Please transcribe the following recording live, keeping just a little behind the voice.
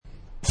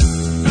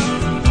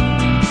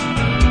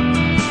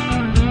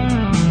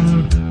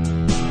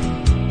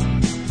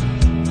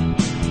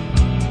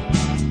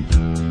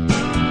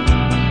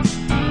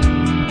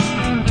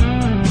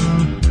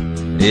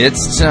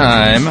It's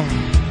time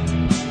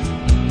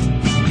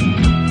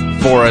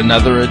for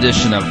another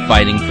edition of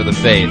Fighting for the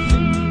Faith.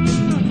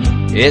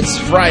 It's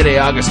Friday,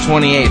 August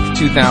 28th,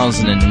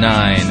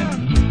 2009.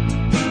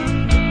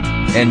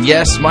 And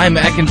yes, my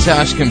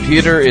Macintosh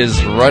computer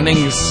is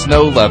running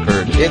Snow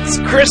Leopard. It's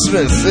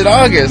Christmas in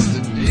August.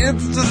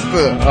 It's just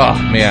oh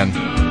man.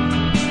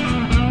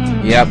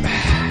 Yep.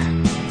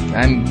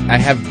 I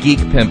have geek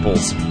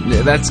pimples.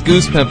 That's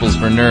goose pimples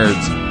for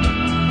nerds.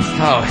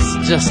 Oh,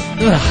 it's just,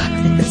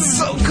 it's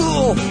so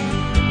cool.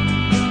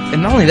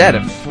 And not only that,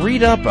 it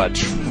freed up a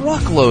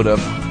truckload of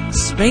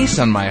space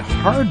on my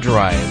hard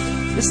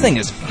drive. This thing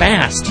is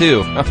fast,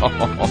 too.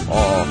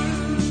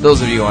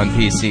 Those of you on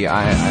PC,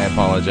 I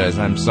apologize.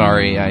 I'm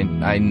sorry.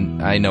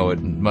 I know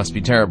it must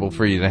be terrible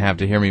for you to have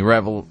to hear me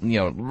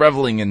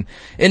reveling and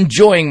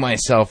enjoying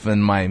myself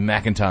in my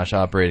Macintosh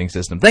operating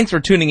system. Thanks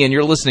for tuning in.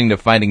 You're listening to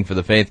Fighting for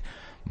the Faith.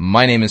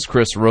 My name is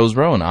Chris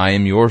Roseborough, and I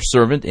am your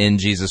servant in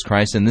Jesus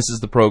Christ, and this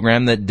is the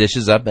program that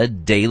dishes up a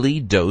daily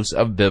dose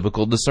of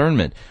biblical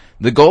discernment,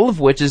 the goal of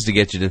which is to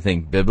get you to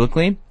think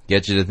biblically,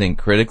 get you to think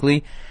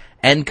critically,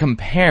 and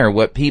compare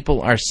what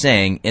people are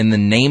saying in the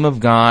name of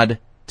God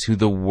to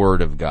the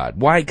Word of God.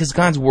 Why? Because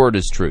God's Word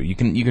is true. You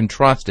can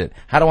trust it.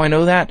 How do I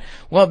know that?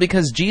 Well,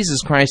 because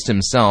Jesus Christ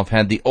himself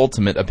had the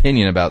ultimate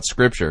opinion about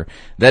Scripture,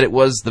 that it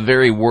was the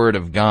very Word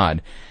of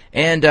God.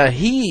 And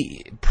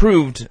he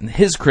proved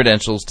his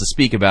credentials to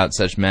speak about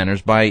such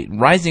matters by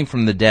rising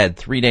from the dead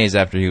 3 days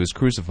after he was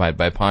crucified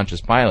by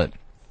Pontius Pilate.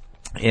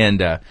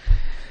 And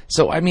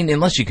so, I mean,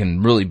 unless you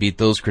can really beat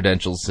those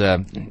credentials,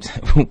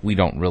 we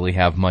don't really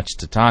have much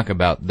to talk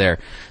about there.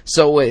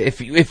 So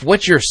if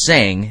what you're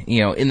saying,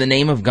 in the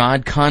name of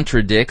God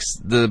contradicts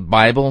the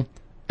Bible,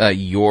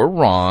 you're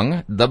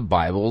wrong. The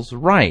Bible's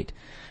right.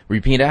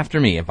 Repeat after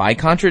me. If I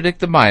contradict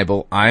the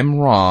Bible, I'm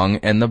wrong,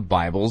 and the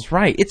Bible's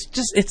right.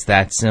 It's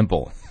that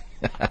simple.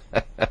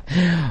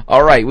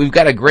 All right, we've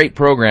got a great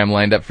program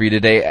lined up for you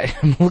today.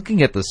 I'm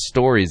looking at the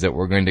stories that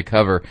we're going to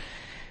cover,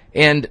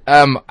 and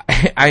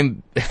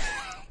I'm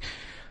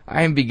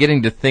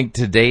beginning to think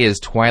today is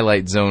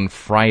Twilight Zone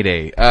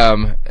Friday.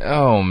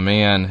 Oh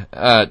man.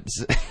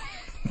 The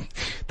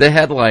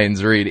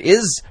headlines read,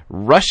 is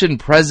Russian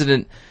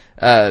President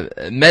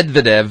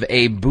Medvedev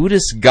a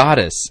Buddhist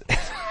goddess?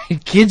 I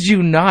kid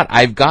you not.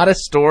 I've got a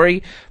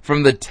story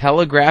from the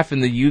Telegraph in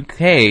the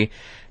UK.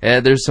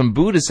 There's some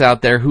Buddhists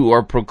out there who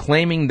are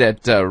proclaiming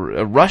that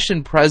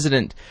Russian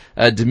President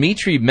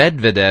Dmitry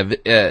Medvedev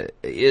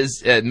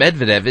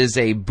is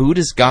a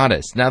Buddhist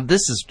goddess. Now,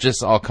 this is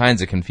just all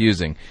kinds of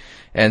confusing.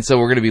 And so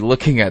we're going to be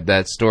looking at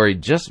that story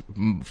just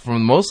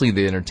from mostly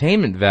the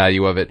entertainment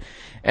value of it.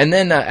 And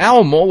then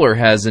Al Mohler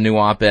has a new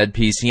op-ed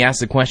piece. He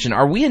asks the question,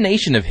 are we a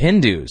nation of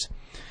Hindus?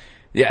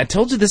 Yeah, I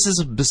told you this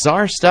is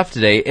bizarre stuff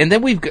today. And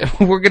then we're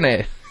going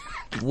to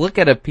look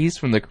at a piece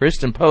from the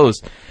Christian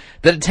Post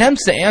that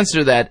attempts to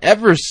answer that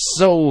ever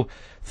so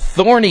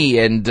thorny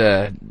and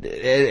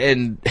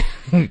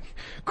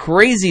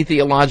crazy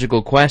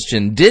theological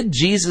question. Did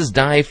Jesus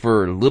die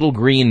for little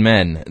green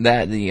men?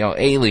 That,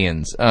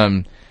 aliens.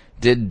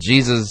 Did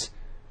Jesus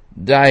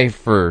die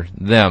for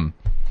them?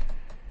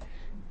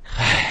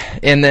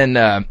 And then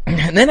I'm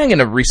going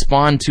to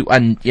respond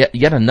to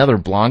yet another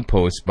blog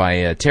post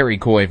by Terry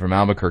Coy from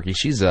Albuquerque.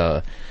 She's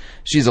a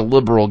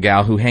liberal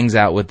gal who hangs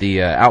out with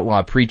the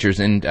outlaw preachers,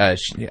 and I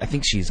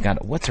think she's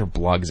got, what's her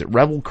blog? Is it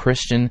Rebel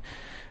Christian?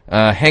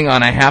 Hang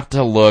on, I have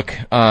to look.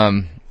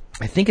 I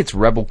think it's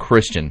Rebel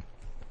Christian,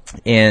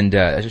 and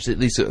at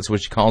least that's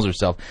what she calls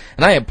herself.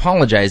 And I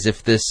apologize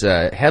if this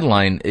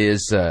headline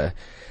is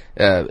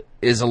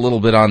a little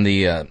bit on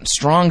the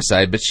strong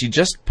side, but she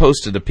just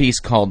posted a piece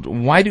called,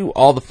 why do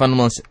all the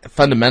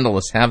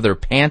fundamentalists have their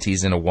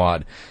panties in a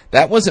wad?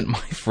 That wasn't my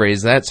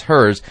phrase, that's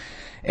hers.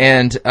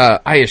 And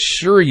I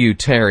assure you,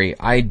 Terry,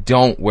 I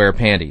don't wear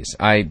panties.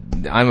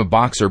 I'm a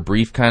boxer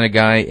brief kind of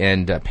guy,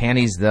 and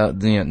panties,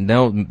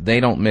 no, they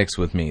don't mix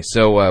with me.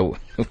 So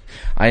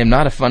I am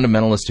not a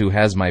fundamentalist who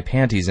has my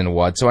panties in a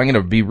wad. So I'm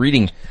going to be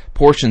reading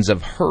portions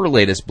of her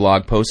latest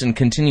blog post and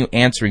continue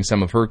answering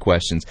some of her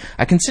questions.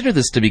 I consider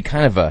this to be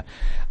kind of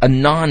a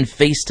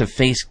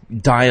non-face-to-face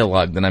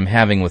dialogue that I'm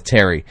having with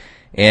Terry.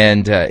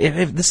 And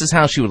if this is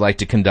how she would like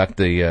to conduct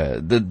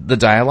the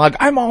dialogue,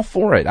 I'm all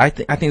for it. I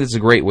think this is a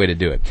great way to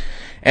do it.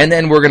 And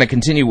then we're going to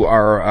continue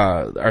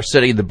our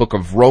study of the book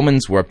of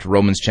Romans. We're up to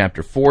Romans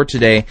chapter 4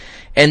 today.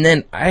 And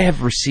then I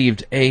have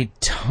received a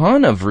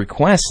ton of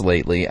requests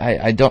lately.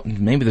 I don't,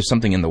 maybe there's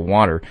something in the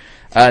water,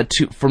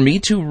 for me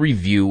to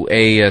review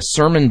a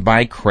sermon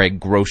by Craig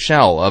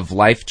Groeschel of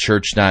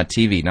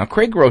LifeChurch.tv. Now,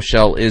 Craig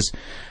Groeschel is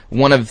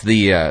one of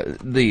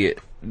the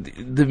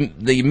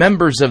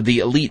members of the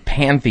elite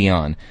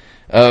pantheon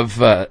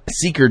of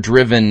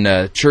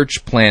seeker-driven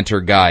church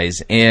planter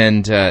guys,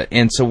 and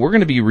so we're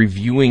going to be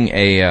reviewing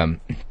a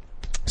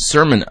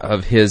sermon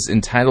of his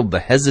entitled "The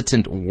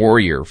Hesitant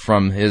Warrior"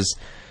 from his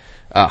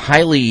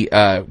highly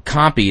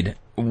copied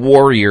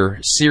Warrior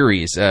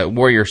series,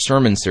 Warrior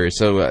sermon series.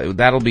 So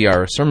that'll be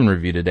our sermon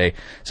review today.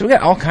 So we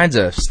got all kinds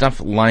of stuff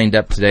lined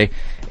up today,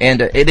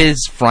 and it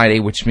is Friday,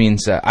 which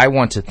means I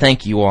want to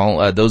thank you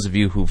all, those of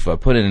you who've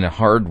put in a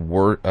hard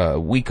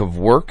week of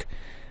work,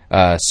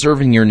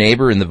 serving your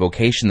neighbor in the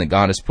vocation that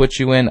God has put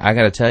you in. I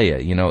got to tell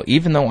you,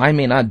 even though I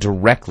may not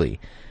directly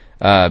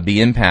be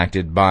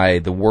impacted by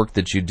the work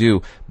that you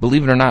do,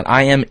 believe it or not,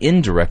 I am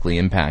indirectly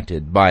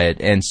impacted by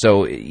it. And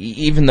so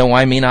even though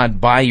I may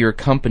not buy your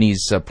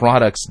company's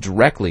products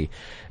directly,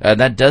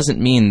 that doesn't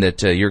mean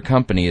that your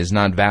company is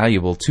not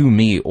valuable to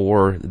me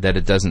or that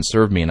it doesn't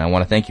serve me. And I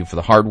want to thank you for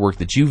the hard work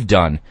that you've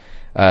done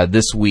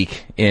this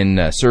week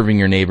in serving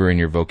your neighbor in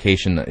your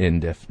vocation.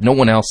 And if no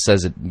one else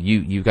says it,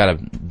 you got a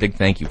big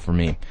thank you for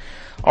me.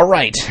 All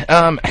right,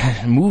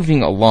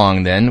 moving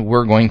along then,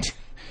 we're going to...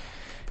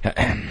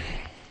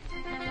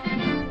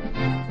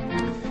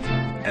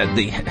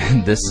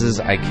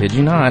 I kid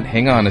you not,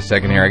 hang on a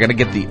second here, I gotta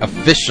get the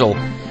official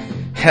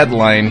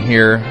headline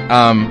here.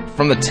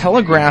 From the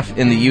Telegraph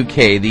in the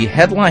UK, the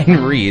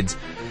headline reads,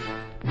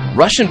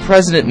 Russian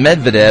President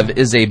Medvedev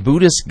is a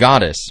Buddhist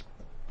goddess.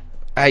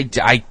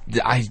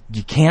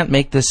 You can't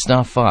make this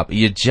stuff up.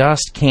 You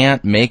just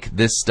can't make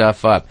this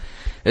stuff up.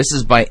 This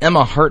is by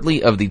Emma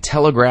Hartley of the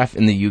Telegraph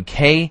in the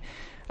UK.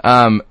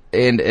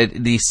 And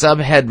the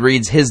subhead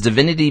reads, His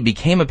divinity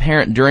became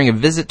apparent during a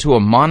visit to a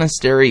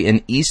monastery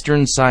in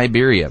eastern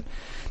Siberia.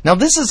 Now,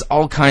 this is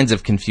all kinds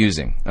of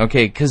confusing,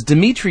 okay, because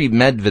Dmitry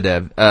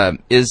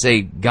Medvedev is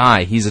a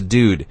guy. He's a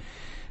dude.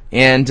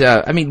 And,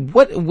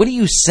 what do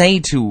you say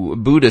to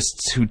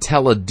Buddhists who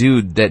tell a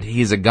dude that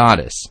he's a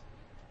goddess?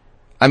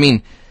 I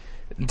mean,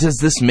 does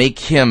this make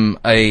him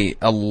a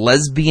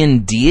lesbian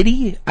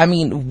deity? I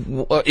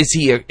mean, is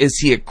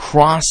he a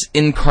cross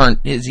incarnate?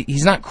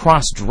 He's not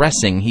cross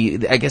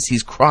dressing. I guess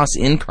he's cross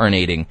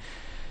incarnating.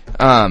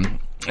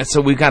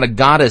 So we've got a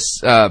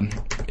goddess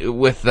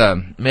with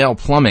male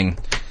plumbing.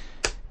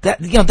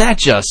 That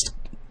just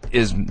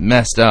is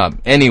messed up.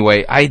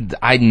 Anyway,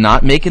 I'm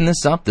not making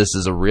this up. This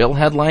is a real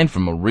headline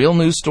from a real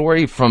news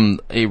story from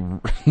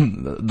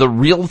the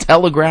real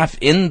Telegraph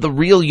in the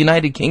real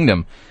United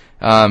Kingdom.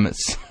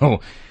 So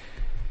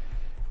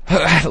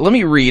let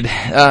me read.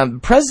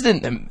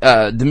 President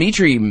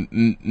Dmitry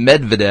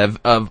Medvedev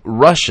of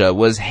Russia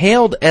was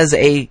hailed as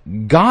a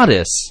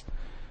goddess.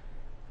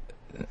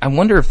 I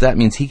wonder if that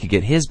means he could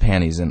get his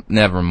panties in.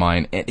 Never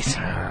mind.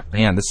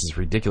 Man, this is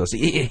ridiculous.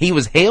 He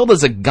was hailed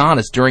as a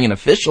goddess during an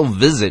official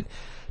visit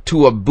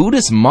to a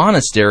Buddhist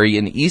monastery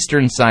in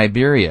eastern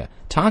Siberia.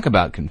 Talk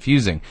about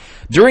confusing.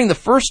 During the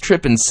first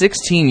trip in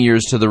 16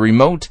 years to the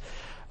remote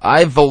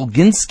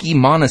Ivolginsky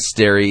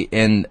Monastery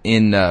in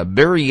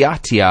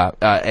Buryatia,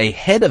 a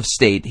head of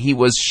state, he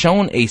was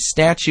shown a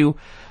statue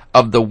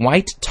of the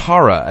White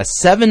Tara, a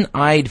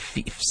seven-eyed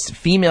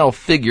female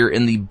figure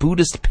in the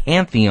Buddhist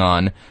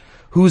pantheon,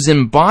 whose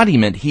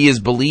embodiment he is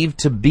believed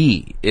to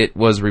be, it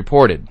was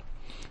reported.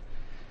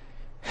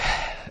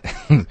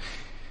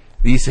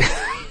 These...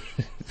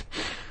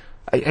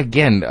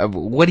 Again,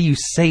 what do you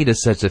say to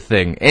such a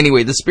thing?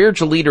 Anyway, the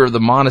spiritual leader of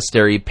the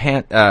monastery,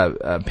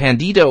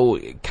 Pandito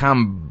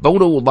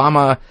Kambodo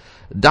Lama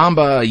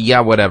Damba,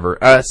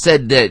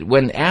 said that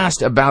when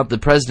asked about the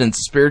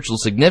president's spiritual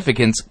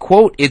significance,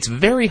 quote, "It's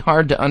very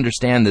hard to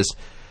understand this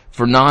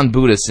for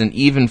non-Buddhists and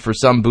even for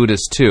some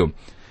Buddhists too."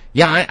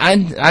 Yeah,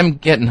 I'm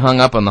getting hung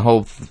up on the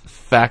whole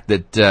fact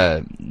that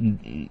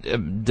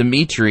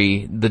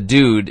Dmitry, the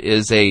dude,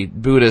 is a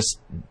Buddhist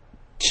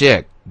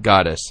chick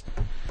goddess.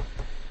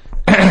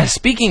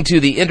 Speaking to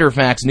the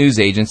Interfax news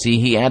agency,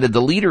 he added,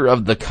 "The leader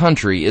of the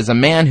country is a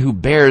man who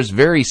bears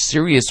very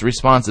serious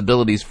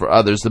responsibilities for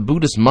others. The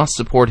Buddhists must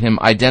support him,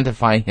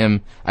 identifying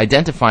him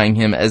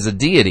as a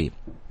deity."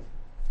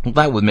 Well,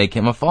 that would make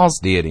him a false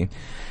deity.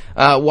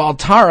 While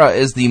Tara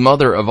is the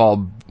mother of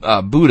all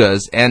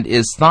Buddhas and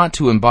is thought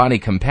to embody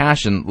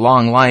compassion,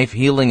 long life,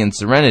 healing, and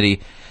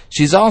serenity,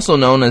 she's also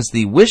known as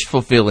the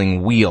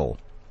wish-fulfilling wheel.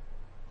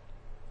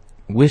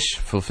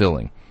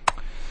 Wish-fulfilling.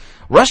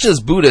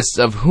 Russia's Buddhists,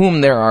 of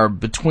whom there are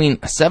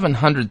between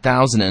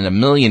 700,000 and 1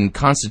 million,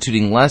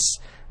 constituting less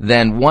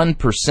than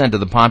 1% of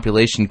the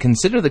population,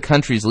 consider the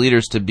country's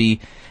leaders to be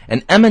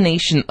an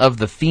emanation of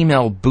the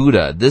female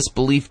Buddha. This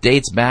belief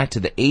dates back to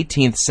the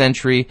 18th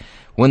century,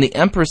 when the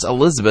Empress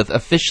Elizabeth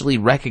officially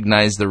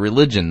recognized the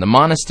religion. The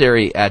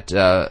monastery at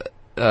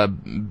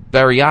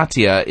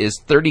Buryatia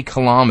is 30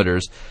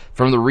 kilometers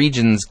from the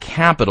region's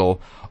capital,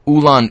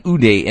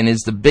 Ulan-Ude, and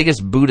is the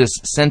biggest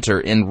Buddhist center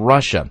in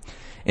Russia.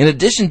 In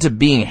addition to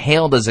being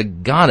hailed as a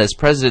goddess,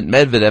 President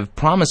Medvedev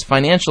promised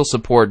financial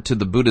support to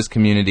the Buddhist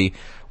community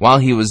while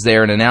he was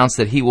there and announced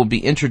that he will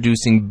be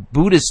introducing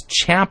Buddhist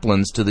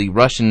chaplains to the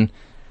Russian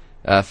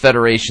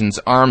Federation's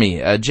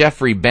army.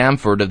 Jeffrey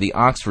Bamford of the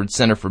Oxford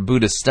Center for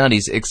Buddhist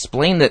Studies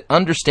explained that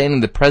understanding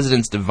the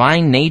president's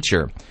divine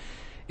nature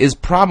is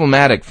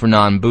problematic for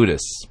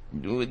non-Buddhists.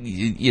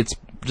 It's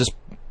just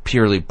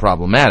purely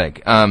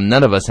problematic.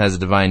 None of us has a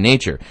divine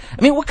nature.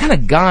 I mean, what kind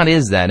of God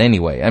is that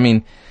anyway? I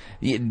mean,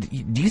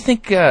 do you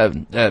think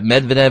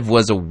Medvedev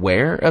was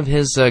aware of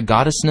his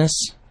goddessness?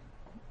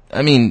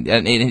 I mean,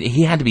 and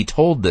he had to be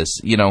told this,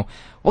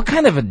 What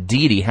kind of a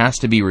deity has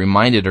to be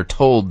reminded or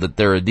told that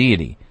they're a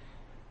deity?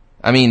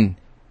 I mean,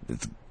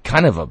 it's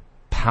kind of a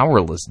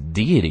powerless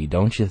deity,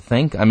 don't you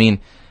think? I mean,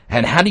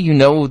 and how do you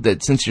know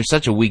that since you're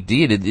such a weak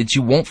deity that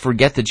you won't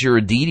forget that you're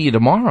a deity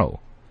tomorrow?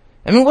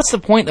 I mean, what's the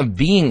point of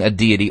being a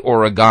deity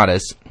or a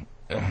goddess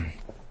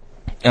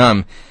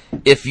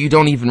if you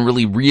don't even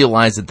really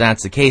realize that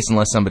that's the case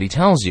unless somebody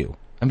tells you?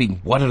 I mean,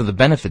 what are the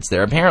benefits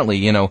there? Apparently,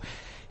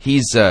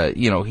 he's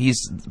the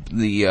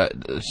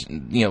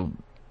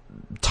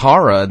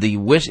Tara, the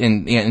wish,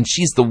 and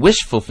she's the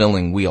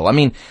wish-fulfilling wheel. I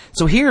mean,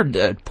 so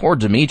here, poor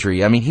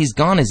Dmitri, I mean, he's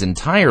gone his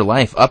entire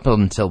life up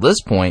until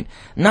this point,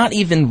 not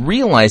even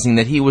realizing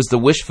that he was the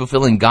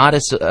wish-fulfilling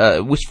goddess,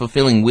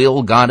 wish-fulfilling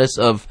wheel goddess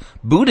of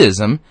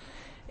Buddhism.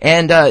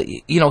 And,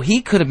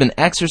 he could have been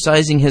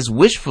exercising his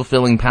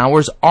wish-fulfilling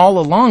powers all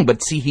along,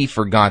 but see, he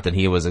forgot that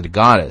he was a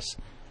goddess.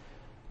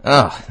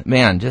 Ugh,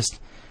 man, just...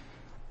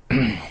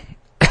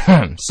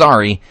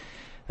 Sorry.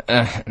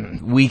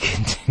 We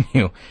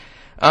continue.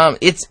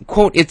 It's,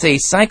 quote, it's a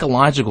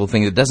psychological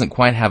thing that doesn't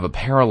quite have a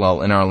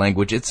parallel in our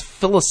language. It's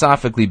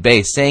philosophically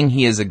based. Saying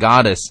he is a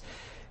goddess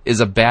is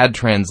a bad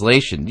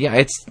translation. Yeah,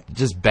 it's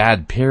just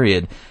bad,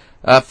 period.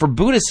 For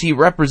Buddhists, he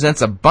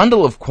represents a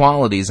bundle of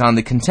qualities on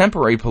the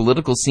contemporary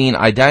political scene,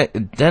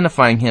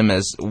 identifying him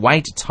as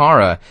White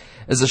Tara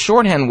as a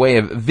shorthand way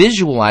of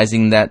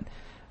visualizing that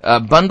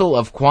bundle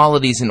of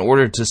qualities in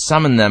order to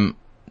summon them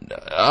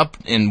up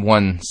in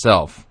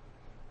oneself.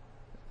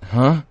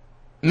 Huh?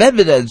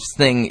 Medvedev's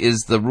thing is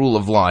the rule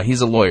of law.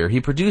 He's a lawyer.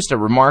 He produced a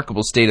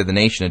remarkable State of the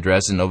Nation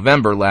address in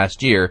November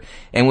last year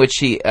in which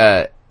he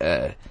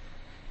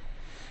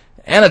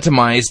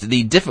anatomized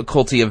the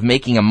difficulty of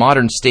making a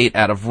modern state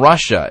out of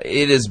Russia.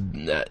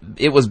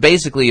 It was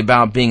basically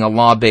about being a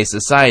law-based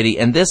society,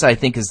 and this, I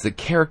think, is the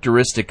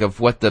characteristic of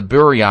what the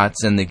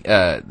Buryats and the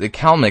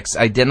Kalmyks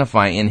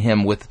identify in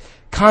him with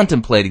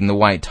contemplating the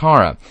White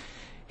Tara.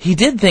 He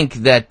did think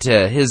that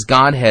his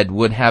godhead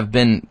would have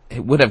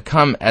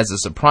come as a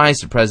surprise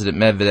to President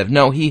Medvedev.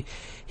 No, he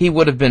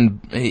would have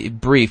been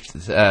briefed,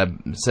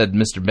 said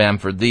Mr.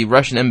 Bamford. The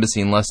Russian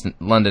embassy in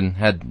London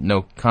had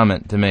no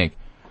comment to make.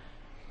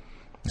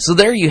 So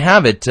there you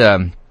have it.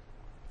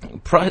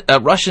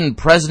 Russian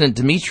President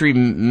Dmitry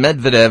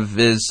Medvedev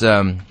is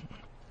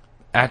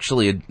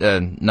actually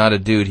not a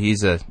dude.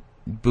 He's a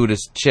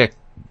Buddhist chick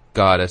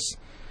goddess.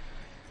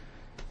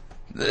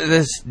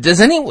 Does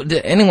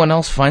anyone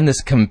else find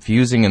this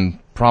confusing and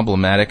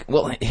problematic?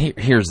 Well,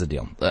 here's the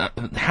deal.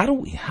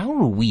 How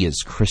are we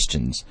as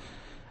Christians,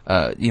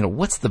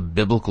 what's the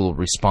biblical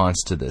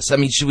response to this? I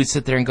mean, should we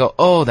sit there and go,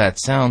 oh, that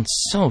sounds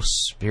so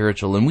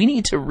spiritual, and we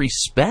need to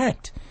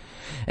respect,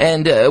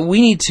 and we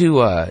need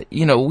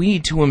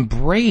to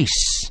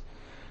embrace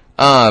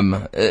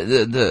the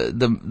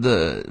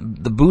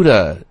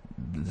Buddha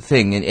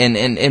thing,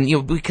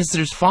 and because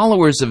there's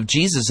followers of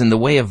Jesus in the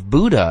way of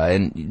Buddha,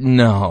 and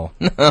no,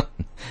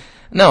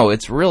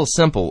 it's real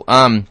simple.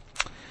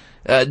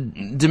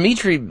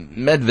 Dmitry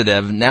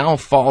Medvedev now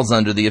falls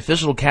under the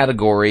official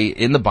category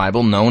in the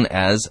Bible known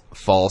as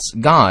false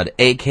god,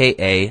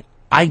 aka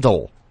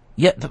idol.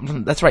 Yeah,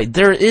 that's right.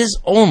 There is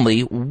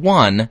only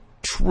one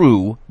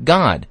true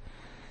God.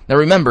 Now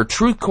remember,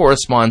 truth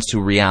corresponds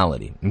to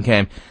reality.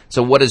 Okay,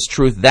 so what is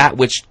truth? That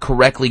which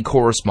correctly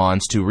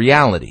corresponds to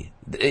reality.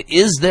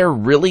 Is there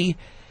really,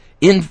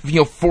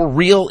 for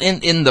real,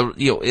 in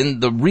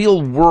the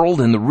real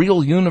world, in the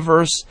real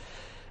universe,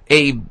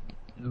 a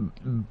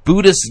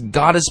Buddhist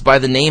goddess by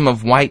the name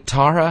of White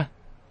Tara?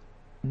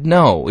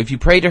 No. If you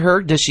pray to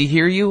her, does she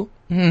hear you?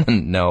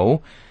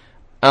 No.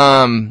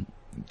 Can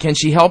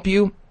she help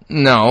you?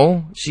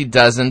 No, she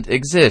doesn't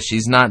exist.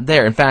 She's not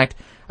there. In fact,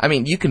 I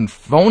mean, you can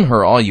phone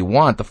her all you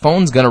want. The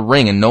phone's going to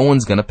ring and no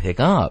one's going to pick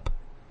up.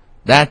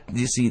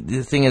 You see,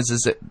 the thing is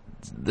that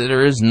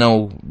there is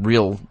no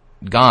real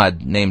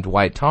God named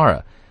White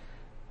Tara.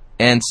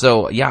 And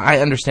so, yeah, I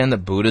understand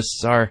that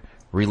Buddhists are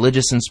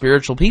religious and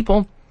spiritual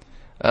people,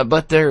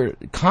 but they're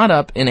caught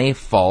up in a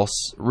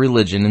false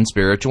religion and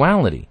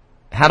spirituality.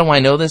 How do I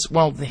know this?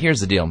 Well,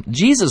 here's the deal.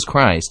 Jesus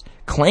Christ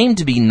claimed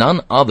to be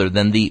none other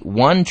than the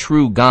one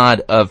true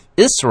God of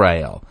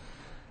Israel.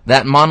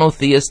 That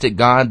monotheistic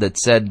God that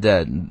said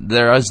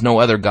there is no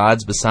other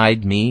gods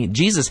beside me.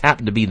 Jesus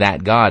happened to be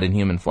that God in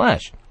human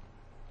flesh.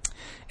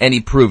 And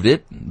he proved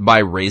it by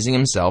raising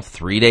himself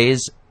 3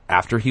 days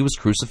after he was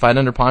crucified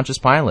under Pontius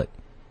Pilate.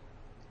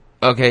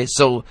 Okay,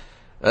 so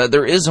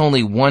there is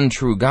only one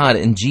true God,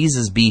 and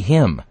Jesus be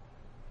him.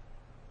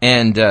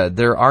 And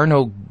there are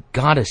no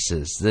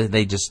goddesses.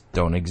 They just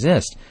don't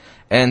exist.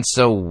 And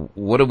so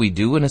what do we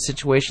do in a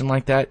situation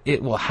like that?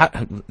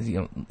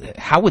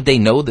 How would they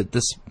know that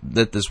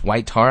this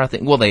White Tara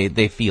thing? Well,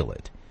 they feel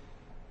it.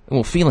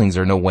 Well, feelings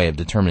are no way of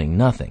determining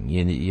nothing.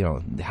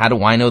 How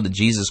do I know that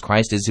Jesus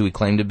Christ is who he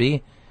claimed to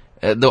be?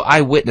 The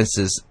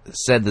eyewitnesses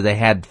said that they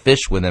had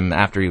fish with him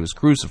after he was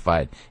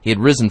crucified. He had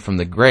risen from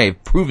the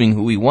grave, proving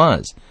who he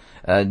was.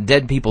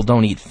 Dead people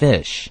don't eat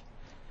fish.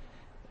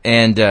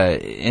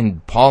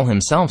 And Paul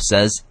himself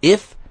says,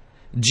 if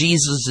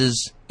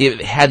Jesus'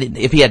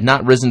 if he had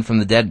not risen from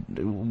the dead,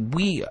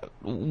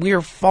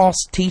 we're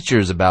false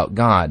teachers about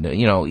God.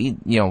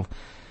 And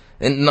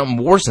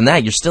worse than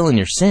that, you're still in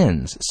your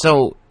sins.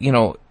 So,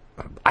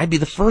 I'd be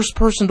the first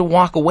person to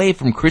walk away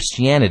from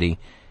Christianity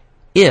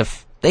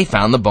if they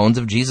found the bones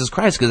of Jesus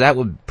Christ, because that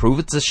would prove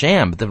it's a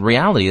sham. But the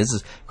reality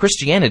is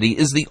Christianity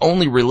is the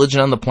only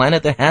religion on the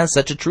planet that has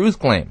such a truth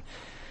claim.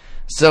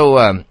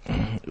 So,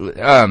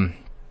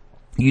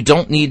 you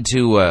don't need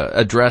to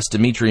address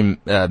Dmitry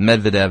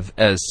Medvedev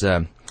as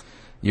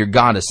your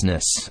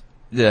goddessness.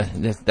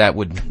 That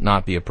would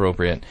not be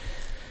appropriate.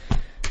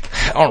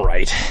 All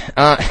right.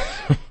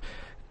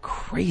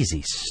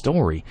 Crazy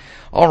story.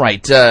 All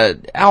right.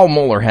 Al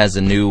Mohler has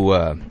a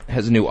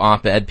new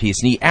op-ed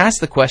piece, and he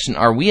asked the question: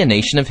 are we a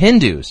nation of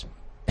Hindus?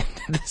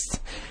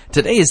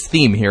 Today's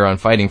theme here on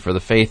Fighting for the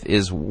Faith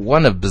is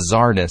one of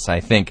bizarreness, I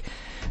think.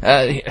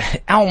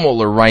 Al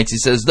Mohler writes, he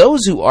says,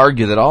 those who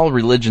argue that all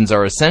religions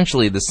are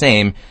essentially the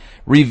same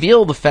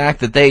reveal the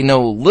fact that they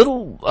know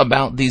little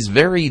about these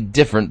very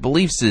different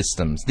belief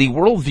systems. The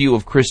worldview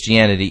of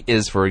Christianity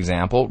is, for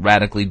example,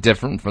 radically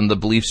different from the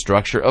belief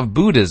structure of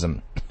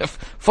Buddhism.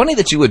 Funny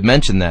that you would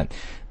mention that.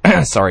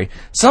 Sorry.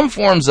 Some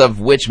forms of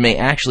which may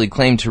actually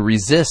claim to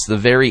resist the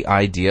very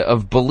idea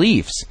of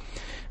beliefs.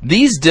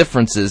 These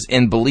differences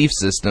in belief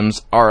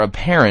systems are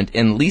apparent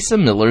in Lisa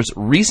Miller's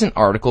recent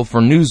article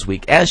for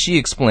Newsweek. As she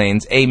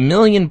explains, 1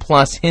 million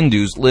plus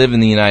Hindus live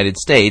in the United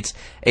States,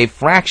 a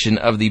fraction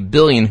of the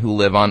billion who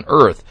live on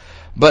Earth.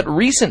 But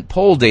recent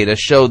poll data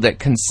showed that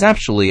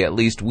conceptually, at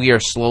least, we are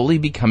slowly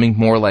becoming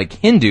more like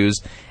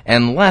Hindus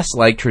and less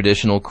like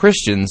traditional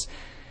Christians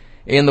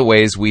in the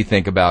ways we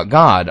think about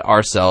God,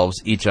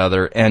 ourselves, each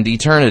other, and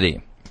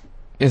eternity.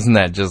 Isn't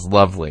that just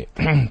lovely?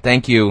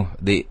 Thank you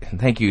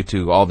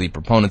to all the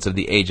proponents of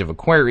the Age of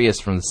Aquarius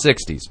from the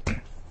 60s.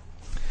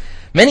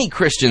 Many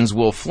Christians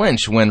will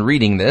flinch when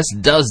reading this.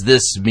 Does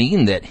this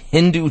mean that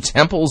Hindu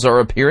temples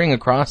are appearing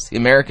across the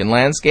American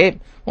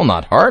landscape? Well,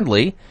 not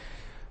hardly.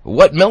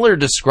 What Miller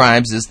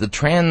describes is the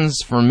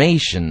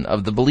transformation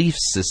of the belief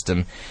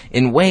system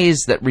in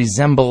ways that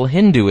resemble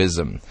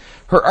Hinduism.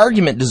 Her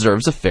argument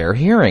deserves a fair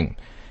hearing.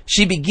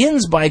 She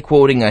begins by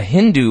quoting a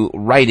Hindu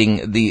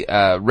writing the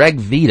Rig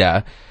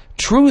Veda.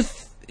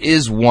 Truth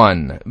is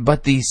one,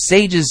 but the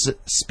sages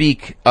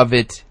speak of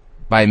it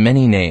by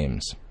many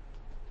names.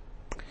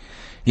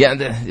 Yeah,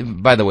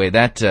 by the way,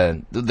 that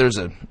there's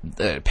a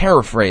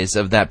paraphrase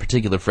of that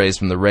particular phrase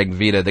from the Rig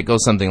Veda that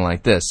goes something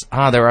like this.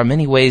 There are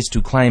many ways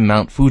to climb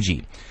Mount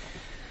Fuji.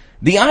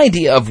 The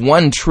idea of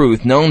one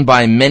truth known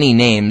by many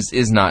names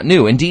is not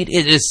new. Indeed,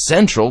 it is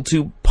central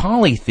to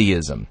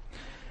polytheism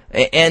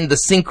and the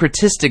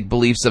syncretistic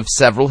beliefs of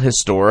several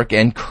historic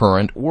and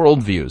current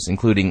worldviews,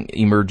 including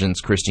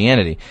emergence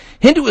Christianity.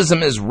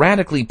 Hinduism is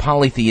radically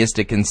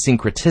polytheistic and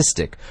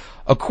syncretistic.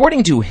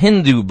 According to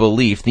Hindu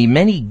belief, the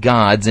many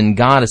gods and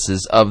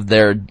goddesses of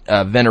their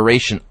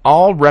veneration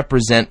all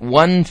represent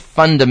one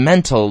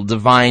fundamental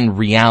divine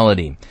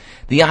reality.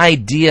 The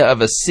idea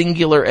of a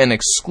singular and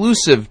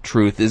exclusive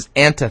truth is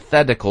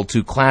antithetical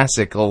to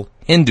classical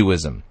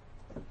Hinduism.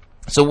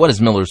 So what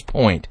is Miller's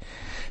point?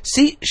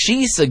 See,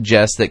 she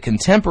suggests that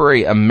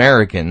contemporary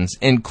Americans,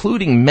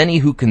 including many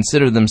who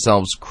consider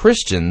themselves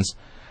Christians,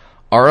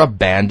 are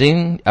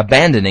abandoning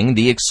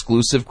the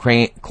exclusive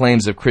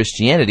claims of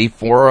Christianity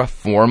for a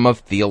form of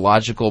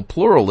theological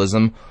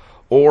pluralism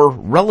or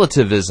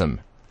relativism.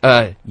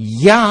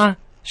 Yeah,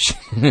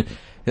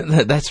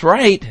 that's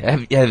right.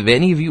 Have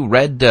any of you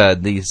read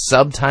the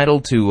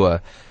subtitle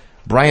to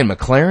Brian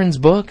McLaren's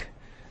book,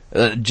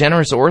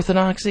 Generous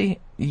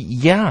Orthodoxy?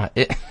 Yeah.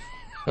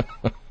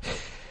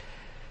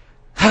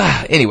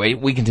 Anyway,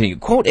 we continue.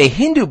 Quote, a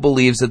Hindu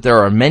believes that there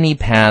are many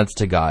paths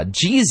to God.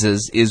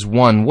 Jesus is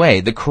one way.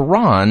 The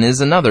Quran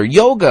is another.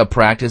 Yoga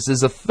practice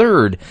is a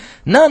third.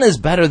 None is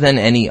better than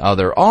any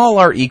other. All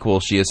are equal,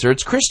 she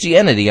asserts.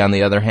 Christianity, on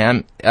the other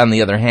hand,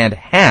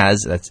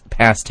 has, that's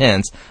past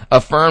tense,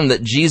 affirmed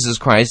that Jesus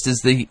Christ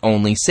is the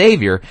only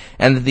Savior,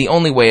 and that the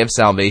only way of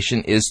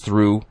salvation is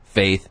through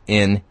faith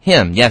in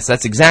Him. Yes,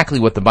 that's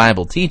exactly what the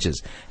Bible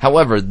teaches.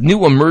 However,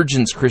 New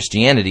Emergence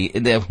Christianity,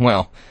 do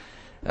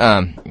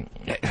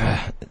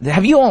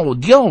you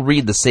all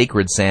read The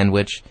Sacred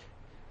Sandwich?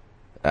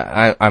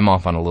 I'm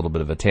off on a little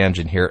bit of a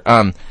tangent here.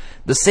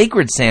 The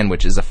Sacred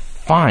Sandwich is a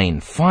fine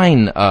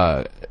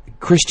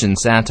Christian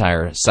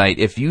satire site.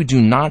 If you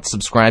do not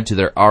subscribe to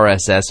their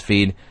RSS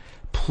feed,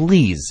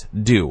 please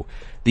do.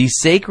 The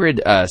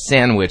Sacred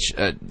Sandwich,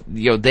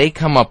 they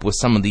come up with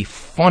some of the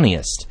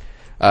funniest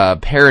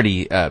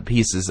parody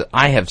pieces that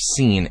I have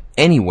seen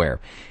anywhere.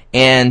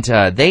 And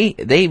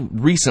they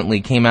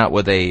recently came out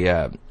with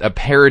a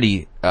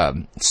parody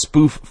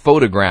spoof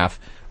photograph,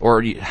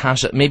 or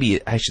maybe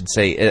I should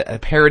say a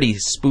parody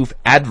spoof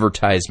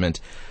advertisement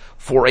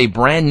for a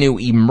brand new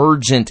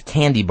emergent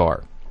candy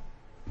bar.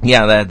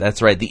 Yeah,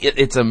 that's right.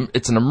 It's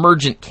an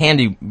emergent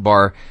candy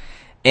bar,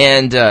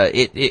 and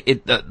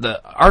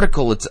the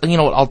article. It's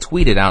I'll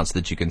tweet it out so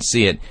that you can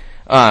see it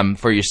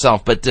for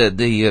yourself. But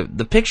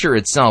the picture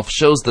itself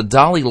shows the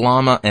Dalai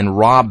Lama and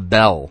Rob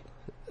Bell.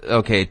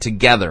 Okay,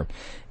 together.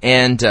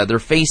 and they're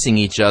facing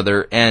each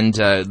other, and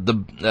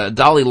the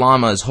Dalai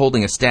Lama is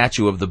holding a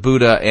statue of the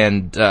Buddha,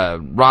 and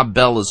Rob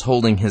Bell is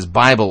holding his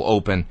Bible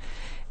open.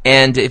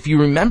 And if you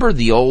remember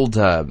the old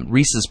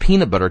Reese's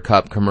Peanut Butter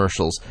Cup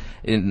commercials,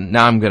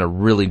 now I'm going to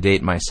really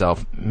date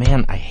myself.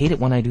 Man, I hate it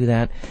when I do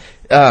that.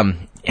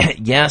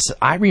 Yes,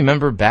 I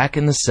remember back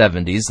in the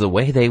 70s, the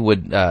way they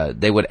would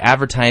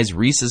advertise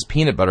Reese's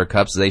Peanut Butter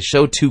Cups. They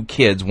show two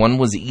kids. One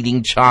was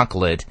eating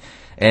chocolate,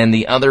 and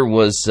the other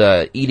was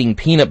eating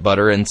peanut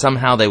butter, and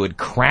somehow they would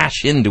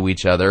crash into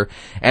each other.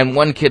 And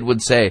one kid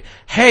would say,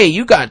 "Hey,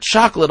 you got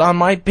chocolate on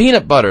my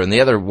peanut butter," and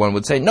the other one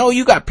would say, "No,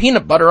 you got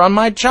peanut butter on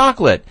my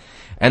chocolate."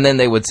 And then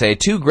they would say,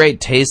 "Two great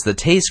tastes that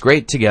taste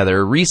great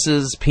together,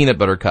 Reese's Peanut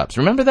Butter Cups."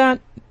 Remember that?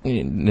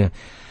 And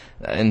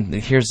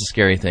here's the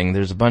scary thing.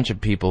 There's a bunch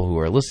of people who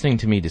are listening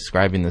to me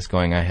describing this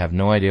going, "I have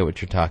no idea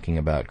what you're talking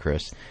about,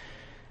 Chris."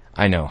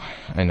 I know.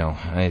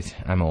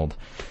 I'm old.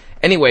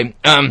 Anyway,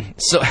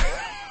 so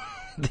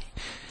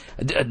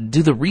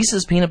do the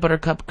Reese's Peanut Butter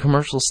Cup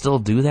commercials still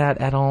do that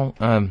at all?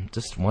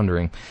 Just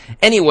wondering.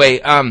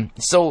 Anyway,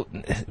 so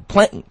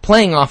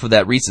playing off of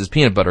that Reese's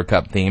Peanut Butter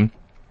Cup theme,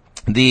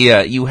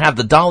 you have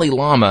the Dalai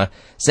Lama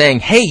saying,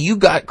 "Hey, you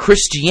got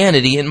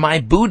Christianity in my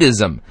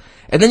Buddhism."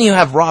 And then you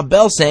have Rob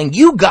Bell saying,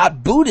 "You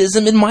got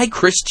Buddhism in my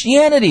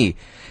Christianity."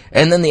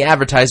 And then the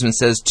advertisement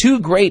says,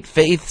 "Two great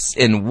faiths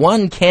in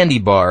one candy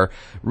bar,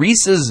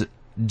 Reese's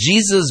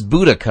Jesus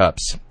Buddha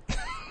Cups."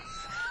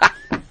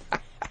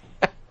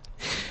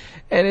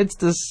 And it's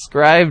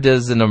described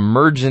as an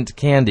emergent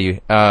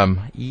candy.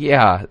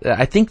 Yeah,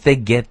 I think they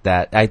get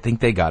that. I think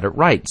they got it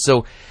right.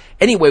 So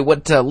anyway,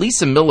 what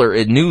Lisa Miller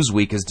at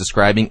Newsweek is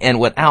describing, and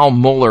what Al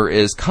Mohler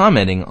is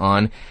commenting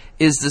on,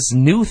 is this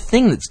new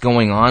thing that's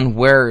going on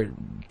where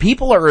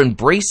people are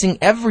embracing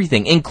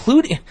everything,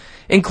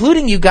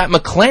 including you got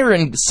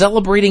McLaren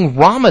celebrating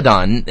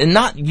Ramadan and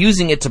not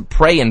using it to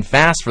pray and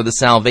fast for the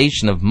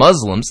salvation of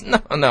Muslims.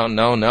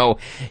 No.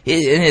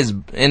 In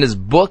his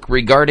book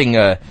regarding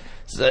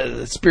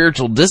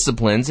spiritual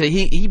disciplines,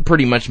 he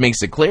pretty much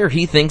makes it clear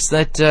he thinks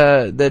that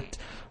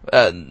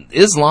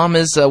Islam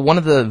is one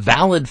of the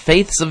valid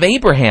faiths of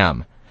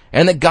Abraham,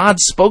 and that God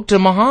spoke to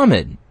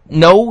Muhammad.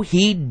 No,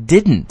 he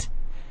didn't.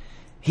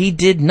 He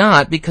did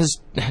not, because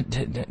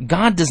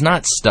God does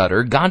not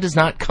stutter. God does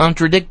not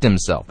contradict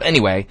himself.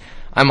 Anyway,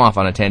 I'm off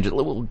on a tangent.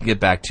 We'll get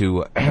back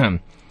to...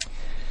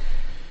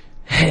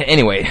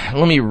 Anyway,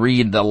 let me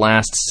read the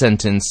last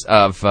sentence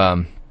of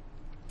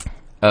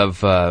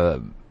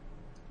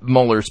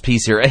Mohler's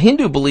piece here. A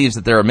Hindu believes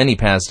that there are many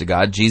paths to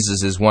God.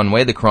 Jesus is one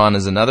way, the Quran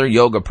is another,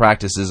 yoga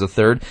practice is a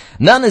third.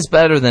 None is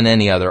better than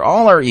any other.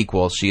 All are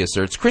equal, she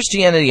asserts.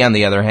 Christianity, on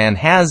the other hand,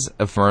 has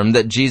affirmed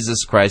that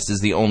Jesus Christ is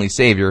the only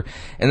Savior,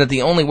 and that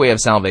the only way of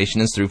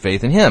salvation is through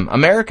faith in Him.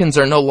 Americans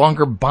are no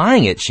longer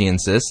buying it, she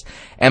insists,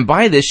 and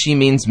by this she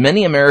means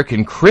many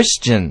American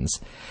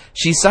Christians.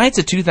 She cites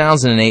a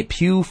 2008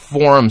 Pew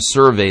Forum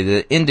survey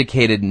that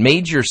indicated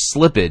major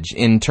slippage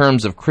in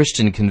terms of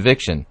Christian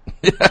conviction.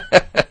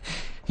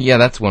 Yeah,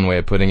 that's one way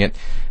of putting it.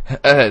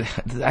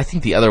 I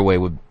think the other way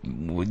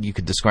you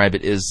could describe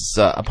it is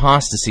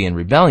apostasy and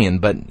rebellion,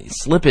 but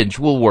slippage,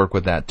 we'll work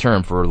with that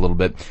term for a little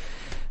bit.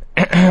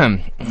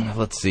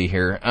 Let's see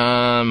here.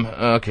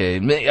 Okay.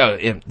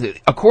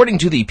 According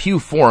to the Pew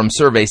Forum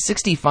survey,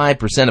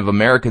 65% of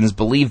Americans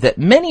believe that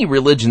many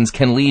religions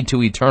can lead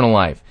to eternal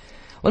life.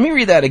 Let me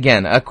read that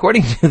again.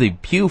 According to the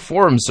Pew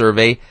Forum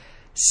survey,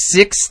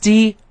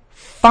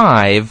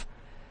 65,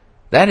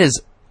 that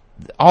is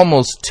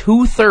almost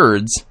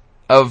 2/3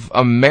 of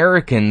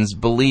Americans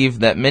believe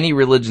that many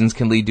religions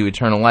can lead to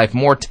eternal life.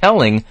 More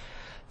telling,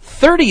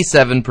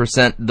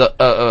 37%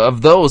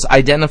 of those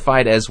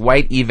identified as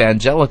white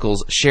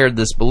evangelicals shared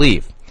this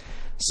belief.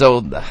 So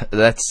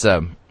that's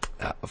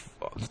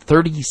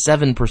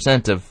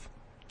 37% of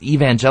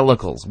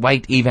evangelicals,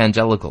 white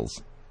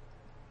evangelicals,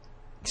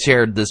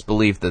 shared this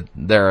belief that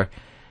there are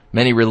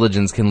many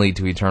religions can lead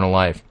to eternal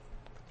life.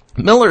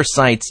 Miller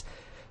cites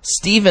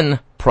Stephen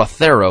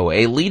Prothero,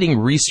 a leading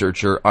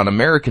researcher on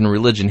American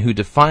religion, who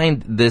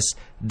defined this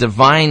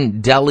divine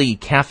deli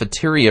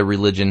cafeteria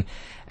religion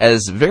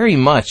as very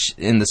much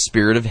in the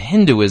spirit of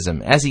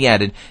Hinduism. As he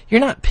added, "You're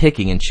not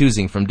picking and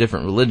choosing from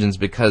different religions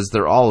because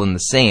they're all the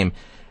same.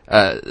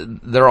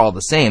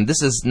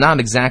 This is not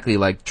exactly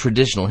like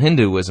traditional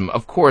Hinduism,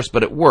 of course,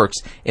 but it works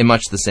in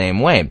much the same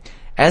way."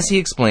 As he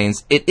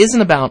explains, it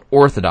isn't about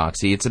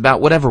orthodoxy, it's about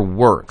whatever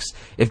works.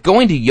 If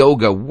going to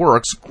yoga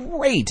works,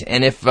 great.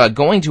 And if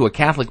going to a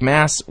Catholic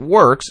Mass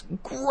works,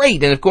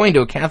 great. And if going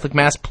to a Catholic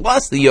Mass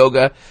plus the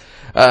yoga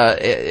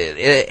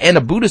and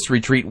a Buddhist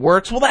retreat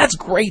works, well, that's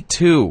great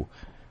too.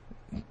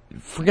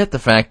 Forget the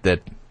fact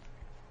that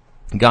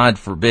God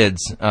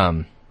forbids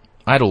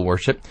idol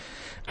worship.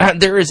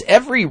 There is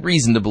every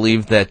reason to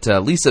believe that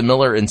Lisa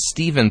Miller and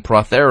Stephen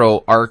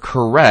Prothero are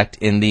correct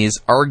in these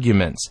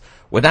arguments.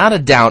 Without a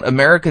doubt,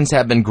 Americans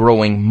have been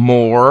growing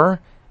more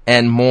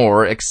and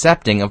more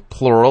accepting of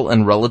plural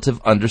and relative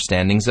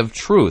understandings of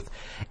truth.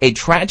 A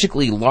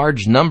tragically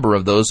large number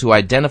of those who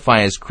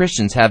identify as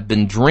Christians have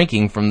been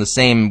drinking from the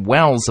same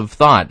wells of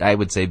thought. I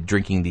would say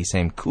drinking the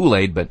same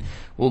Kool-Aid, but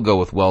we'll go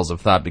with wells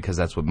of thought because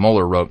that's what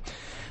Mueller wrote.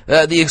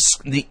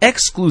 The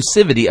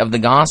exclusivity of the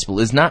gospel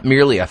is not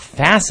merely a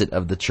facet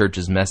of the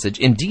church's message.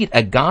 Indeed,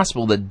 a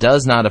gospel that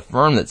does not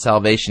affirm that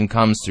salvation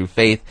comes through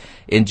faith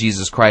in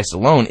Jesus Christ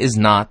alone is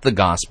not the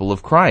gospel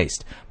of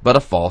Christ, but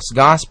a false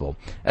gospel.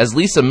 As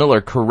Lisa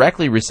Miller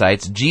correctly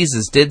recites,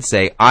 Jesus did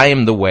say, "I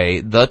am the way,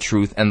 the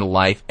truth, and the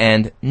life,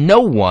 and no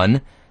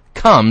one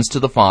comes to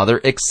the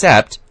Father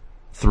except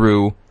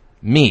through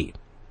me."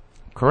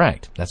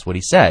 Correct. That's what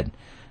he said.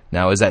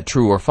 Now, is that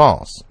true or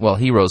false? Well,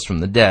 he rose from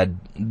the dead.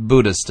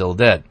 Buddha's still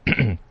dead.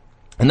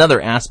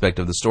 Another aspect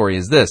of the story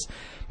is this.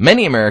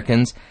 Many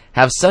Americans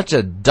have such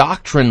a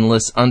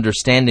doctrineless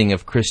understanding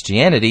of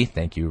Christianity,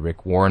 thank you,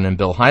 Rick Warren and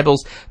Bill Hybels,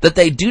 that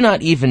they do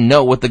not even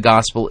know what the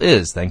gospel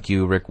is. Thank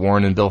you, Rick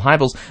Warren and Bill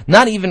Hybels.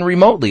 Not even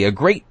remotely. A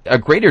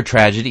greater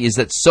tragedy is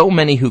that so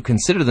many who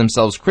consider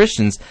themselves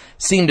Christians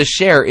seem to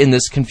share in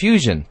this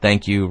confusion.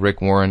 Thank you,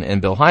 Rick Warren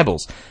and Bill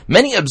Hybels.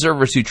 Many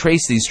observers who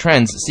trace these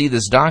trends see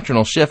this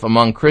doctrinal shift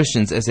among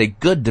Christians as a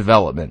good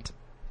development.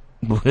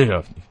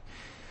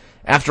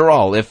 After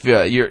all, if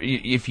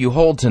you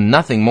hold to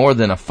nothing more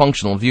than a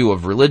functional view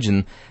of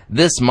religion,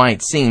 this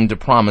might seem to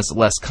promise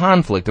less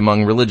conflict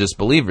among religious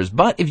believers.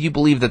 But if you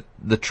believe that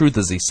the truth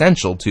is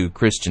essential to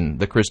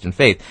the Christian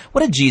faith,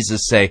 what did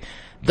Jesus say?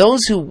 Those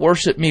who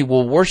worship me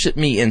will worship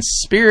me in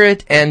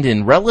spirit and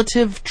in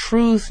relative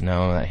truth.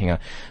 No, hang on.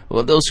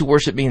 Well, those who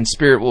worship me in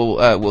spirit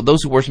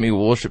those who worship me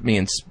will worship me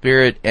in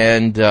spirit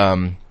and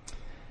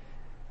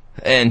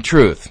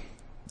truth.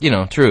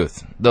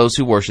 Truth. Those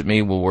who worship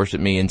me will worship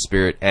me in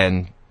spirit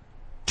and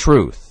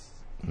truth,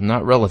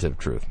 not relative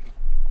truth.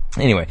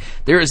 Anyway,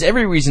 there is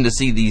every reason to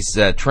see these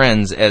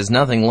trends as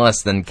nothing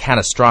less than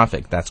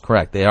catastrophic. That's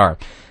correct, they are.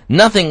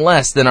 Nothing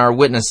less than our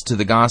witness to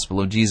the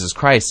gospel of Jesus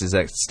Christ is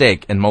at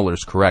stake, and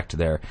Mueller's correct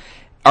there.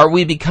 Are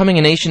we becoming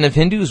a nation of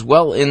Hindus?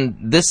 Well, in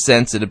this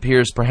sense, it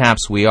appears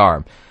perhaps we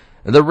are.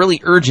 The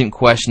really urgent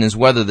question is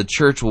whether the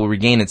church will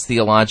regain its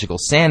theological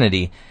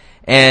sanity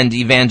and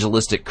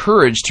evangelistic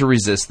courage to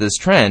resist this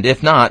trend.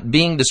 If not,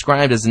 being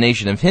described as a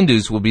nation of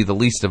Hindus will be the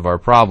least of our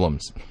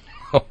problems.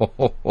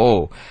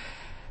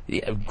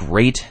 Yeah,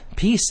 great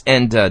piece.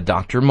 And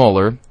Dr.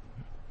 Mueller,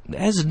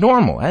 as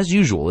normal, as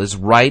usual, is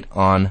right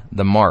on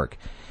the mark.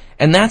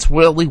 And that's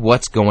really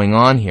what's going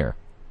on here.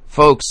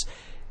 Folks,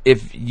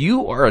 if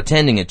you are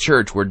attending a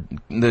church where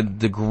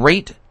the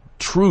great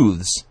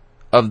truths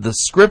of the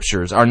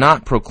scriptures are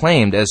not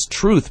proclaimed as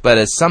truth, but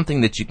as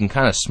something that you can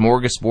kind of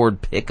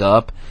smorgasbord pick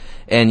up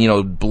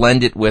and,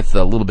 blend it with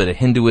a little bit of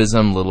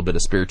Hinduism, a little bit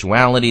of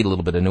spirituality, a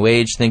little bit of New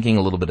Age thinking,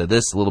 a little bit of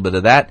this, a little bit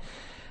of that,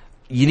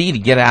 you need to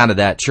get out of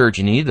that church,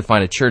 and you need to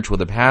find a church where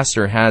the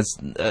pastor has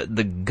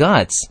the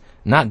guts,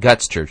 not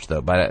Guts Church, though,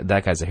 but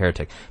that guy's a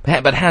heretic,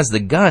 but has the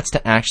guts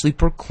to actually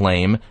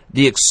proclaim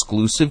the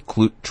exclusive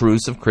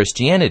truths of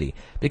Christianity.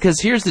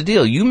 Because here's the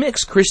deal. You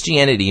mix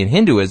Christianity and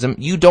Hinduism,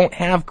 you don't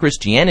have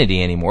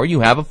Christianity anymore. You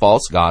have a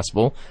false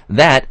gospel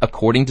that,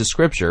 according to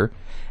Scripture,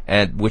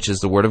 which is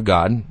the Word of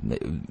God,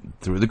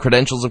 through the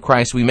credentials of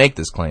Christ we make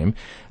this claim,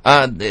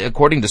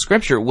 according to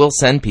Scripture, will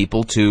send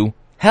people to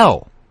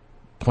hell,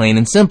 plain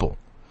and simple.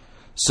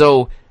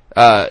 So,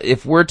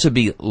 if we're to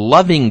be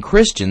loving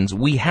Christians,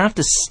 we have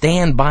to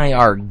stand by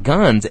our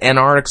guns and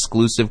our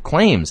exclusive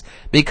claims.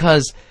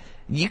 Because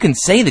you can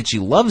say that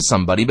you love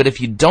somebody, but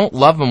if you don't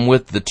love them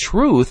with the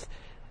truth,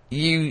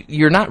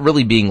 you're not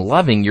really being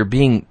loving, you're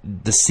being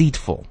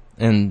deceitful.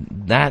 And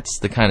that's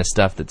the kind of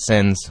stuff that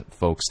sends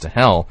folks to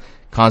hell,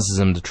 causes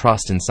them to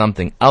trust in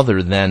something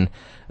other than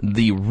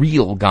the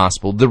real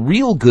gospel, the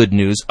real good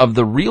news of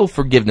the real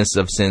forgiveness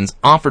of sins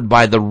offered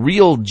by the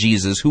real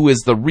Jesus, who is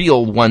the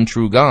real one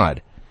true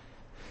God.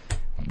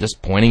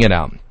 Just pointing it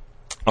out.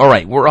 All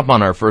right, we're up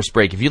on our first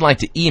break. If you'd like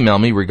to email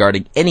me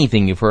regarding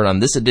anything you've heard on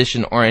this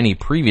edition or any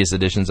previous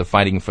editions of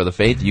Fighting for the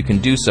Faith, you can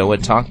do so at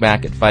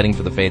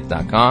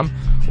talkback@fightingforthefaith.com,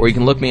 or you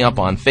can look me up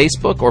on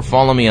Facebook or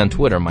follow me on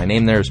Twitter. My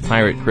name there is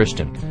Pirate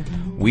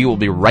Christian. We will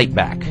be right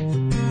back.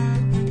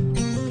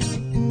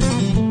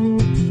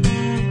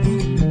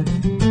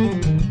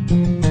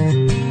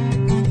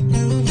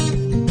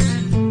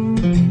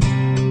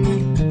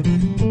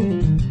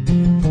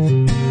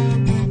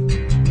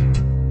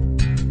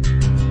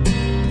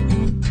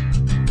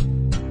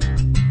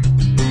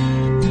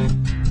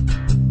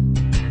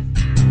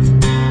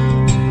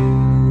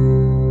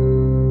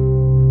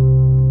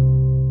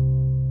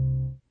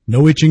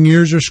 No itching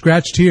ears are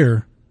scratched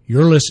here.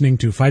 You're listening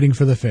to Fighting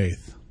for the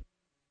Faith.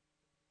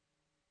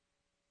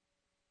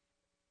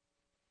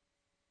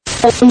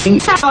 You're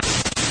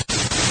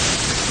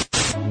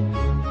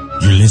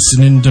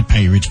listening to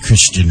Pirate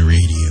Christian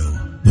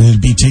Radio. We'll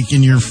be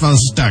taking your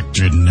false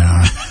doctrine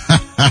now.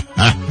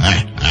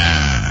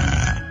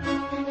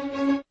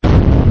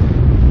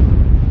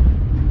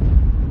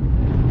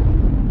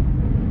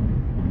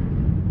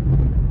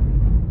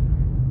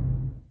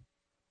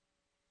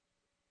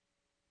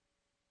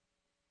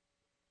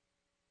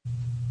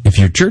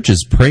 your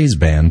church's praise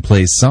band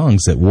plays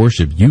songs that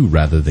worship you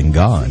rather than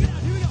God,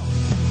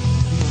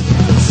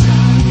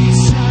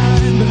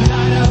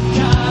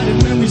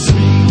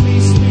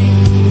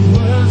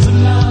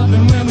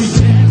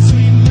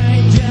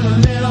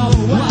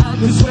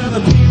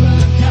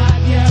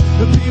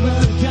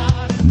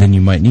 then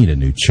you might need a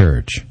new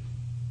church.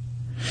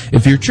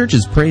 If your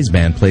church's praise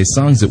band plays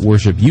songs that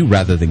worship you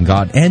rather than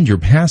God, and your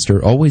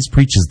pastor always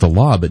preaches the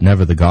law but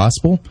never the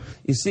gospel,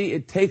 you see,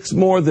 it takes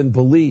more than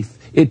belief.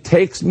 It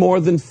takes more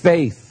than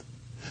faith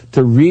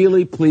to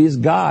really please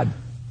God.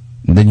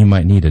 Then you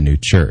might need a new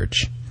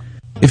church.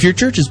 If your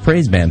church's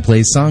praise band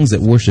plays songs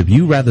that worship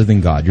you rather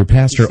than God, your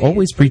pastor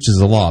always preaches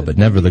the law but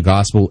never the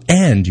gospel,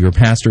 and your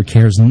pastor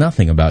cares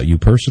nothing about you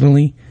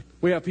personally,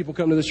 we have people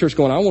come to this church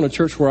going, I want a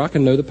church where I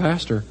can know the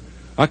pastor.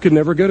 I could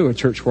never go to a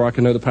church where I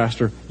can know the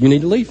pastor. You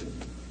need to leave.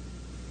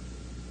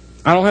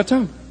 I don't have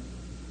time.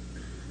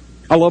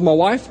 I love my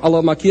wife, I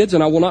love my kids,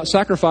 and I will not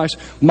sacrifice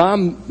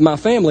my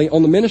family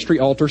on the ministry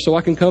altar so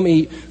I can come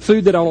eat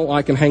food that I don't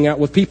like and hang out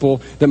with people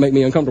that make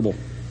me uncomfortable.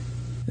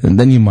 And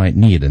then you might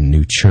need a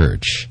new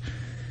church.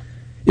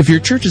 If your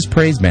church's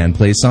praise band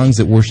plays songs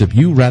that worship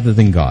you rather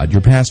than God,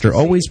 your pastor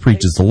always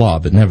preaches the law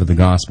but never the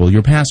gospel,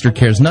 your pastor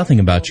cares nothing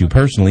about you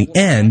personally,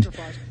 and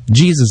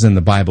Jesus and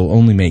the Bible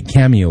only make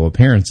cameo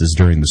appearances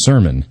during the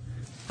sermon.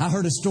 I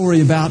heard a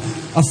story about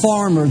a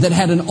farmer that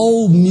had an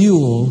old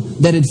mule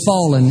that had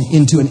fallen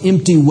into an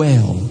empty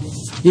well.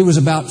 It was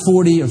about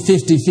 40 or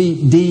 50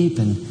 feet deep,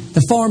 and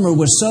the farmer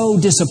was so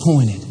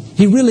disappointed.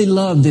 He really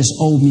loved this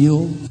old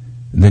mule.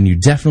 Then you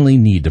definitely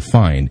need to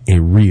find a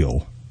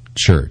real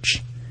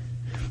church.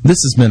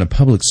 This has been a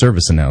public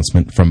service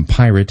announcement from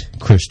Pirate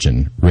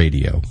Christian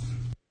Radio.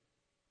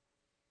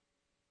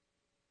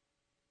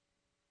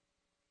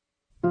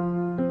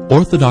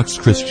 Orthodox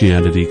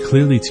Christianity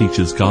clearly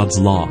teaches God's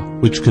law,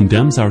 which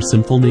condemns our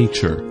sinful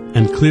nature,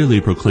 and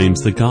clearly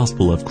proclaims the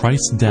gospel of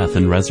Christ's death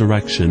and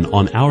resurrection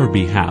on our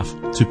behalf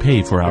to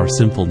pay for our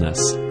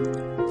sinfulness.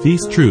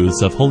 These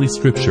truths of Holy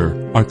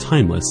Scripture are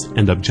timeless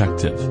and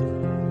objective.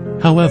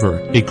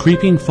 However, a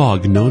creeping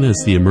fog known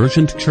as the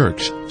emergent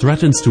church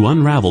threatens to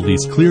unravel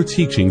these clear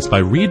teachings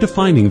by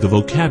redefining the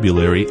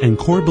vocabulary and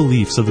core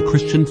beliefs of the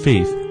Christian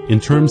faith in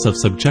terms of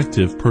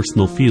subjective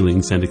personal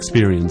feelings and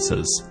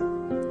experiences.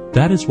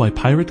 That is why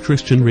Pirate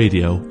Christian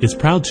Radio is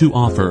proud to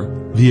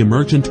offer The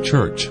Emergent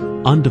Church,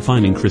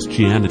 Undefining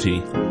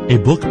Christianity, a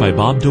book by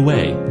Bob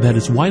DeWay that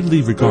is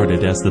widely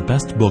regarded as the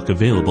best book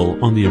available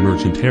on the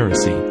emergent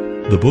heresy.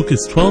 The book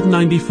is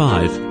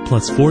 $12.95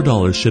 plus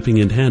 $4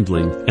 shipping and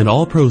handling, and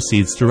all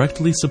proceeds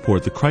directly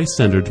support the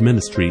Christ-centered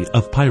ministry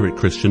of Pirate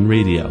Christian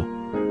Radio.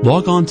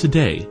 Log on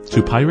today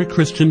to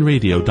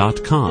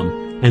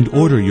piratechristianradio.com and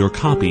order your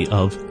copy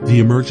of The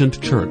Emergent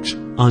Church,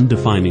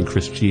 Undefining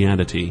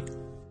Christianity.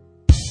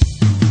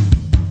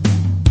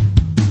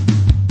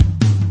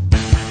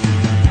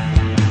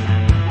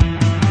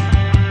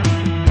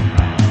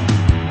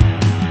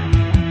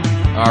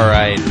 All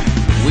right,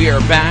 we are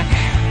back.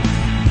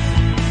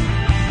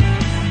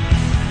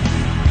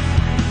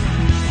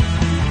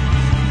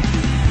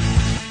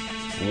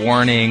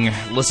 Warning,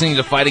 listening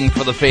to Fighting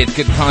for the Faith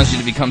could cause you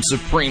to become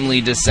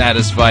supremely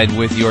dissatisfied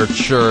with your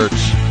church,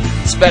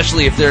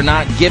 especially if they're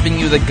not giving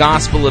you the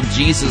gospel of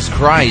Jesus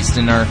Christ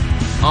and are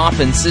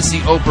often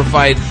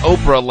sissy-oprah-fied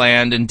Oprah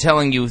land and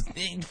telling you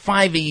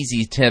 5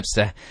 easy tips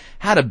to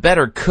how to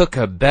better cook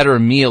a better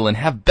meal and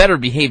have better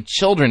behaved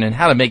children and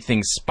how to make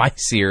things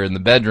spicier in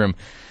the bedroom.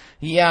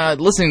 Yeah,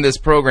 listening to this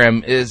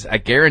program is, I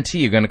guarantee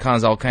you, going to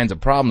cause all kinds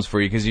of problems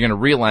for you because you're going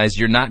to realize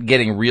you're not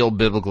getting real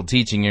biblical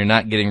teaching, you're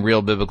not getting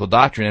real biblical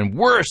doctrine, and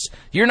worse,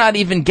 you're not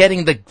even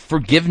getting the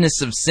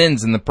forgiveness of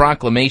sins and the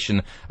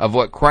proclamation of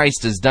what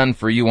Christ has done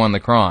for you on the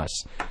cross.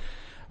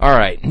 All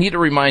right, need to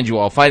remind you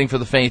all, Fighting for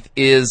the Faith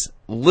is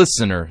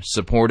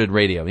listener-supported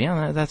radio.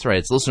 Yeah, that's right,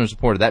 it's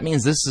listener-supported. That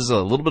means this is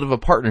a little bit of a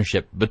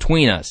partnership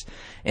between us.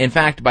 In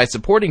fact, by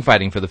supporting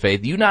Fighting for the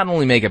Faith, you not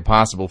only make it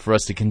possible for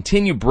us to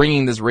continue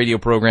bringing this radio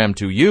program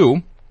to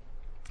you,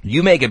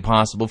 you make it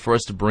possible for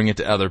us to bring it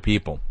to other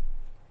people.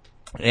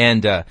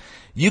 And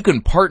you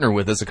can partner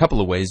with us a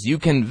couple of ways. You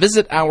can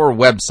visit our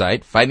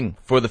website,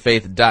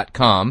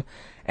 fightingforthefaith.com,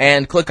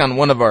 and click on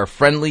one of our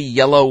friendly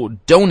yellow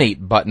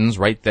donate buttons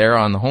right there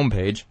on the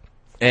homepage.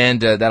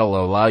 And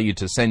that'll allow you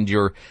to send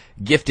your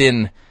gift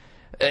in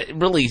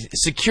really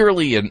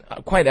securely and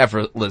quite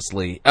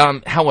effortlessly.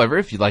 However,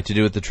 if you'd like to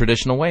do it the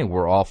traditional way,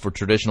 we're all for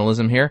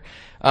traditionalism here.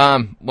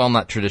 Well,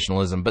 not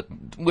traditionalism, but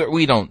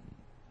we don't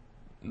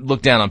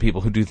look down on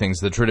people who do things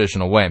the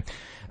traditional way.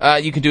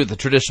 You can do it the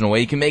traditional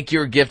way. You can make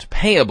your gift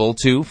payable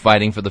to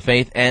Fighting for the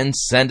Faith and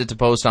send it to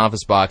Post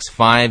Office Box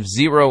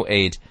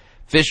 508,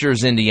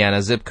 Fishers,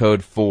 Indiana, zip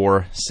code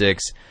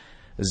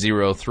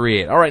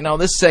 46038. All right, now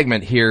this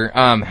segment here,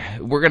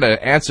 we're going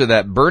to answer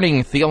that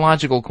burning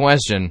theological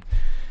question.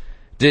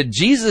 Did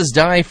Jesus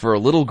die for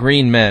little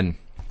green men?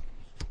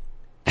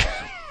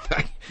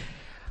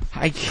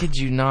 I kid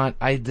you not.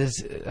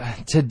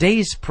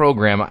 Today's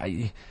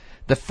program,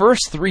 the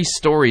first 3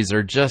 stories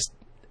are just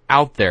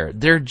out there.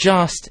 They're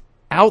just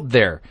out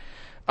there.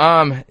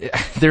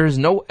 There is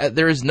no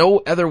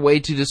other way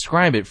to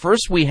describe it.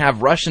 First, we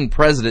have Russian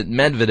President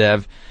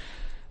Medvedev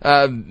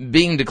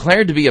being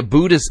declared to be a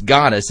Buddhist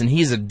goddess, and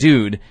he's a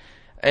dude.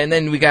 And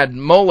then we got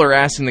Mueller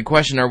asking the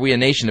question, are we a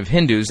nation of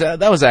Hindus? That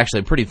was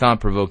actually a pretty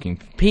thought-provoking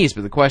piece,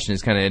 but the question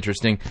is kind of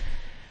interesting.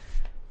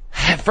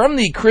 From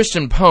the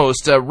Christian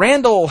Post,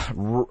 Randall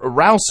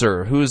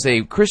Rouser, who's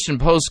a Christian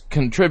Post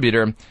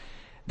contributor,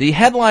 the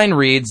headline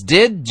reads,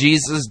 "Did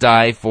Jesus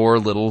die for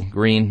little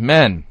green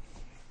men?"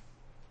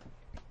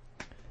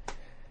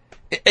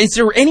 Is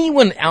there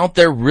anyone out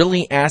there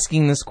really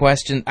asking this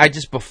question?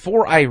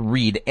 Before I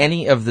read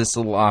any of this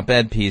little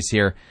op-ed piece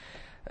here,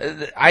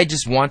 I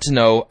just want to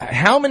know,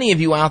 how many of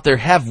you out there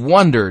have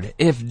wondered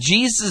if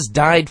Jesus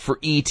died for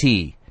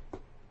E.T.?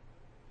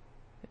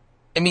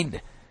 I mean,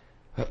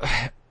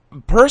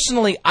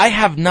 personally, I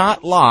have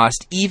not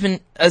lost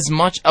even as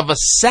much of a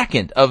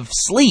second of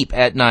sleep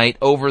at night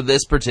over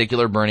this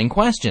particular burning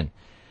question.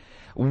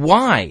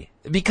 Why?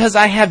 Because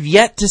I have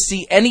yet to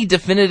see any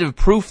definitive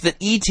proof that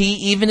E.T.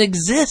 even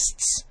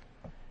exists.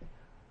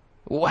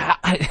 Wow.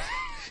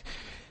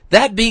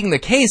 That being the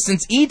case,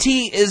 since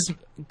E.T. is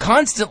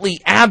constantly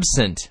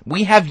absent,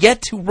 we have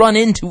yet to run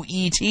into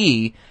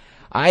E.T.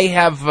 I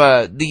have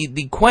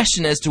the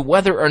question as to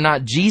whether or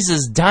not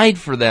Jesus died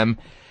for them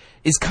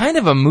is kind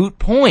of a moot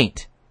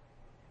point.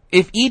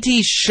 If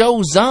E.T.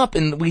 shows up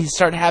and we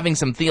start having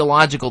some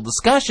theological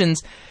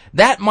discussions,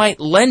 that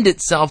might lend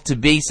itself to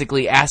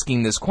basically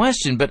asking this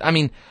question. But, I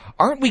mean,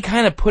 aren't we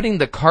kind of putting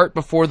the cart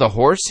before the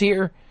horse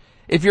here?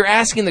 If you're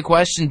asking the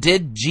question,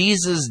 did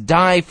Jesus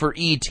die for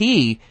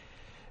E.T.,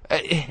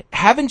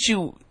 haven't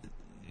you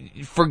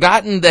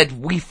forgotten that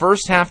we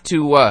first have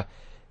to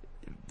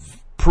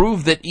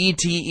prove that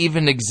E.T.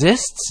 even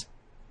exists?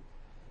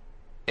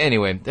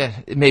 Anyway,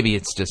 maybe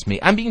it's just me.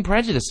 I'm being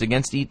prejudiced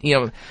against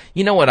E.T.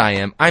 You know what I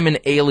am? I'm an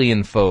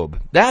alien phobe.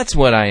 That's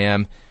what I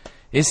am.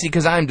 You see,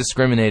 because I'm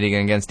discriminating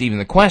against even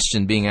the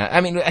question being...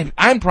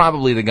 I'm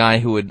probably the guy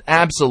who would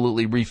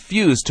absolutely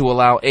refuse to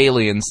allow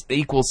aliens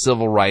equal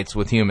civil rights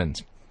with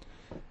humans.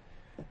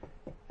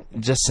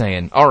 Just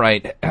saying. All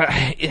right.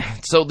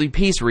 So the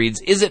piece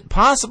reads, is it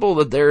possible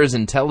that there is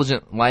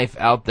intelligent life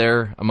out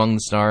there among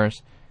the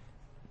stars?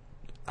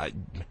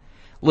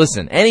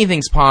 Listen,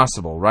 anything's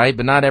possible, right?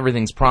 But not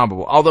everything's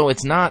probable. Although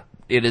it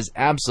is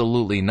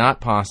absolutely not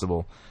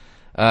possible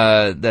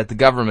that the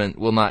government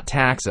will not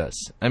tax us.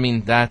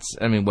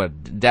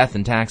 Death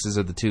and taxes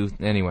are the two,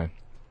 anyway.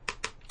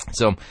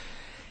 So,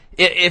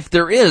 if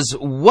there is,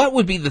 what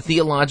would be the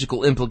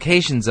theological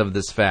implications of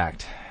this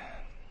fact?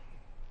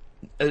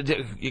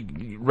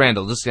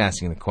 Randall, just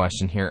asking the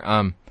question here.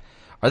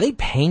 Are they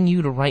paying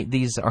you to write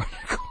these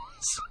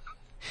articles?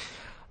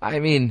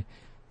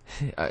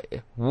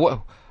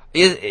 What...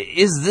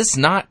 Is this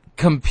not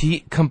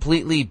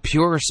completely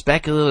pure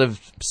speculative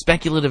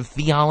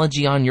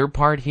theology on your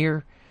part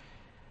here?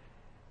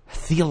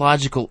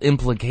 Theological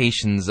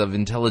implications of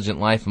intelligent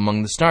life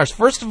among the stars.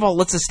 First of all,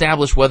 let's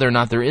establish whether or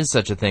not there is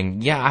such a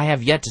thing. Yeah, I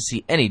have yet to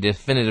see any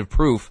definitive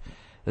proof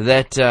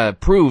that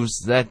proves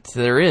that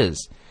there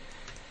is.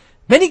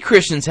 Many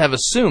Christians have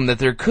assumed that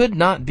there could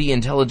not be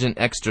intelligent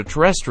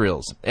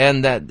extraterrestrials,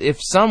 and that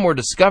if some were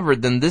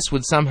discovered, then this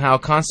would somehow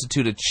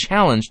constitute a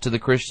challenge to the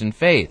Christian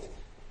faith.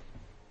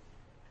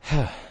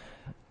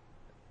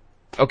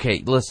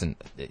 Okay, listen.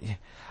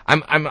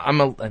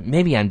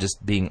 Maybe I'm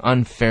just being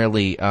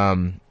unfairly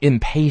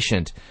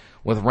impatient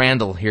with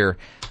Randall here.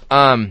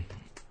 And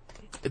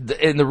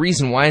the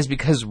reason why is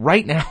because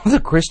right now the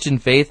Christian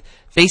faith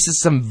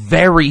faces some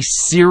very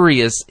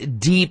serious,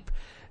 deep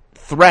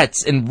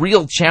threats and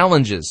real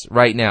challenges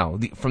right now,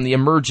 from the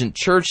emergent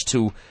church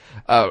to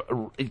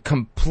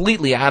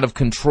completely out of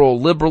control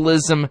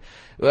liberalism,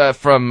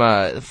 from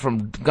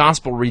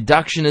gospel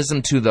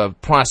reductionism to the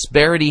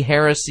prosperity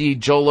heresy,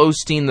 Joel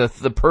Osteen,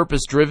 the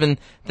purpose-driven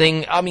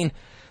thing.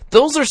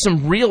 Those are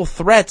some real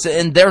threats,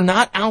 and they're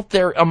not out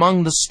there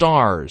among the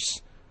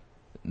stars.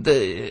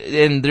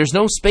 And there's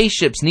no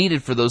spaceships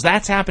needed for those.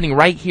 That's happening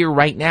right here,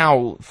 right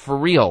now, for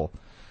real.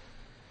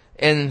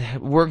 And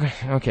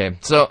okay,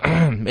 so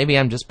maybe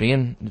I'm just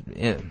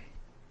being...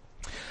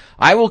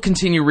 I will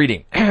continue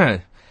reading.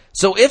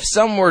 So if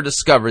some were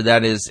discovered,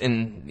 that is,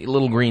 in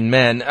little green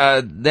men,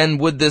 then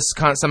would this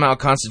somehow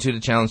constitute a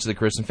challenge to the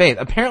Christian faith?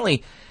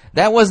 Apparently,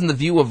 that wasn't the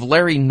view of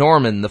Larry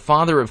Norman, the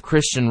father of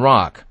Christian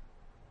rock,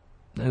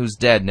 who's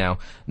dead now.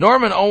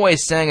 Norman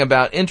always sang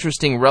about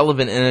interesting,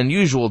 relevant, and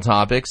unusual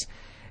topics,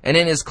 and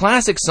in his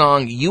classic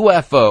song,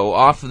 UFO,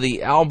 off of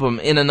the album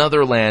In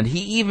Another Land,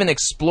 he even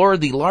explored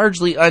the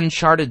largely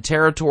uncharted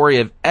territory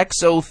of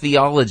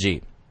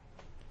exotheology.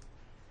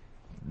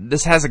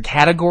 This has a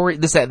category?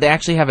 They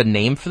actually have a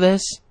name for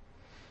this?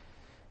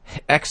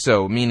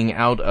 Exo, meaning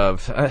out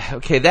of.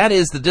 Okay, that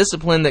is the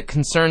discipline that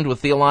concerned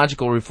with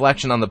theological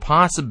reflection on the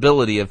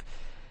possibility of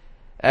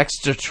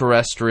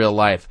extraterrestrial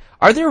life.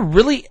 Are there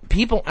really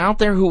people out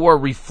there who are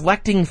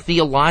reflecting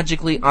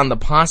theologically on the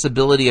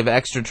possibility of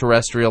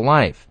extraterrestrial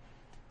life?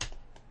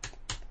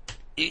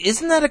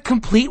 Isn't that a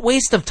complete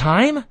waste of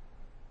time?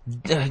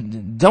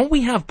 Don't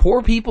we have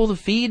poor people to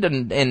feed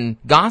and the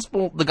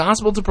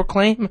gospel to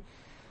proclaim?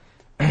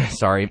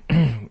 Sorry.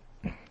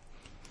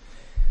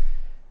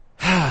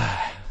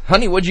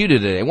 Honey, what'd you do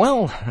today?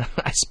 Well,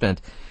 I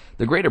spent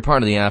the greater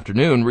part of the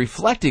afternoon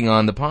reflecting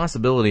on the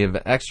possibility of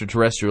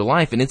extraterrestrial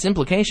life and its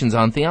implications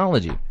on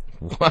theology.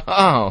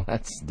 Wow,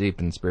 that's deep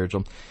and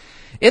spiritual.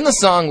 In the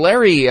song,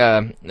 Larry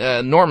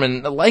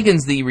Norman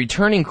likens the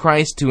returning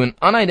Christ to an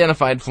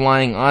unidentified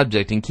flying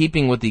object. In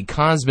keeping with the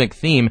cosmic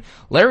theme,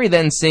 Larry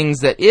then sings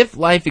that if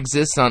life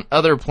exists on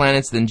other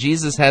planets, then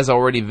Jesus has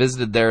already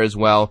visited there as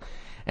well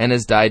and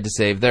has died to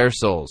save their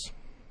souls.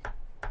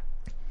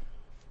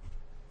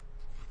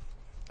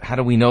 How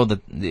do we know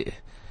that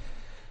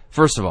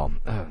First of all,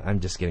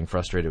 I'm just getting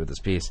frustrated with this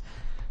piece.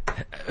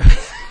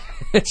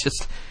 It's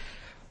just...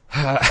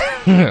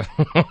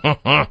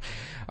 all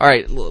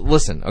right,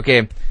 listen,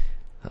 okay?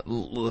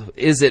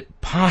 Is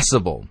it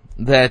possible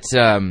that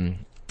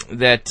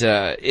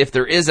if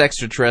there is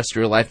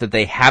extraterrestrial life, that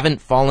they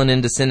haven't fallen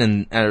into sin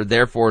and are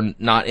therefore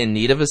not in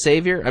need of a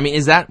savior? I mean,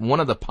 is that one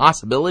of the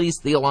possibilities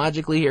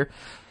theologically here?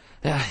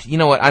 You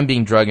know what? I'm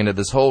being dragged into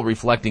this whole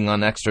reflecting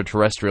on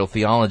extraterrestrial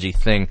theology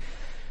thing.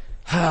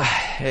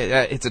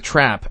 It's a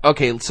trap.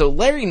 Okay, so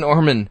Larry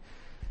Norman...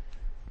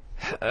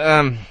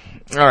 all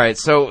right,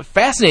 so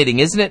fascinating,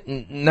 isn't it?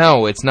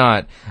 No, it's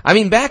not. I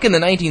mean, back in the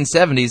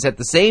 1970s, at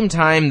the same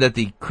time that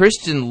the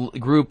Christian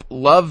group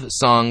Love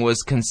Song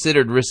was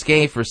considered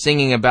risque for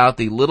singing about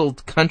the little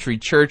country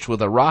church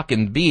with a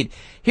rockin' beat,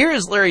 here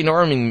is Larry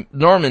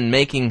Norman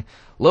making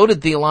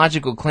loaded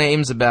theological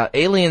claims about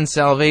alien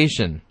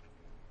salvation.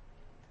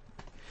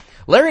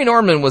 Larry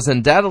Norman was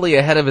undoubtedly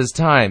ahead of his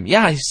time.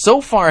 Yeah, he's so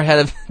far ahead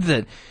of it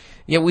that...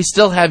 we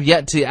still have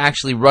yet to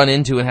actually run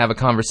into and have a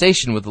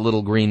conversation with the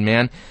little green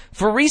man.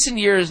 For recent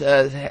years,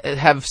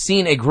 have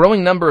seen a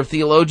growing number of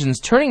theologians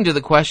turning to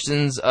the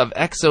questions of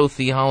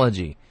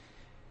exotheology.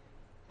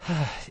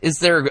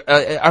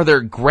 Are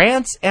there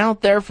grants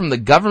out there from the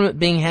government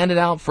being handed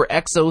out for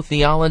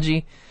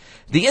exotheology?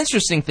 The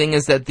interesting thing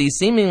is that these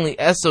seemingly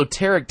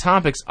esoteric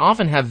topics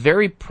often have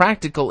very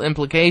practical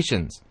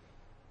implications.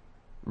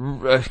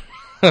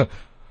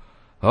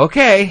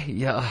 Okay,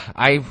 yeah,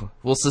 I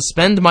will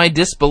suspend my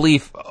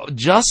disbelief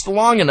just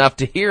long enough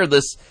to hear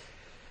this.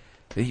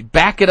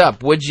 Back it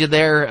up, would you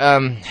there,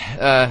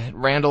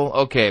 Randall?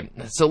 Okay,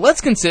 so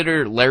let's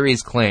consider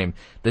Larry's claim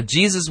that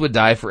Jesus would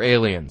die for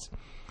aliens.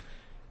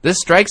 This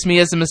strikes me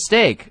as a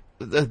mistake.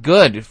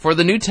 Good, for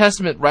the New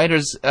Testament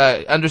writers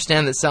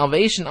understand that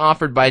salvation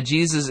offered by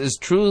Jesus is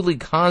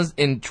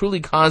in truly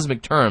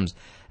cosmic terms.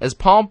 As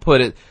Paul put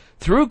it,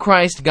 through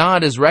Christ,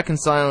 God is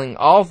reconciling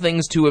all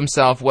things to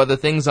himself, whether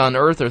things on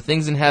earth or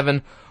things in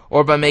heaven,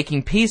 or by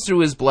making peace through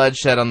his blood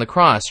shed on the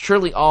cross.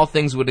 Surely all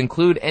things would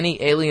include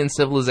any alien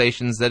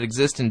civilizations that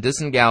exist in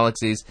distant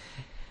galaxies,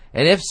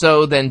 and if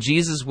so, then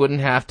Jesus wouldn't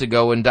have to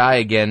go and die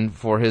again,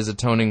 for his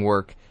atoning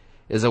work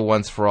is a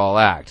once-for-all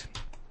act.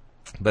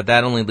 But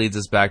that only leads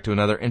us back to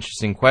another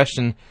interesting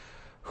question.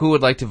 Who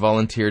would like to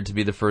volunteer to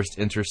be the first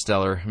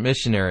interstellar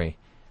missionary?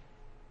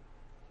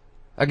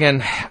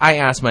 Again, I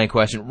ask my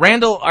question.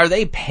 Randall, are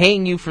they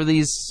paying you for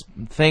these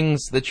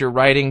things that you're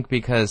writing?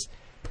 Because,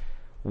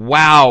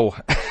 wow.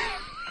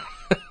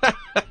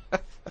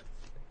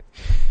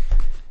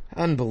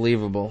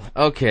 Unbelievable.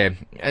 Okay,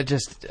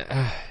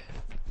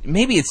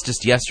 maybe it's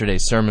just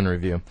yesterday's sermon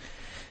review.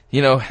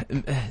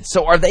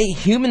 So are they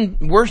human?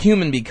 We're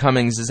human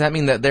becomings. Does that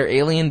mean that they're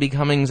alien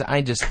becomings?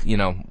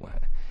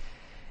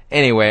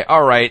 Anyway,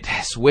 all right,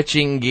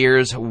 switching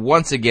gears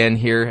once again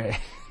here.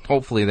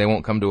 Hopefully they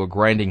won't come to a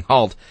grinding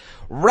halt.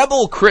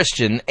 Rebel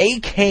Christian,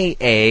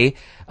 a.k.a.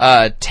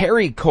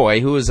 Terry Coy,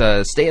 who is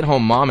a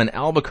stay-at-home mom in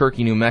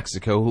Albuquerque, New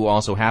Mexico, who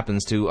also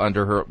happens to,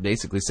 under her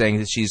basically saying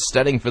that she's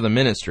studying for the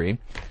ministry,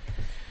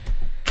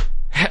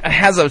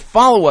 has a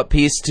follow-up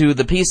piece to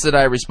the piece that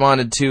I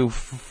responded to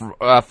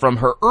from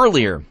her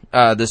earlier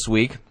this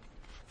week.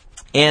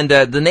 And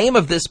the name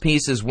of this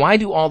piece is, Why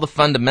Do All the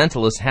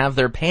Fundamentalists Have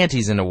Their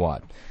Panties in a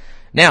Wad?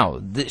 Now,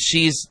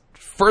 she's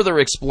further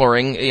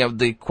exploring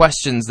the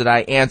questions that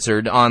I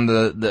answered on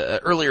the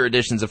earlier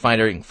editions of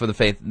Fighting for the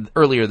Faith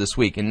earlier this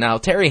week. And now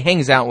Terry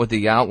hangs out with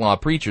the outlaw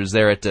preachers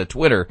there at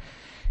Twitter.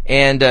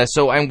 And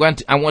so I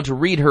want to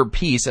read her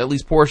piece, at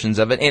least portions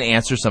of it, and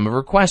answer some of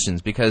her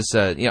questions because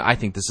I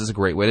think this is a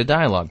great way to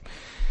dialogue.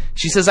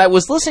 She says, I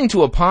was listening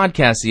to a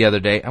podcast the other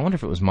day. I wonder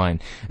if it was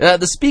mine.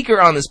 The speaker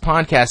on this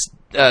podcast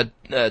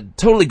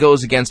totally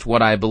goes against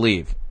what I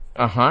believe.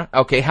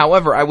 Okay,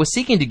 however, I was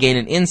seeking to gain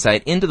an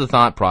insight into the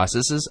thought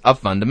processes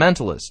of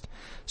fundamentalists.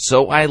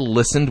 So I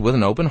listened with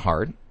an open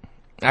heart.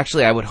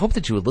 Actually, I would hope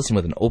that you would listen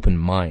with an open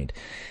mind.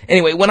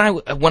 Anyway, when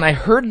I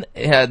heard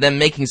them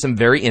making some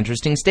very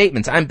interesting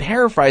statements, I'm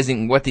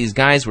paraphrasing what these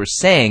guys were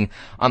saying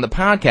on the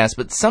podcast,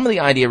 but some of the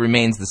idea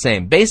remains the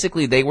same.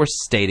 Basically, they were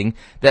stating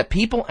that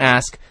people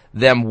ask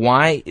them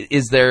why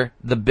is there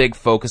the big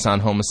focus on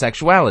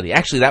homosexuality.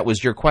 Actually, that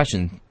was your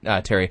question,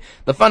 Terry.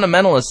 The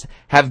fundamentalists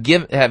have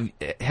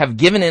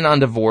given in on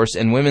divorce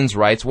and women's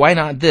rights. Why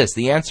not this?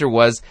 The answer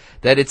was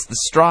that it's the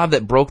straw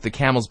that broke the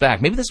camel's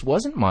back. Maybe this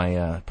wasn't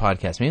my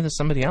podcast. Maybe this was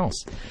somebody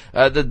else.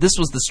 This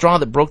was the straw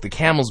that broke the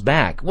camel's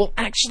back. Well,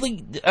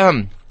 actually,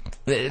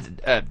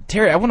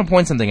 Terry, I want to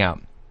point something out.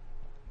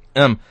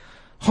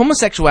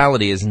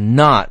 Homosexuality is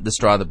not the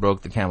straw that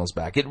broke the camel's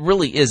back. It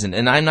really isn't,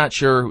 and I'm not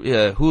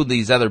sure who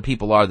these other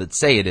people are that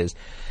say it is.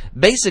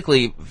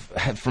 Basically,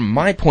 from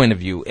my point of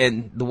view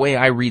and the way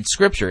I read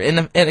Scripture,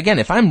 and again,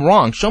 if I'm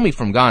wrong, show me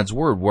from God's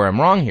Word where I'm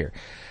wrong here.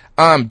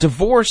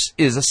 Divorce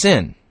is a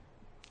sin,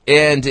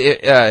 and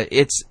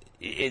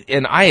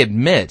and I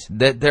admit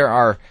that there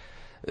are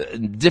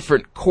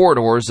different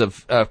corridors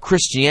of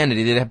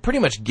Christianity that have pretty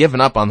much given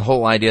up on the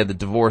whole idea that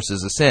divorce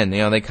is a sin.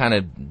 They kind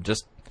of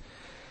just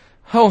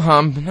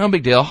ho-hum, no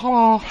big deal.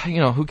 Oh,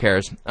 who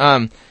cares?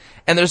 And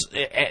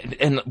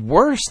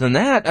worse than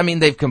that, I mean,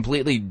 they've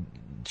completely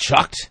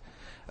chucked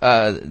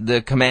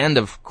the command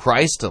of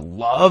Christ to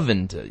love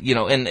and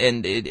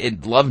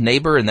love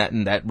neighbor, and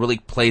that really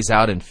plays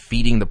out in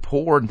feeding the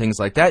poor and things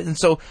like that. And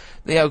so,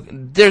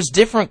 there's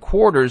different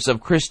quarters of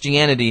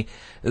Christianity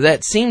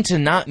that seem to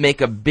not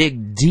make a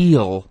big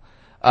deal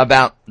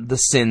about the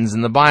sins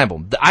in the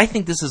Bible. I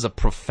think this is a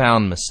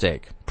profound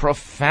mistake.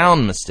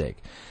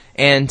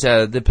 And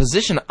the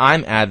position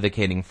I'm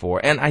advocating for,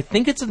 and I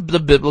think it's the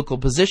biblical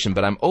position,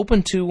 but I'm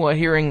open to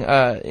hearing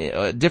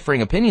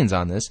differing opinions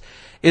on this,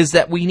 is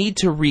that we need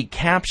to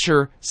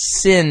recapture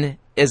sin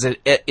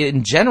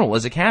in general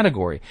as a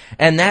category.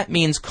 And that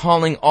means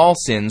calling all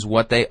sins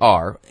what they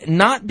are,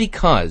 not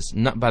because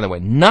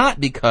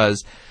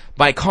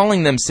by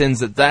calling them sins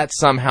that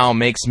somehow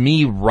makes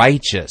me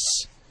righteous,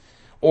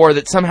 or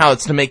that somehow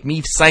it's to make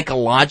me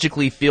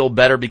psychologically feel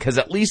better because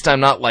at least I'm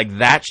not like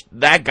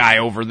that guy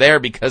over there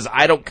because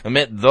I don't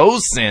commit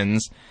those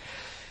sins.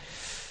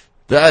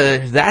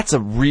 That's a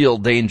real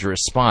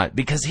dangerous spot,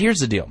 because here's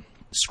the deal.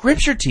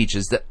 Scripture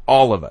teaches that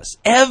all of us,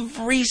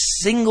 every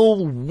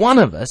single one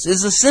of us,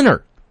 is a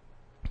sinner.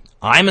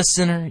 I'm a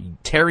sinner.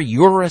 Terry,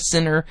 you're a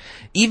sinner.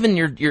 Even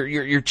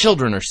your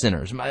children are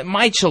sinners.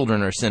 My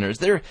children are sinners.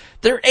 There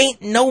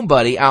ain't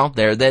nobody out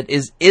there that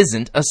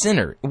isn't a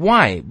sinner.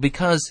 Why?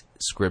 Because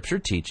Scripture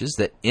teaches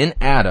that in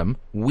Adam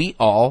we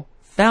all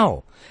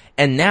fell,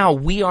 and now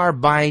we are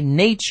by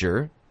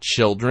nature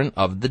children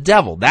of the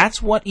devil.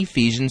 That's what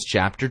Ephesians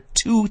chapter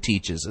 2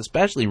 teaches.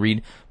 Especially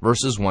read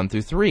verses 1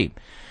 through 3.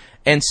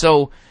 And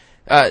so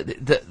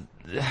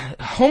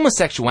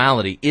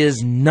homosexuality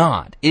is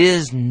not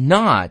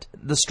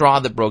the straw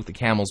that broke the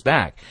camel's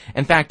back.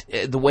 In fact,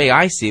 the way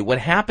I see it, what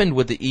happened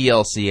with the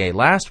ELCA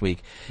last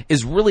week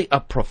is really a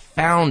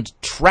profound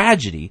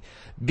tragedy,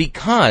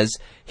 because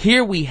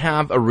here we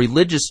have a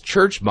religious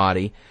church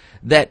body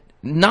that,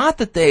 not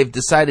that they've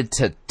decided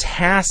to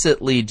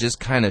tacitly just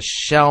kind of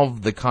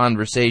shelve the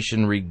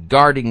conversation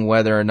regarding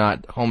whether or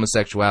not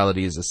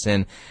homosexuality is a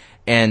sin,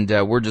 and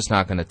we're just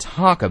not going to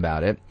talk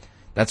about it.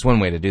 That's one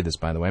way to do this,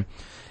 by the way.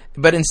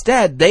 But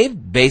instead,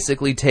 they've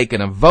basically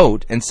taken a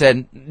vote and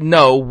said,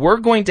 no, we're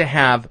going to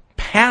have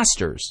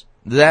pastors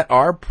that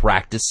are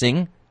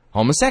practicing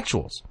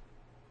homosexuals.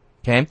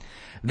 Okay?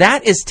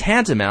 That is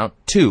tantamount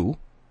to,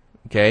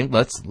 okay,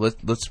 let's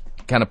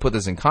kind of put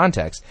this in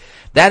context.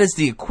 That is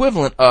the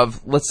equivalent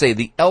of, let's say,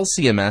 the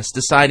LCMS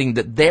deciding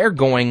that they're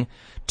going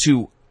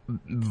to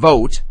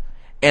vote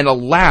and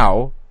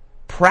allow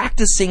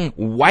practicing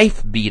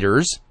wife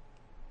beaters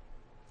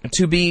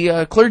to be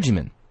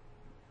clergymen.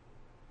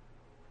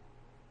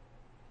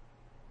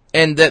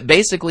 And that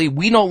basically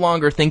we no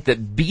longer think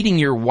that beating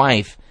your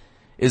wife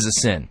is a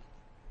sin.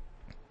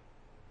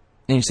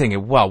 And you're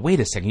saying, well,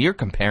 wait a second, you're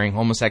comparing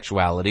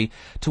homosexuality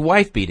to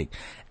wife beating.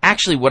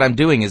 Actually, what I'm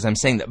doing is I'm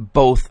saying that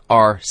both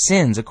are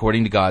sins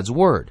according to God's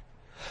Word.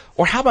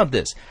 Or how about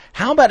this?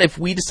 How about if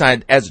we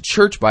decide as a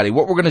church body,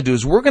 what we're going to do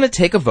is we're going to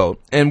take a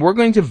vote, and we're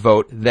going to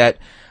vote that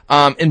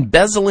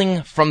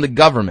embezzling from the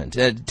government,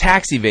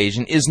 tax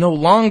evasion, is no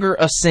longer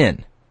a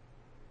sin.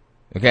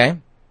 Okay?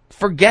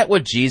 Forget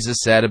what Jesus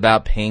said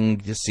about paying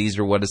to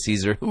Caesar what is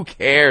Caesar. Who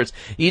cares?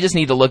 You just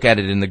need to look at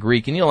it in the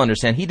Greek, and you'll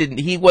understand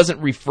he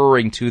wasn't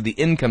referring to the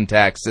income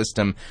tax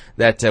system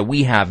that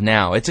we have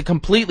now. It's a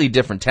completely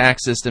different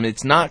tax system.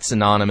 It's not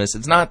synonymous.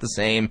 It's not the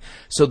same.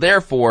 So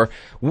therefore,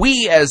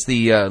 we as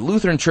the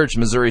Lutheran Church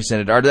Missouri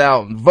Synod are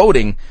now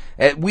voting.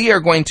 We are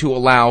going to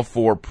allow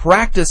for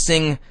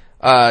practicing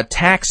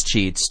tax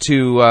cheats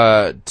to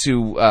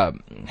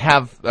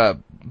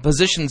have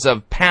positions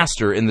of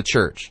pastor in the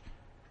church.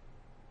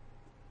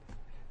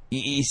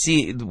 You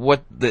see,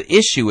 what the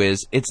issue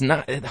is, it's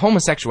not,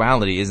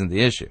 homosexuality isn't the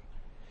issue.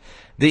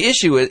 The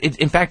issue is,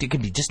 in fact, it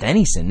could be just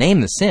any sin.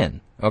 Name the sin,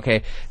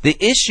 okay? The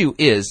issue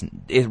is,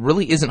 it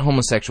really isn't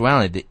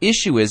homosexuality. The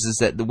issue is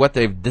that what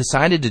they've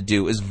decided to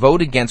do is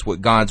vote against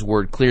what God's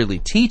Word clearly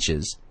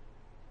teaches,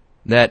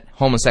 that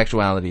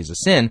homosexuality is a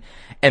sin,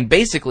 and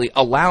basically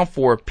allow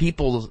for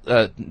people,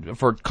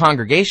 for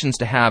congregations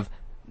to have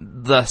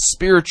the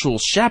spiritual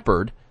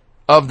shepherd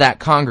of that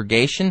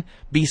congregation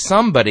be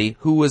somebody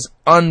who was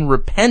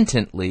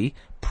unrepentantly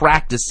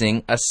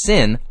practicing a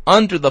sin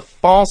under the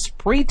false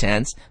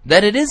pretense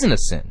that it isn't a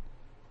sin.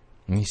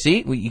 You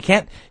see,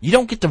 you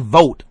don't get to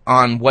vote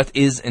on what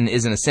is and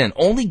isn't a sin.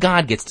 Only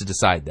God gets to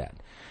decide that.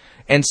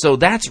 And so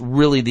that's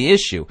really the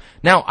issue.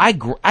 Now,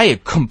 I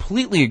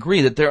completely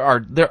agree that there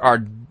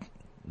are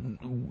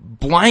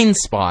blind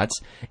spots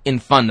in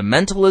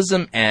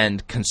fundamentalism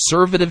and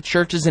conservative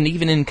churches and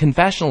even in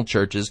confessional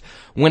churches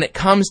when it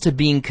comes to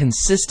being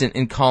consistent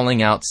in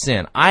calling out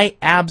sin. I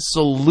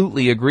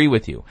absolutely agree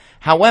with you.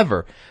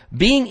 However,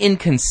 being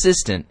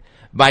inconsistent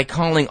by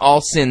calling all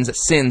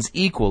sins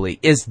equally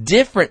is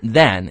different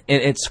than,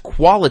 and it's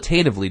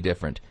qualitatively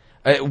different,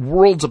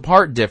 worlds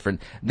apart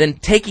different, than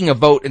taking a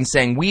vote and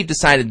saying, we've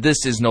decided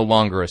this is no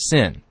longer a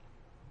sin.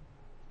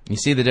 You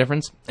see the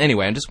difference?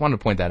 Anyway, I just wanted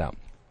to point that out.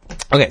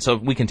 Okay, so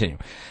we continue.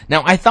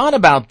 Now, I thought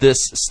about this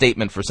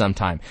statement for some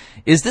time.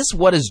 Is this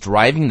what is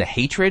driving the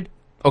hatred?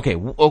 Okay,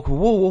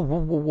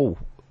 whoa.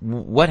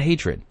 What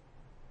hatred?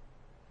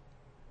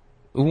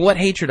 What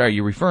hatred are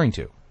you referring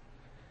to?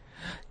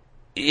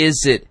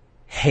 Is it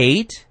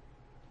hate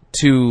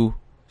to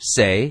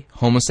say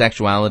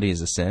homosexuality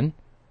is a sin?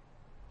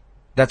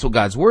 That's what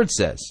God's Word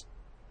says.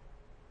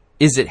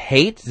 Is it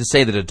hate to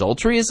say that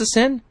adultery is a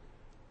sin?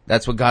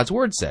 That's what God's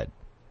Word said.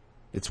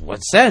 It's what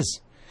it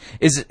says.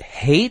 Is it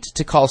hate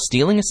to call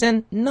stealing a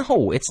sin?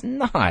 No, it's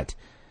not.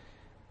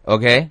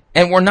 Okay?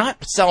 And we're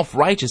not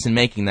self-righteous in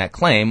making that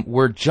claim.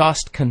 We're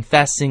just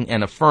confessing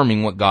and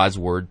affirming what God's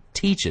Word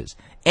teaches.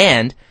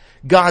 And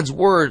God's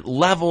Word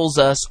levels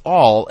us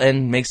all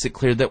and makes it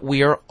clear that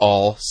we are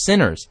all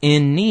sinners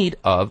in need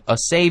of a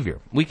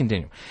Savior. We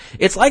continue.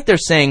 It's like they're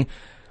saying,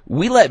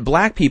 we let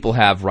black people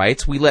have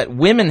rights. We let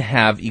women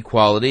have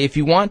equality. If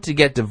you want to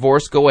get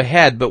divorced, go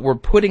ahead. But we're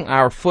putting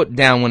our foot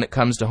down when it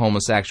comes to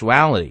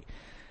homosexuality.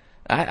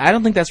 I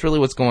don't think that's really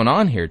what's going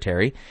on here,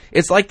 Terry.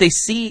 It's like they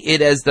see it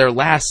as their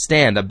last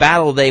stand, a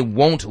battle they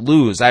won't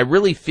lose. I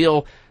really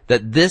feel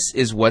that this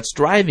is what's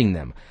driving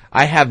them.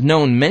 I have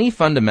known many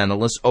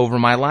fundamentalists over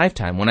my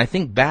lifetime. When I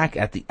think back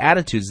at the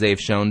attitudes they've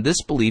shown,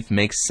 this belief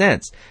makes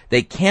sense.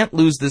 They can't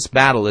lose this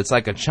battle. It's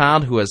like a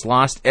child who has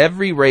lost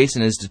every race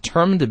and is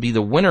determined to be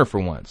the winner for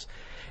once.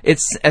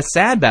 It's a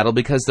sad battle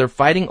because they're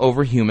fighting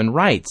over human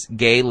rights.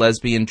 Gay,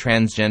 lesbian,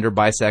 transgender,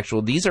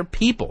 bisexual, these are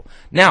people.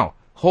 Now,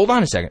 hold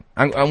on a second.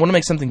 I want to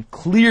make something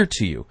clear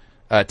to you,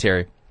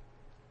 Terry.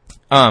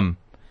 God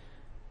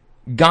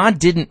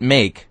didn't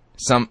make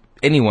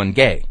anyone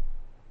gay.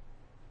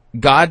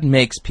 God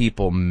makes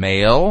people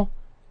male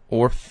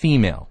or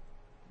female.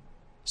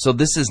 So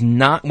this is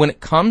not, when it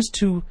comes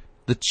to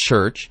the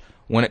church,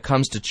 when it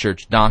comes to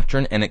church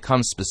doctrine, and it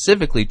comes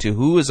specifically to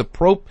who is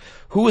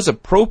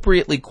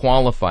appropriately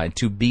qualified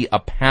to be a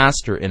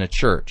pastor in a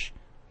church,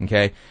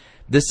 okay?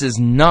 This is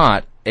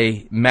not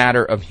a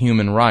matter of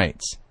human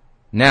rights.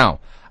 Now,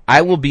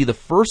 I will be the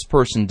first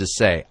person to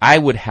say I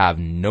would have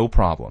no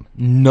problem,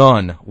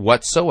 none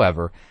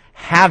whatsoever,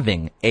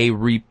 having a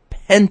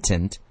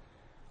repentant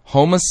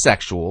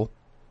homosexual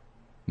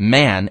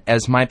man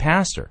as my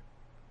pastor.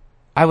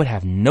 I would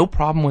have no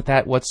problem with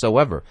that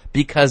whatsoever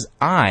because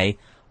I,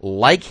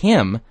 like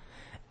him,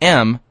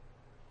 am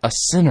a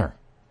sinner.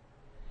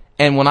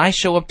 And when I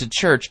show up to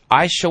church,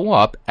 I show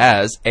up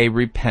as a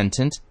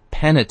repentant,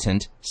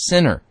 penitent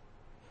sinner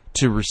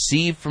to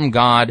receive from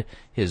God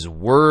His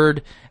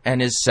Word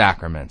and His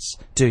sacraments,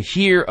 to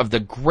hear of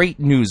the great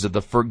news of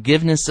the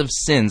forgiveness of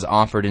sins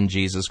offered in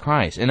Jesus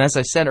Christ. And as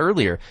I said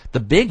earlier, the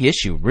big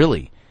issue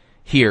really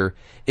here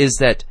is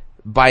that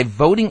by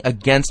voting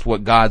against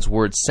what God's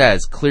Word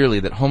says clearly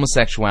that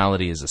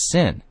homosexuality is a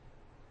sin,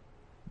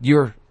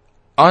 you're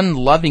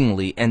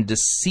unlovingly and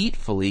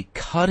deceitfully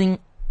cutting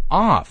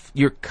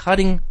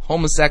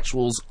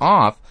homosexuals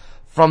off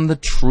from the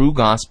true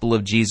gospel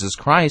of Jesus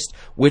Christ,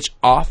 which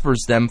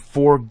offers them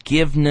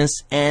forgiveness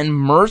and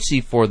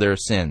mercy for their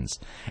sins,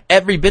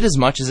 every bit as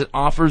much as it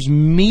offers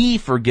me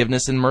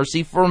forgiveness and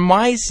mercy for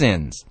my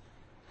sins.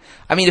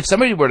 I mean, if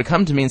somebody were to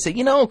come to me and say,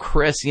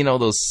 Chris,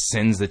 those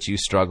sins that you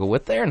struggle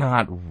with, they're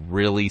not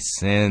really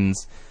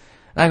sins.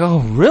 And I go,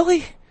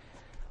 really?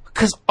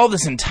 Because,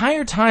 this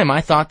entire time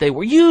I thought they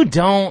were. You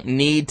don't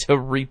need to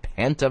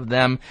repent of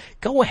them.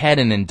 Go ahead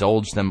and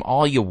indulge them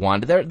all you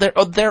want.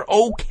 They're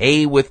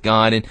okay with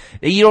God, and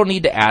you don't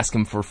need to ask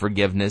Him for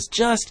forgiveness.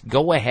 Just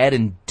go ahead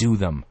and do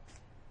them.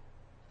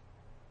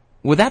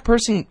 Would that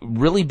person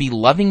really be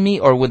loving me,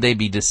 or would they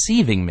be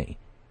deceiving me?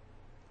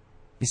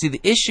 You see,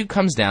 the issue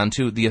comes down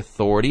to the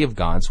authority of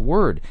God's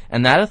Word,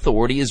 and that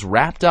authority is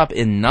wrapped up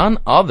in none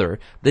other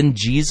than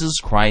Jesus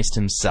Christ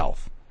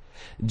Himself.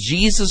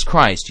 Jesus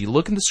Christ, you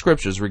look in the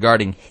Scriptures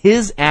regarding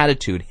His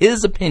attitude,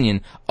 His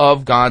opinion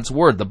of God's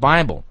Word, the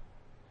Bible,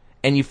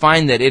 and you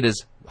find that it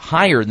is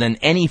higher than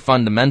any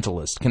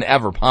fundamentalist can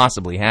ever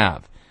possibly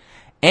have.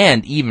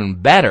 And even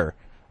better,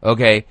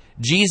 okay,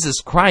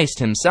 Jesus Christ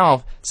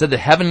Himself said that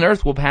heaven and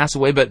earth will pass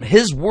away, but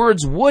His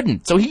words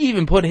wouldn't. So He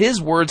even put His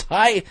words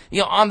high,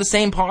 on the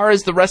same par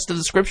as the rest of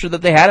the Scripture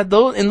that they had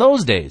in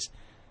those days.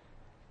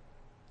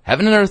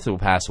 Heaven and earth will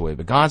pass away,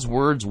 but God's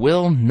words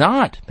will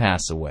not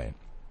pass away.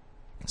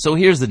 So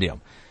here's the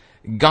deal.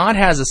 God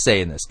has a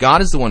say in this.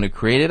 God is the one who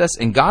created us,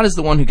 and God is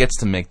the one who gets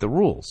to make the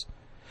rules.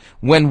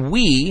 When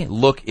we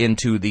look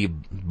into the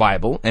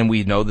Bible and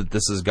we know that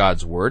this is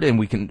God's word and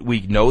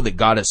we know that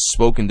God has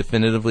spoken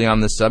definitively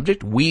on this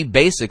subject, we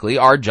basically,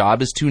 our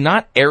job is to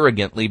not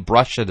arrogantly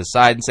brush it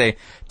aside and say,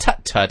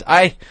 "Tut tut,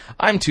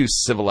 I'm too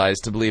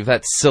civilized to believe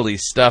that silly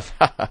stuff."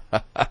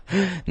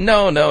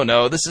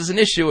 No, this is an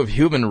issue of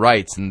human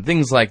rights and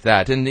things like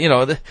that. And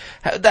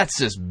that's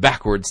just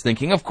backwards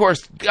thinking. Of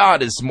course,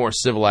 God is more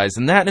civilized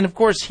than that, and of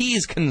course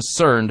He's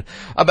concerned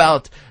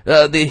about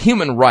the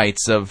human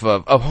rights of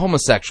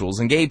homosexuals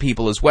and gay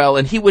people as well,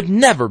 and He would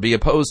never be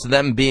opposed to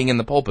them being in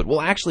the pulpit.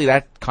 Well, actually,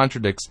 that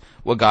contradicts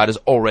what God has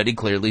already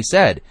clearly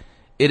said.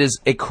 It is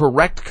a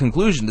correct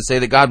conclusion to say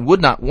that God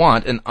would not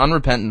want an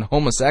unrepentant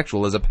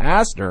homosexual as a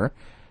pastor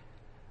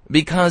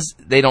because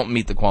they don't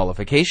meet the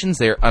qualifications,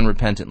 they're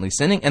unrepentantly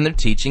sinning, and they're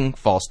teaching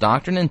false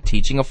doctrine and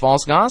teaching a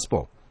false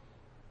gospel.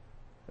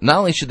 Not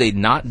only should they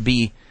not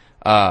be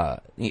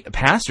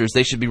pastors,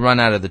 they should be run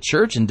out of the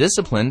church and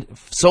disciplined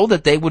so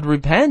that they would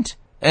repent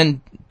and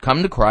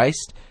come to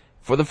Christ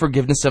for the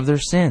forgiveness of their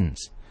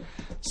sins.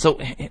 So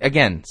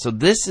again,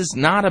 this is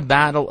not a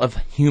battle of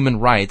human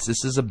rights.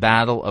 This is a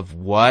battle of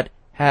what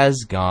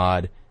has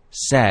God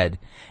said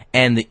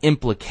and the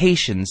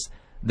implications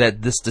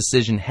that this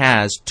decision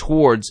has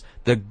towards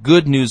the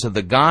good news of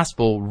the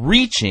gospel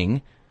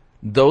reaching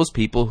those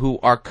people who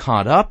are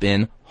caught up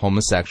in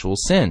homosexual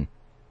sin.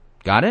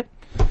 Got it?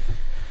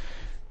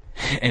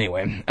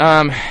 Anyway,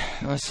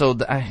 so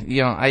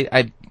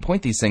I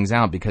point these things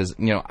out because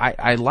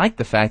I like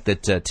the fact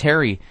that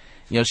Terry,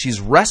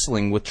 she's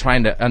wrestling with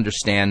trying to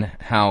understand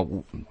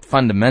how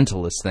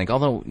fundamentalists think.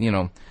 Although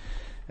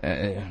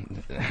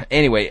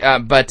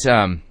but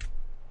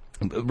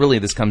really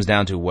this comes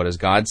down to what has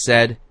God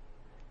said,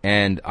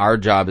 and our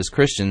job as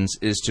Christians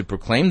is to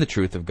proclaim the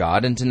truth of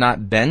God and to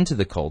not bend to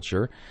the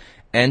culture,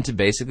 and to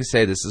basically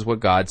say this is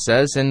what God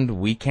says, and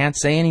we can't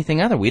say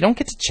anything other. We don't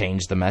get to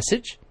change the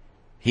message.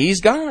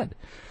 He's God.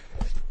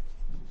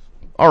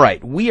 All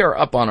right, we are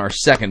up on our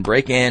second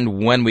break,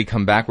 and when we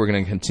come back, we're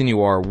going to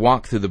continue our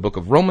walk through the book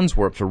of Romans.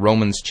 We're up to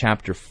Romans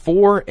chapter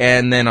 4,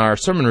 and then our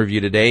sermon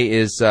review today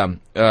is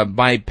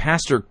by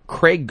Pastor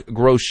Craig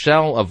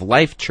Groeschel of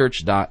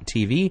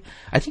lifechurch.tv.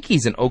 I think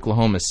he's in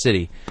Oklahoma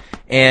City.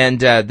 And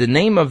the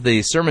name of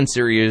the sermon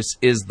series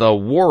is The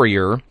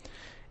Warrior,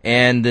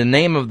 and the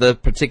name of the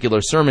particular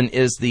sermon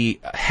is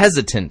The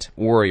Hesitant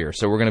Warrior.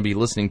 So we're going to be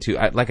listening to,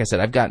 like I said,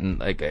 I've gotten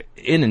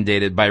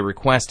inundated by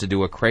requests to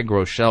do a Craig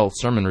Groeschel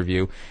sermon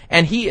review.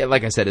 And he,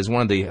 like I said, is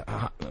one of the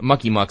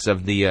mucky mucks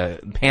of the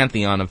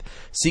pantheon of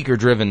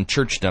seeker-driven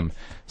churchdom.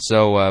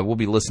 So we'll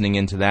be listening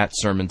into that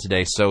sermon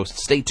today. So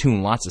stay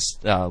tuned. Lots of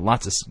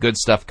good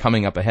stuff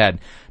coming up ahead.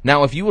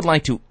 Now, if you would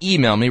like to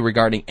email me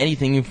regarding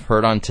anything you've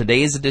heard on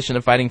today's edition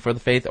of Fighting for the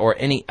Faith or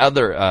any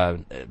other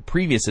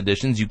previous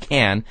editions, you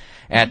can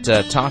at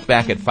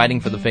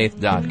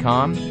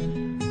talkback@fightingforthefaith.com,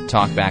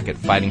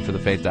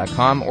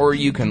 talkback@fightingforthefaith.com, or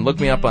you can look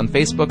me up on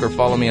Facebook or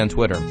follow me on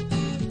Twitter.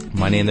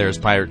 My name there is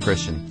Pirate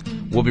Christian.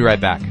 We'll be right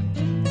back.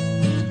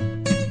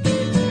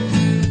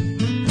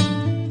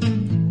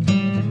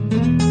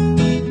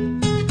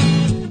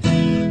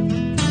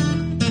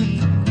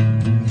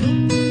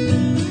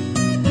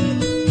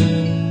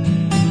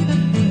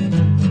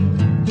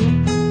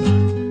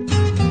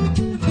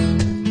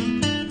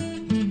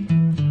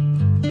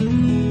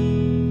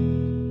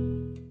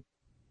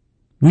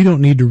 We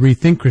don't need to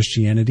rethink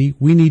Christianity,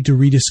 we need to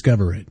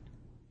rediscover it.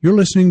 You're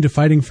listening to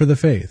Fighting for the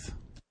Faith.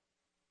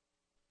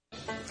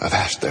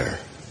 Avast there.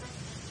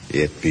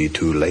 It be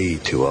too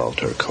late to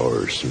alter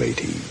course,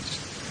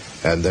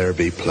 mateys. And there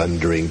be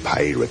plundering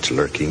pirates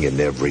lurking in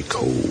every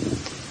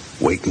cove,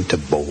 waiting to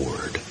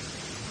board.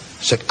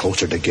 Sit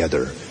closer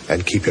together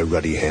and keep your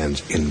ruddy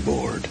hands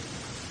inboard.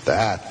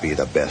 That be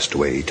the best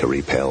way to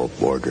repel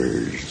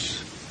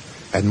boarders.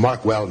 And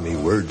mark well me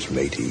words,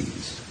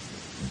 mateys.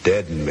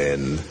 Dead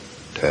men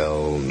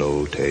tell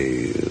no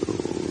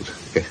tales.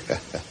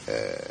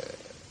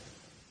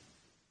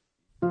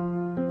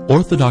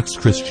 Orthodox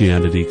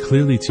Christianity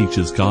clearly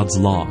teaches God's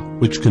law,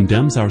 which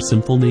condemns our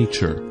sinful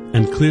nature,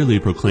 and clearly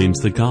proclaims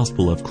the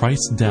gospel of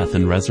Christ's death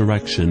and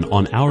resurrection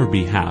on our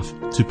behalf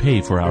to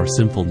pay for our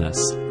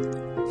sinfulness.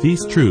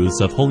 These truths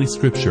of Holy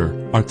Scripture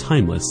are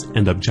timeless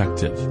and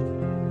objective.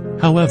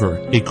 However,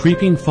 a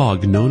creeping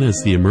fog known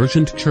as the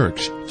emergent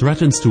church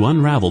threatens to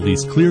unravel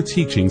these clear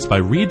teachings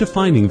by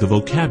redefining the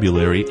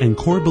vocabulary and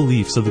core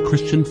beliefs of the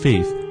Christian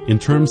faith in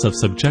terms of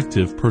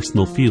subjective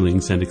personal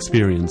feelings and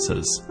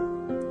experiences.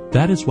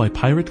 That is why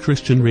Pirate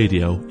Christian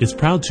Radio is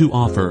proud to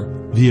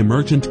offer The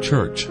Emergent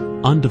Church,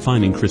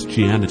 Undefining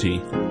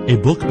Christianity, a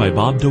book by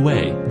Bob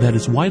DeWay that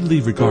is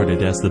widely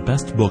regarded as the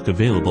best book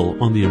available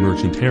on the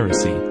emergent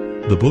heresy.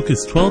 The book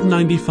is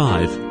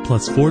 $12.95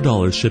 plus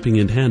 $4 shipping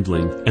and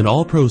handling, and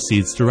all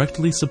proceeds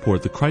directly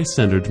support the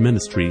Christ-centered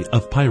ministry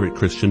of Pirate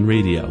Christian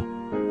Radio.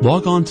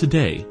 Log on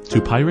today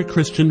to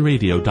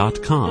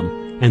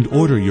piratechristianradio.com and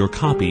order your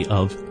copy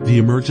of The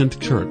Emergent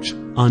Church,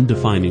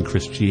 Undefining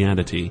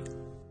Christianity.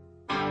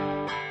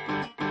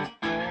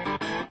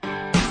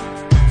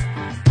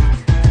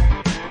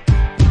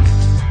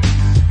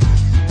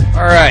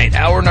 All right,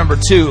 hour number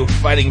 2,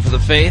 Fighting for the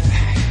Faith.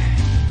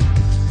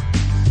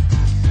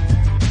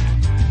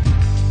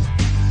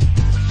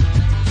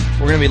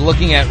 We're going to be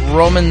looking at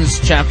Romans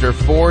chapter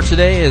 4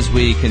 today as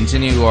we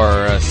continue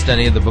our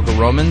study of the book of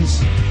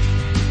Romans.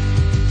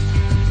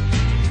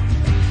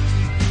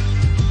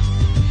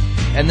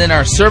 And then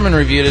our sermon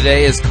review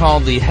today is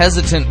called The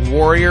Hesitant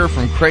Warrior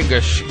from Craig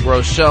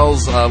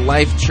Groeschel's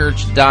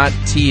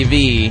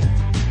lifechurch.tv.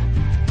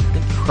 I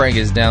think Craig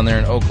is down there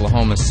in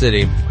Oklahoma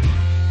City.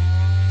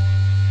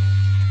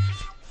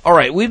 All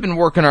right, we've been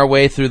working our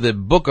way through the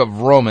book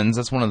of Romans.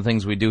 That's one of the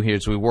things we do here,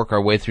 is we work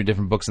our way through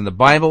different books in the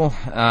Bible.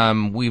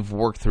 We've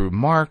worked through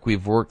Mark.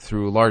 We've worked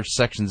through large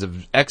sections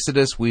of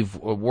Exodus. We've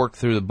worked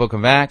through the book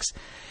of Acts.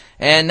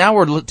 And now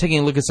we're taking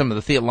a look at some of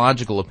the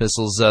theological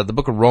epistles, the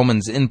book of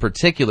Romans in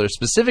particular,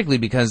 specifically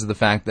because of the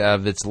fact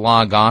of its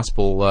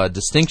law-gospel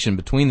distinction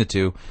between the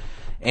two,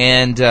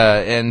 and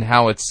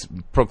how it's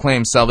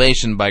proclaimed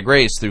salvation by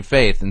grace through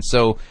faith. And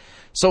so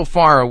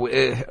far,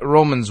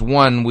 Romans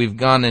 1, we've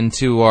gone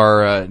into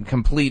our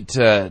complete,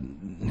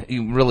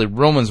 really,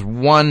 Romans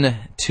 1,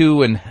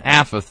 2, and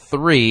half of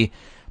 3,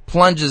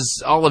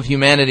 plunges all of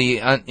humanity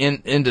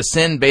into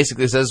sin,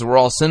 basically says we're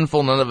all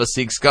sinful, none of us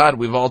seeks God,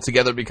 we've all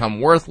together become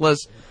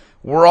worthless,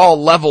 we're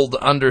all leveled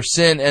under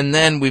sin, and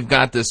then we've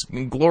got this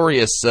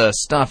glorious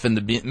stuff in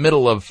the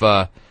middle of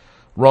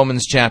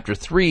Romans chapter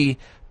 3,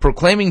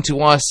 proclaiming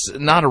to us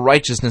not a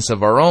righteousness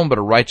of our own, but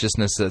a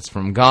righteousness that's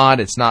from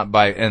God. It's not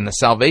and a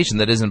salvation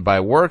that isn't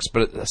by works,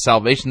 but a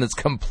salvation that's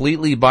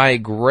completely by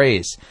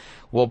grace.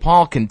 Well,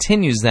 Paul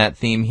continues that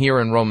theme here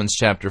in Romans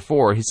chapter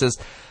 4. He says,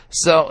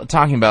 so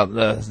talking about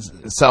the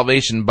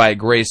salvation by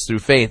grace through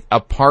faith,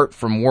 apart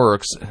from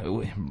works,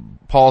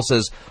 Paul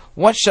says,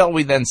 what shall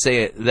we then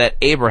say that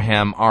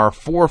Abraham, our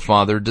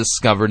forefather,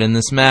 discovered in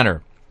this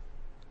matter?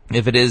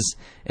 If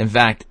in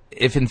fact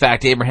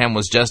Abraham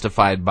was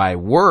justified by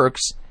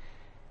works,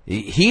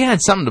 he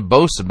had something to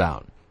boast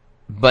about,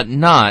 but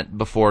not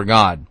before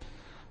God.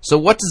 So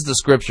what does the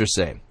scripture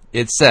say?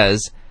 It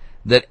says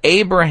that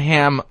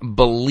Abraham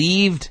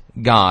believed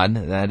God,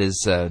 that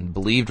is,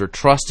 believed or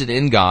trusted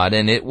in God,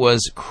 and it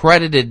was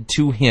credited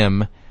to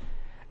him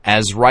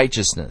as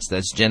righteousness.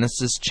 That's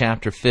Genesis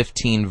chapter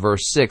 15,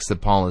 verse 6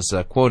 that Paul is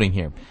quoting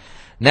here.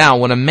 Now,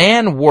 when a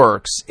man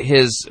works,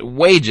 his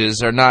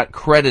wages are not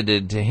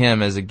credited to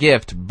him as a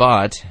gift,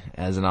 but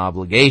as an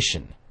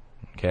obligation,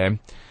 okay,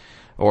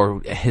 or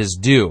his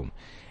due.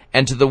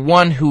 And to the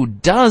one who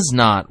does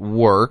not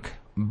work,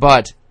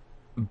 but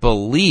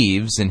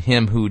believes in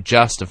him who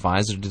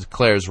justifies or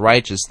declares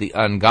righteous the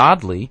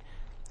ungodly,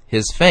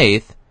 his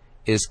faith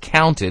is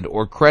counted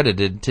or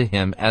credited to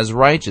him as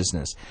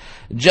righteousness.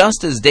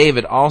 Just as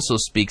David also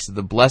speaks of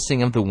the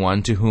blessing of the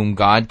one to whom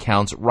God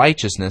counts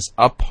righteousness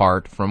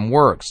apart from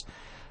works.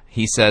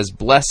 He says,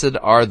 blessed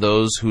are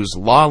those whose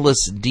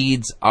lawless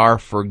deeds are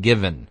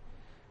forgiven,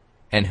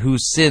 and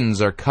whose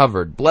sins are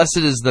covered. Blessed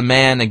is the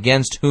man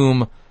against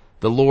whom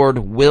the Lord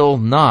will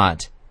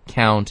not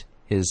count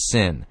his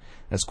sin.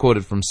 That's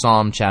quoted from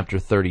Psalm chapter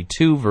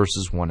 32,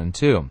 verses 1 and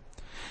 2.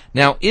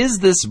 Now, is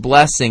this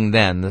blessing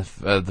then,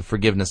 the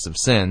forgiveness of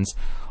sins,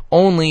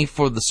 only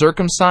for the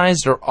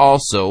circumcised or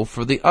also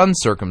for the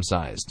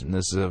uncircumcised? And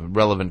this is a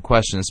relevant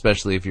question,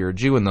 especially if you're a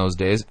Jew in those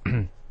days.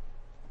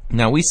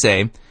 Now, we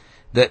say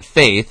that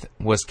faith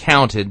was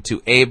counted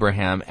to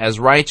Abraham as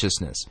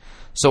righteousness.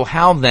 So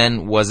how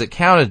then was it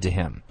counted to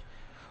him?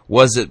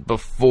 Was it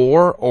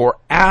before or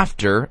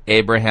after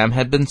Abraham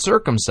had been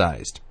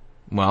circumcised?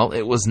 Well,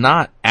 it was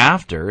not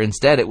after.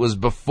 Instead, it was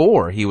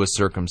before he was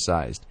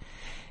circumcised.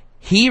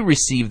 He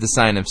received the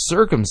sign of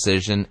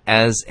circumcision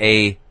as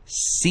a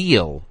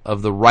seal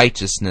of the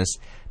righteousness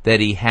that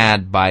he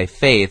had by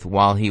faith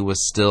while he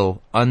was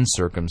still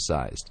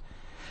uncircumcised.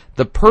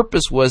 The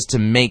purpose was to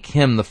make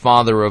him the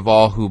father of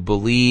all who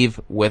believe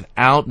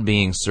without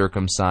being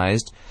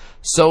circumcised,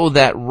 so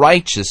that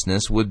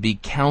righteousness would be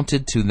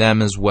counted to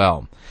them as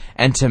well,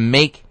 and to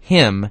make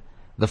him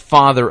the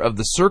father of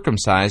the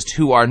circumcised,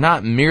 who are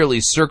not merely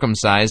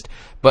circumcised,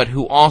 but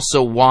who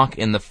also walk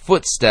in the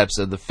footsteps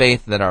of the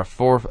faith that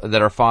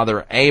our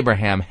father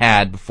Abraham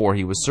had before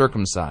he was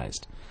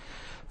circumcised.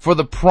 For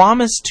the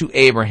promise to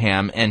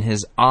Abraham and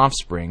his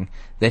offspring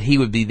that he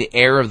would be the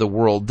heir of the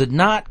world did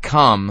not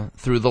come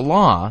through the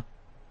law,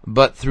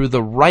 but through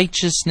the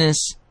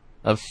righteousness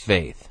of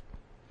faith.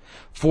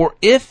 For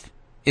if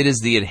it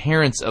is the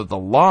adherents of the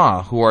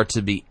law who are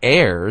to be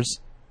heirs,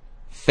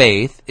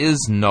 faith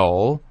is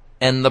null,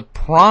 and the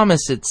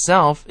promise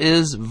itself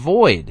is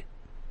void.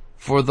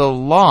 For the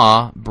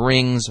law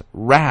brings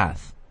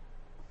wrath.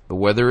 But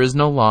where there is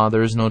no law,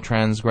 there is no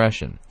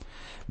transgression.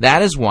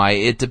 That is why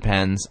it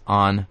depends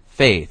on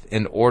faith,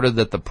 in order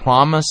that the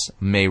promise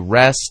may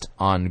rest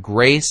on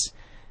grace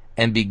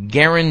and be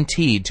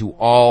guaranteed to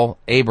all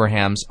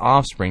Abraham's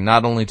offspring,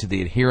 not only to the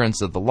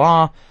adherents of the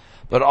law,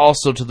 but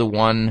also to the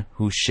one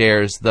who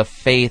shares the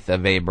faith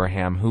of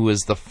Abraham, who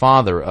is the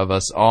father of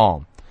us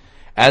all.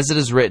 As it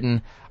is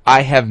written,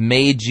 I have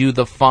made you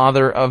the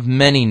father of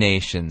many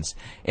nations,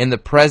 in the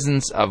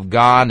presence of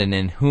God and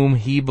in whom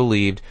he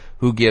believed,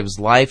 who gives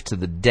life to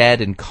the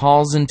dead and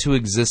calls into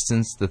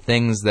existence the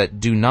things that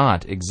do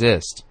not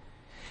exist.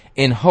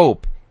 In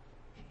hope,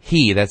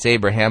 he, that's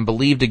Abraham,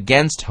 believed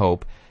against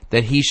hope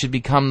that he should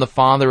become the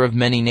father of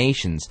many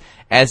nations.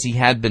 As he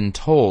had been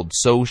told,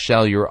 so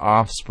shall your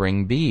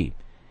offspring be.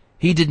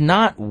 He did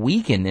not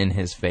weaken in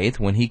his faith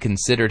when he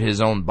considered his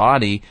own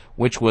body,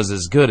 which was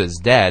as good as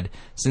dead,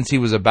 since he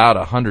was about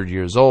 100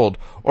 years old,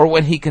 or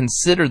when he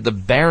considered the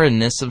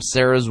barrenness of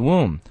Sarah's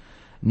womb.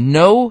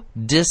 No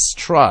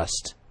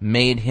distrust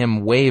made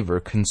him waver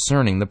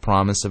concerning the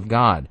promise of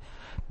God,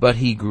 but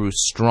he grew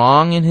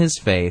strong in his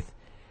faith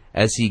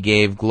as he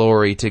gave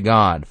glory to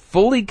God,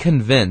 fully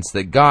convinced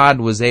that God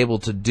was able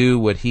to do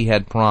what he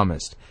had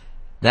promised.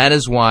 That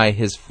is why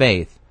his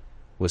faith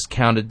was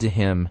counted to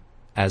him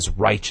as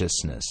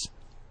righteousness.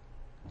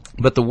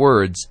 But the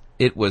words,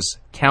 it was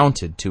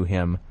counted to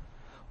him,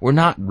 were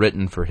not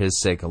written for his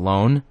sake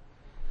alone,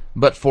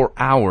 but for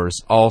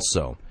ours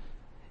also.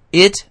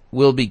 It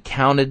will be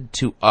counted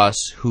to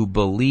us who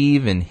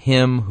believe in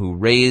him who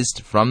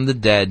raised from the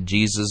dead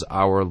Jesus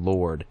our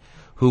Lord,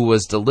 who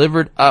was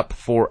delivered up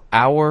for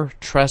our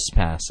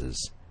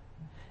trespasses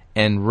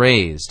and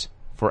raised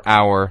for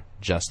our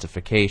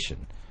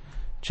justification.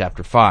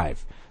 Chapter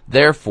 5.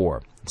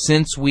 Therefore,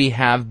 since we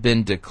have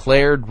been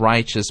declared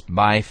righteous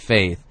by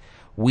faith,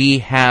 we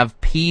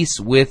have peace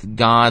with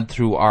God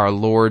through our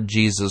Lord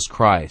Jesus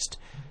Christ.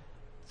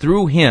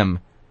 Through him,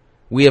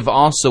 we have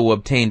also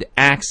obtained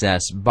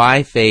access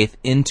by faith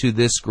into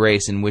this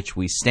grace in which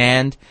we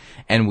stand,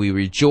 and we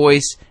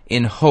rejoice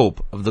in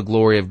hope of the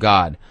glory of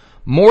God.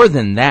 More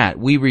than that,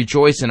 we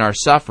rejoice in our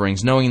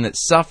sufferings, knowing that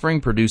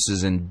suffering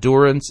produces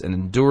endurance, and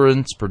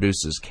endurance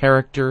produces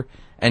character,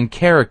 and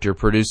character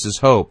produces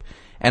hope.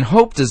 And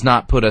hope does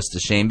not put us to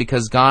shame,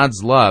 because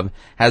God's love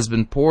has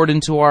been poured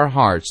into our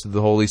hearts through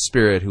the Holy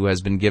Spirit who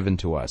has been given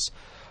to us.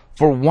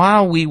 For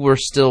while we were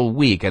still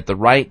weak, at the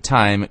right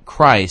time,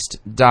 Christ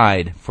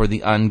died for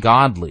the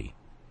ungodly.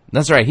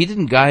 That's right, he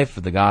didn't die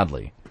for the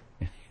godly.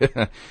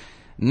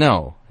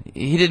 No,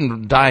 he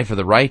didn't die for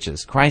the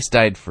righteous. Christ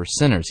died for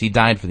sinners. He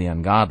died for the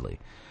ungodly.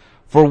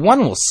 For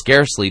one will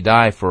scarcely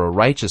die for a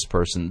righteous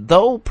person,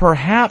 though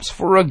perhaps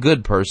for a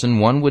good person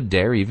one would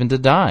dare even to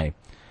die.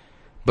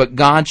 But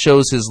God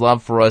shows his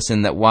love for us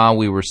in that while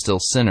we were still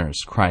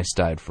sinners, Christ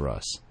died for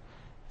us.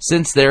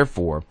 Since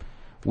therefore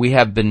we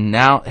have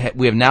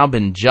now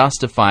been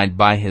justified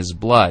by his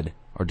blood,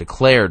 or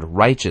declared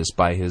righteous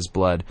by his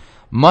blood,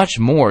 much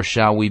more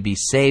shall we be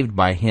saved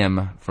by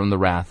him from the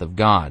wrath of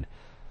God.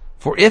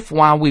 For if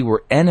while we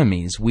were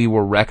enemies we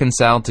were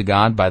reconciled to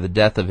God by the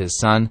death of his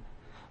Son,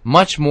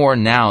 much more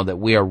now that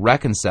we are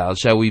reconciled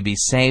shall we be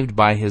saved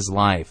by his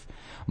life.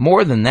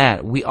 More than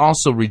that, we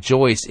also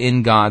rejoice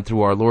in God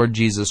through our Lord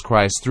Jesus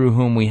Christ, through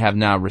whom we have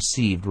now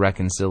received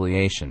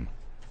reconciliation.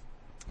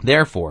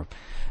 Therefore,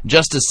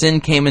 just as sin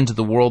came into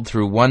the world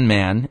through one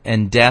man,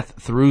 and death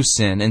through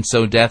sin, and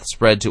so death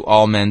spread to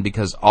all men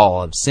because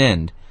all have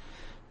sinned.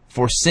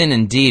 For sin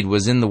indeed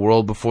was in the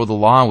world before the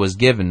law was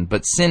given,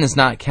 but sin is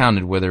not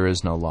counted where there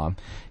is no law.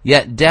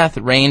 Yet death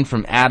reigned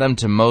from Adam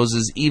to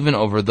Moses, even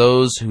over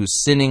those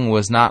whose sinning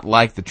was not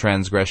like the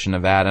transgression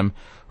of Adam,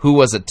 who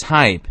was a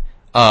type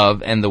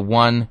of and the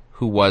one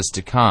who was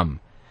to come.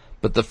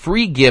 But the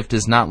free gift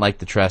is not like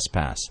the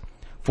trespass.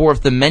 For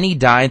if the many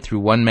died through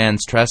one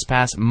man's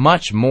trespass,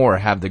 much more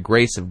have the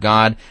grace of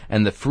God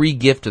and the free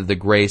gift of the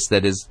grace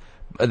the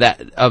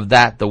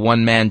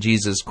one man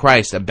Jesus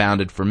Christ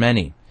abounded for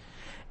many.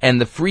 And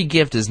the free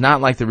gift is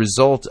not like the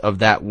result of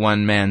that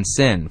one man's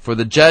sin. For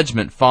the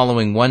judgment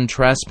following one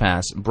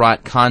trespass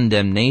brought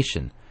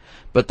condemnation,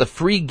 but the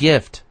free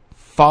gift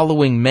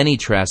following many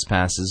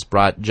trespasses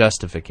brought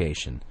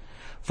justification.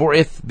 For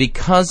if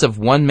because of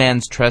one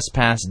man's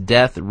trespass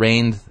death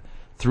reigned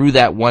through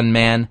that one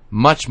man,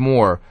 much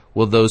more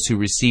will those who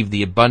receive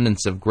the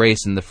abundance of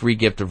grace and the free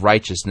gift of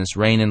righteousness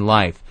reign in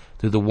life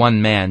through the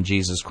one man,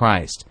 Jesus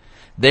Christ.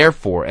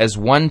 Therefore, as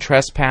one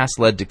trespass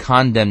led to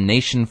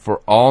condemnation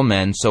for all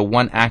men, so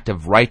one act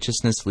of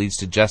righteousness leads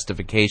to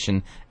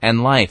justification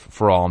and life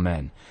for all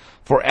men.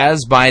 For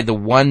as by the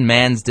one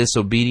man's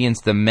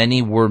disobedience the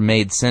many were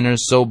made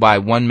sinners, so by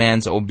one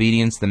man's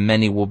obedience the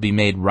many will be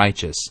made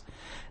righteous.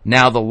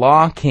 Now the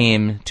law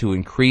came to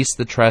increase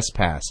the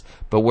trespass,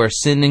 but where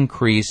sin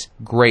increased,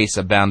 grace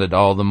abounded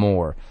all the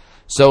more,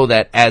 so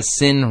that as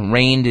sin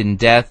reigned in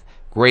death,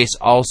 grace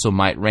also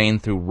might reign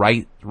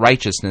through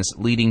righteousness,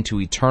 leading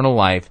to eternal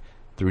life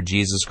through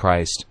Jesus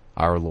Christ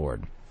our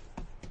Lord.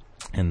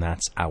 And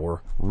that's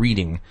our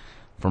reading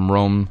from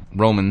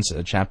Romans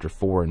chapter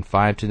 4 and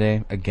 5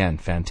 today. Again,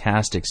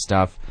 fantastic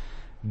stuff.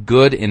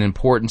 Good and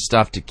important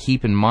stuff to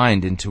keep in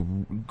mind and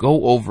to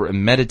go over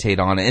and meditate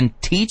on and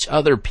teach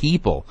other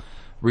people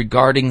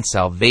regarding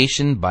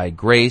salvation by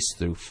grace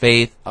through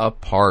faith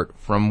apart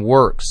from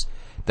works.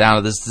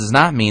 Now, this does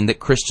not mean that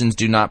Christians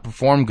do not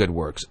perform good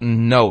works.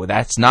 No,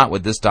 that's not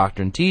what this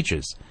doctrine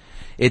teaches.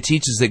 It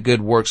teaches that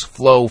good works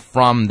flow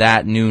from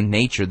that new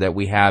nature that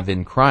we have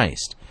in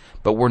Christ.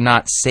 But we're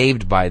not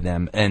saved by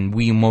them, and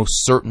we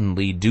most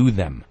certainly do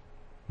them.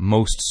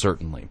 Most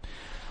certainly.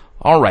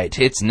 All right,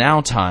 it's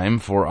now time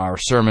for our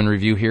sermon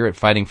review here at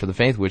Fighting for the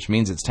Faith, which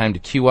means it's time to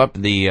cue up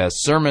the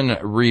sermon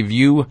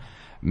review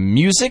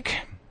music.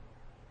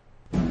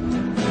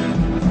 From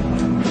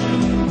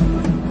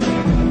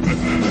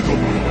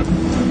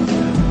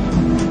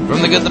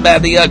the good, the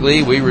bad, the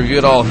ugly, we review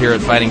it all here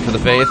at Fighting for the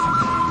Faith.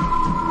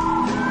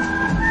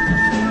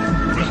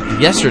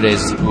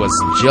 Yesterday's was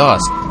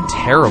just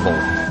terrible.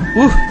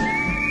 Whew.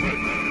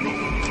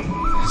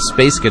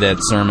 Space Cadet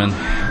sermon.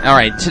 All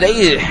right,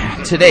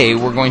 today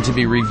we're going to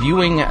be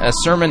reviewing a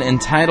sermon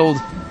entitled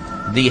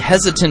 "The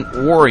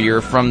Hesitant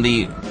Warrior" from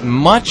the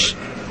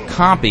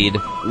much-copied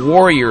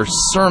Warrior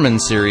Sermon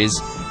Series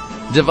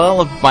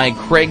developed by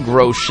Craig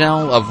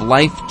Groeschel of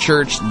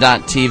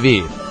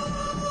LifeChurch.tv.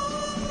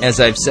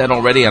 As I've said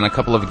already on a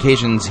couple of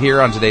occasions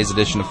here on today's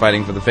edition of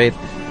Fighting for the Faith,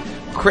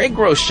 Craig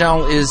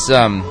Groeschel is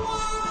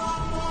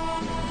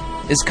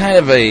kind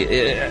of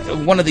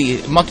one of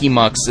the mucky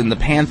mucks in the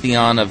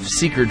pantheon of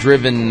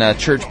seeker-driven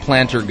church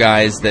planter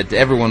guys that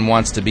everyone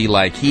wants to be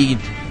like. He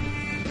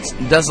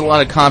does a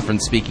lot of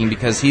conference speaking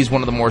because he's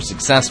one of the more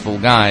successful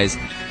guys,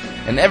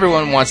 and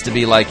everyone wants to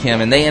be like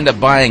him, and they end up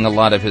buying a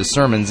lot of his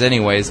sermons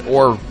anyways,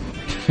 or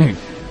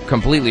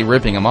completely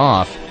ripping them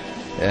off.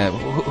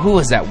 Who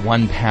was that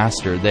one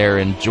pastor there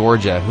in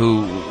Georgia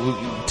who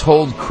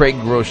told Craig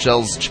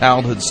Groeschel's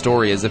childhood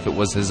story as if it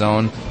was his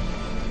own?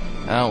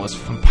 Oh, it was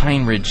from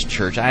Pine Ridge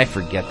Church. I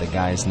forget the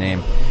guy's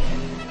name.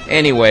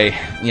 Anyway,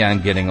 yeah, I'm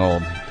getting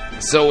old.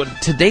 So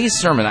today's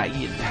sermon,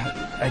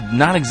 I'm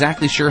not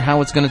exactly sure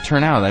how it's going to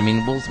turn out. I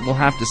mean, we'll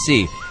have to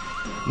see.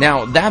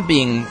 Now, that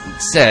being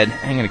said,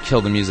 I'm going to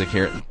kill the music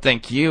here.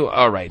 Thank you.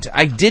 All right.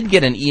 I did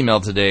get an email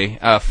today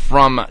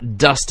from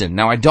Dustin.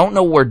 Now, I don't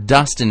know where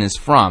Dustin is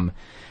from.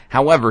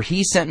 However,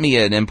 he sent me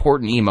an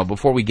important email.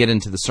 Before we get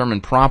into the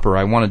sermon proper,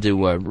 I wanted to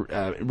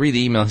read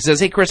the email. He says,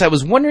 "Hey, Chris, I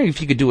was wondering if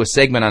you could do a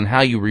segment on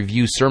how you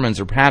review sermons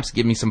or perhaps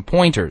give me some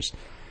pointers.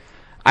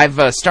 I've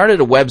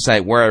started a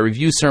website where I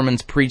review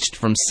sermons preached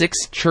from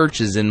 6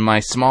 churches in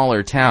my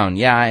smaller town.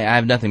 Yeah, I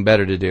have nothing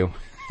better to do."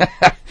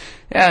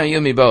 Yeah, you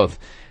and me both.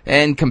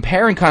 And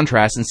compare and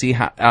contrast and see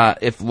how,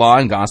 if law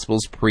and gospel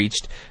is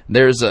preached.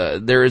 There is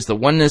the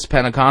Oneness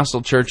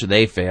Pentecostal Church.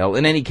 They fail.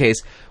 In any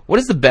case, what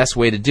is the best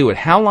way to do it?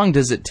 How long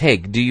does it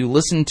take? Do you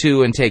listen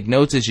to and take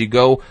notes as you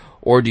go,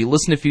 or do you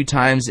listen a few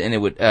times and it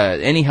would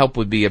any help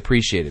would be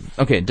appreciated?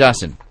 Okay,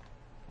 Dustin,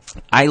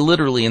 I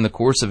literally in the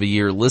course of a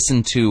year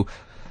listened to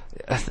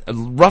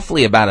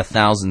roughly about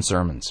 1,000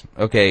 sermons.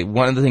 Okay,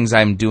 one of the things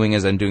I'm doing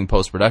as I'm doing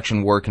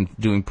post-production work and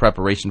doing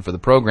preparation for the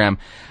program,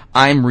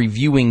 I'm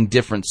reviewing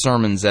different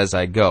sermons as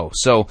I go.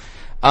 So,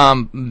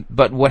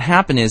 but what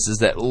happened is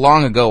that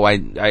long ago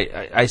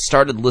I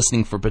started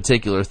listening for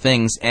particular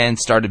things and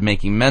started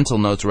making mental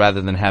notes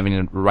rather than having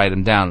to write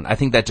them down. I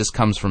think that just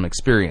comes from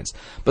experience.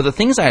 But the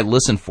things I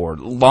listen for,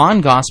 law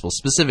and gospel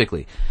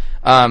specifically,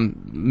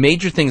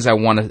 major things I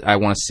want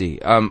to see.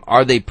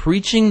 Are they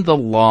preaching the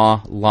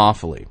law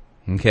lawfully?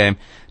 Okay.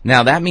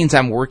 Now that means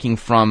I'm working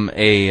from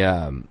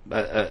an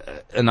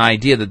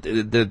idea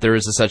that there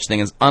is a such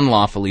thing as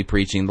unlawfully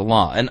preaching the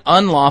law. An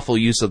unlawful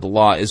use of the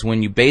law is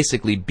when you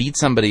basically beat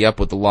somebody up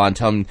with the law and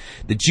tell them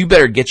that you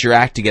better get your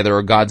act together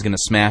or God's going to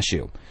smash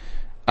you.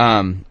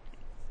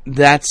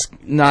 That's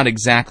not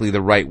exactly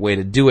the right way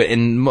to do it,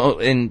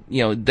 and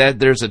you know that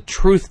there's a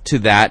truth to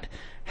that.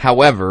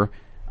 However,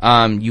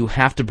 you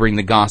have to bring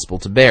the gospel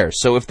to bear.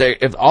 So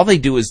if all they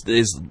do is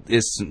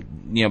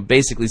you know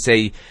basically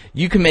say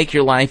you can make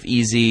your life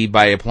easy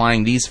by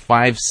applying these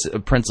 5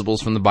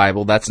 principles from the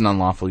Bible, that's an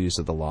unlawful use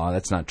of the law.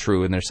 That's not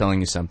true, and they're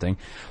selling you something.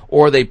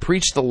 Or they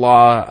preach the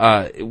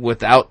law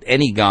without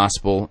any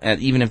gospel,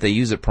 and even if they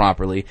use it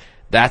properly,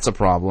 that's a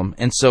problem.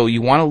 And so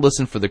you want to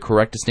listen for the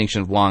correct distinction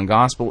of law and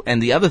gospel.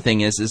 And the other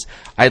thing is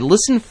I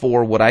listen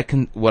for what I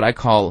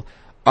call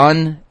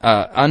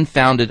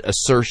unfounded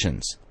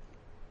assertions.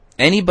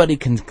 Anybody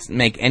can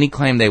make any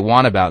claim they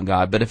want about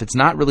God, but if it's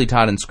not really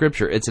taught in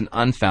Scripture, it's an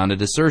unfounded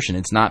assertion.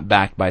 It's not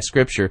backed by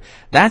Scripture.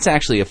 That's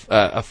actually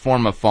a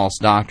form of false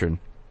doctrine.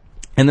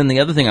 And then the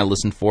other thing I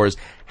listen for is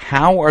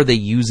how are they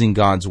using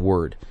God's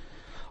Word?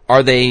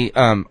 Are they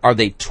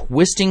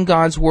twisting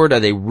God's Word? Are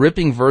they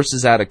ripping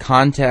verses out of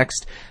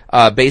context?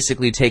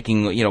 Basically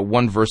taking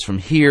one verse from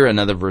here,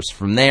 another verse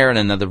from there, and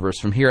another verse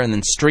from here, and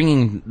then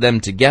stringing them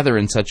together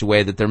in such a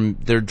way that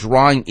they're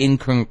drawing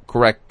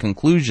incorrect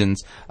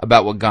conclusions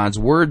about what God's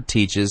Word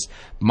teaches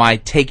by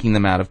taking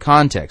them out of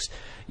context.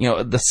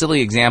 The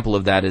silly example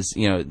of that is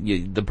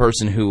the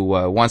person who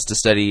wants to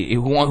study,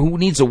 who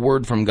needs a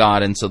word from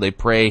God, and so they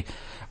pray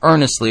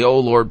earnestly, "Oh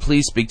Lord,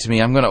 please speak to me.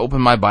 I'm going to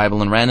open my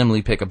Bible and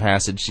randomly pick a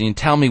passage and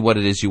tell me what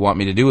it is you want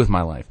me to do with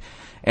my life."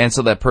 And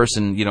so that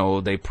person,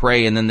 they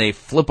pray and then they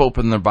flip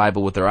open their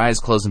Bible with their eyes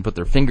closed and put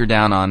their finger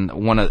down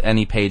on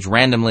any page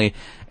randomly,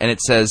 and it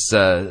says,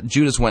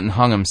 Judas went and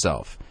hung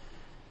himself.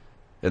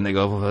 And they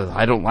go,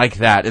 "I don't like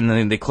that." And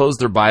then they close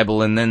their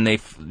Bible and then they,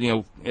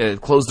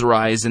 close their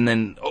eyes and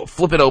then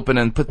flip it open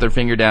and put their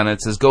finger down, and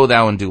it says, "Go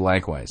thou and do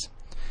likewise."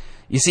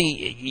 You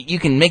see, you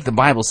can make the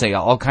Bible say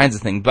all kinds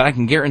of things, but I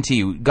can guarantee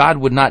you, God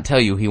would not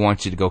tell you He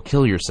wants you to go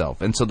kill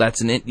yourself. And so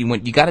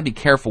you got to be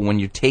careful when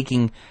you're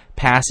taking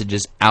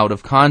passages out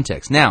of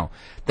context. Now,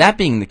 that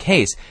being the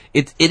case,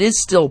 it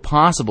is still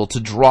possible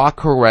to draw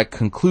correct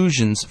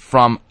conclusions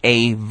from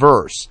a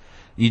verse.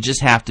 You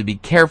just have to be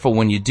careful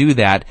when you do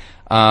that.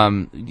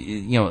 The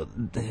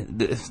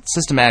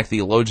systematic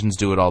theologians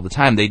do it all the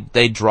time.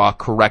 They draw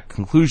correct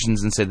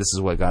conclusions and say this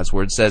is what God's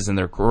Word says, and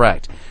they're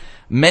correct.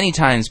 Many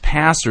times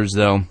pastors,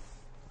 though,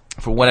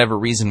 for whatever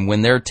reason,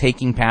 when they're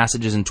taking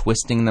passages and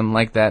twisting them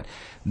like that,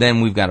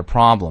 then we've got a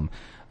problem.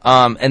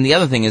 And the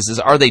other thing is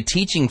are they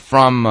teaching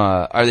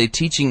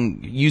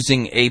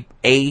using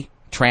a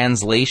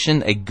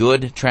translation, a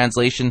good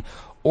translation,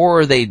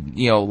 or are they,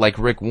 like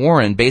Rick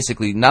Warren,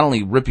 basically not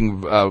only ripping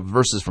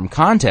verses from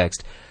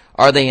context,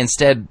 are they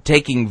instead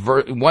taking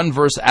one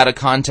verse out of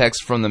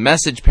context from the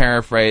Message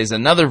paraphrase,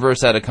 another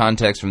verse out of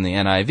context from the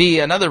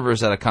NIV, another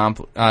verse out of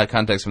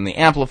context from the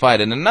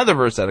Amplified, and another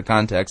verse out of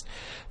context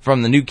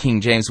from the New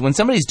King James? When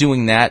somebody's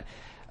doing that,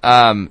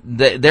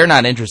 they're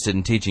not interested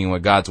in teaching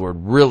what God's Word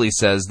really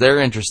says.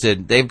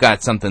 They've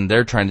got something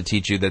they're trying to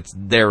teach you that's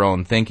their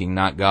own thinking,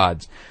 not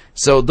God's.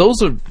 So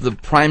those are the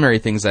primary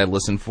things I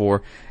listen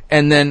for.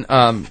 And then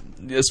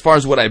as far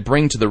as what I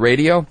bring to the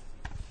radio,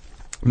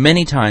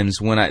 many times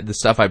the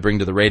stuff I bring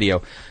to the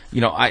radio,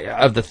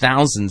 of the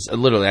thousands,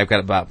 literally,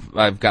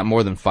 I've got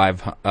more than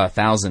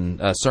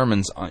 5,000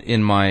 sermons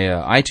in my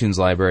iTunes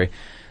library.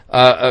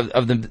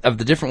 Of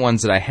the different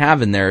ones that I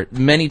have in there,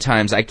 many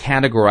times I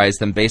categorize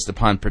them based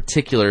upon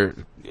particular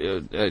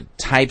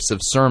types of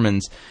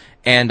sermons,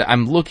 and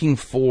I'm looking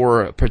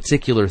for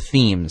particular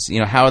themes.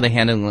 How are they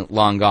handling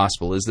long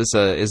gospel? Is this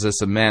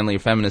a manly or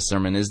feminist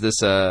sermon? Is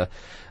this a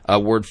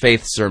word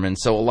faith sermon?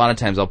 So a lot of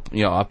times I'll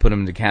put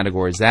them into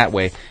categories that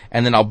way,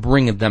 and then I'll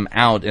bring them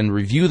out and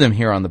review them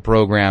here on the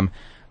program,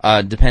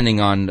 depending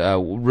on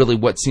really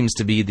what seems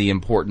to be the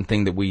important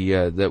thing that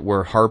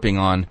we're harping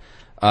on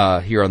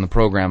here on the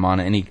program on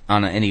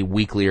any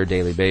weekly or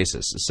daily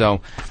basis.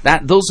 So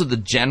those are the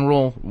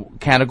general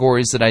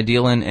categories that I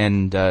deal in,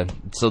 and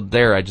so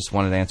there I just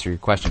wanted to answer your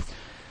question.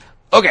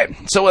 Okay,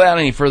 so without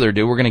any further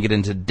ado, we're going to get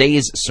into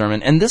today's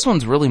sermon, and this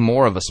one's really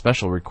more of a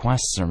special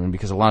request sermon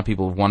because a lot of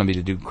people have wanted me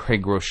to do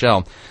Craig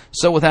Groeschel.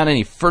 So without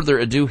any further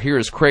ado, here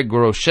is Craig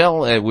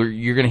Groeschel.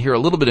 You're going to hear a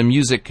little bit of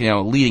music,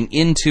 leading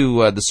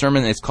into the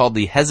sermon. It's called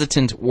 "The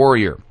Hesitant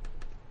Warrior."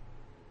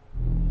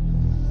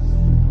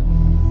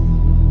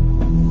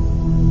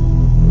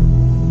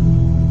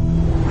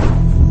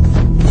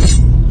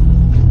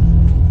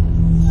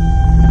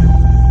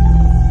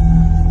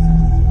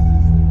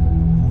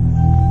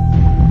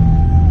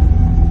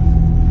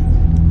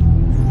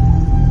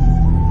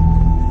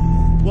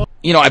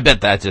 I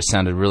bet that just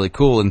sounded really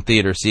cool in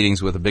theater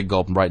seatings with a big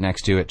gulp right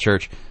next to you at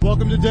church.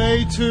 Welcome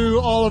today to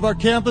all of our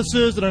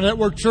campuses and our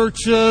network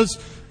churches.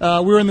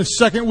 We're in the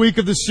second week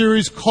of the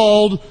series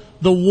called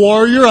The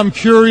Warrior. I'm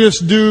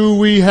curious, do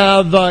we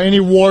have any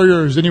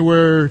warriors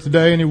anywhere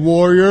today? Any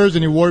warriors?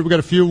 We've got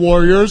a few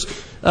warriors.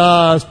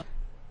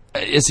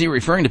 Is he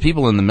referring to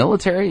people in the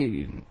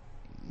military?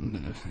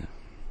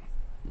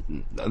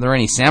 Are there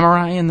any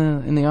samurai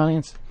in the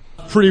audience?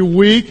 Pretty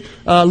weak.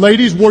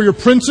 Ladies, warrior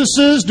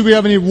princesses. Do we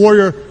have any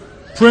warrior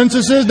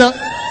princesses? Now,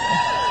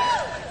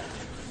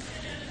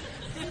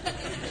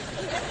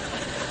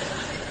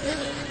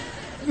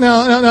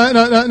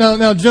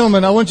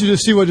 gentlemen, I want you to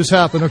see what just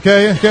happened.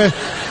 Okay.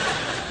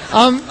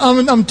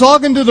 I'm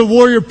talking to the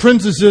warrior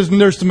princesses,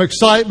 and there's some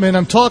excitement.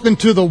 I'm talking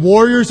to the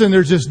warriors, and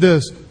there's just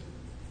this.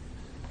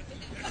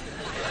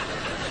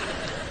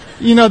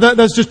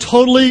 That's just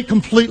totally,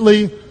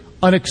 completely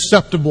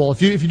unacceptable.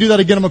 If you do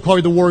that again, I'm going to call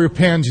you the warrior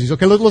pansies.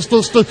 Okay, let's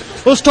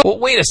talk. Well,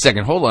 wait a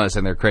second. Hold on a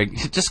second there, Craig.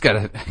 You just got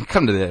to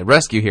come to the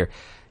rescue here.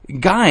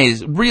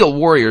 Guys, real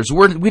warriors,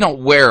 we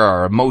don't wear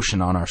our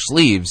emotion on our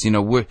sleeves.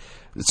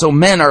 So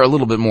men are a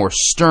little bit more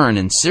stern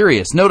and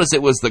serious. Notice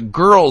it was the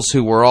girls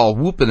who were all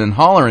whooping and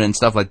hollering and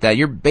stuff like that.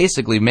 You're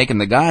basically making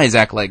the guys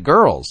act like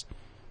girls.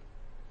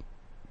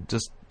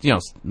 Just,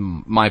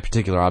 my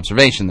particular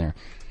observation there.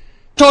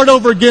 Start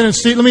over again and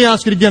see. Let me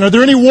ask it again. Are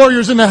there any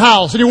warriors in the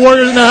house? Any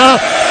warriors in the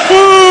house?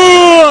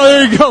 Oh,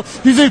 there you go.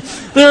 You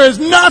see, there is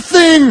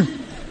nothing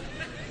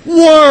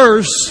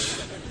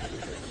worse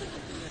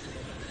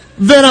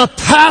than a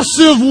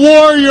passive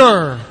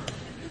warrior.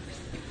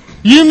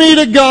 You meet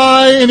a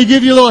guy and he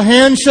gives you a little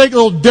handshake, a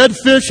little dead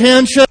fish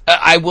handshake.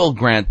 I will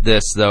grant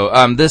this, though.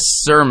 This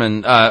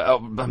sermon,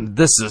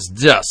 this is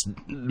just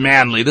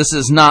manly. This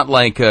is not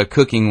like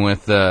cooking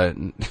with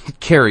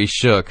Carrie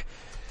Shook.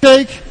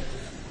 Shake.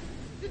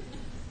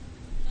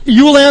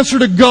 You will answer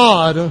to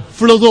God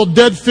for those little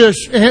dead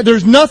fish.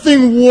 There's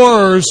nothing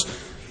worse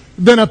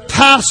than a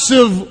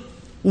passive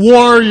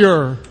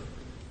warrior,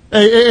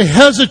 a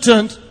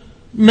hesitant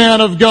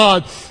man of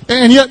God.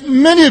 And yet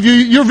many of you,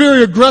 you're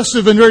very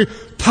aggressive and very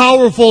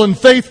powerful and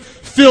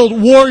faith-filled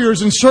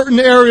warriors in certain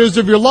areas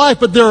of your life,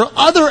 but there are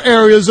other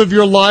areas of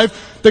your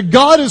life that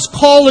God is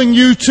calling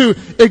you to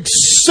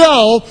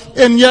excel,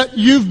 and yet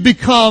you've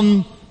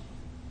become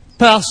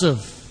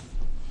passive.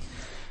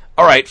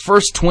 All right,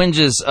 first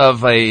twinges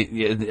of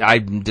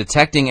I'm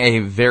detecting a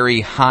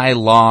very high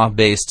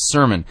law-based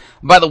sermon.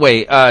 By the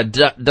way,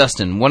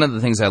 Dustin, one of the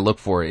things I look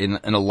for in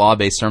a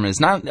law-based sermon is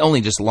not only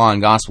just law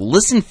and gospel.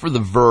 Listen for the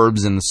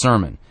verbs in the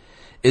sermon.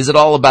 Is it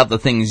all about the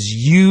things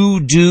you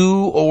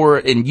do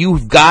and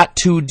you've got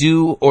to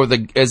do, or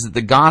is it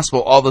the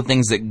gospel, all the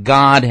things that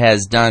God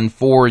has done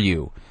for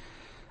you?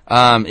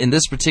 In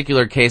this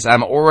particular case,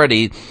 I'm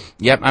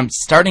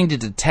starting to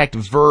detect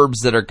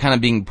verbs that are kind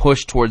of being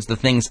pushed towards the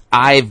things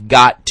I've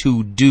got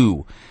to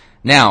do.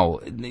 Now,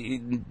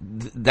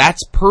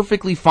 that's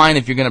perfectly fine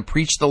if you're going to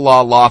preach the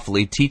law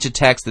lawfully, teach a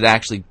text that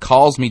actually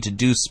calls me to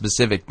do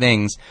specific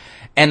things,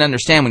 and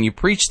understand when you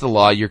preach the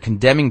law, you're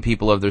condemning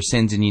people of their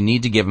sins, and you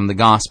need to give them the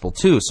gospel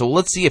too. So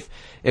let's see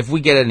if we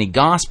get any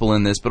gospel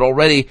in this, but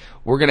already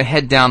we're going to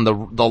head down the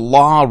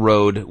law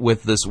road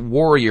with this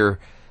warrior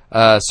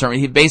sermon.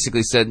 He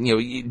basically said,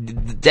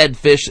 the dead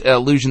fish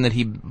illusion that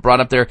he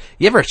brought up there.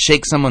 You ever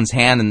shake someone's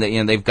hand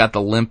and they've got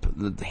the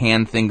limp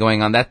hand thing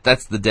going on?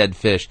 That's the dead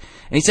fish.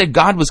 And he said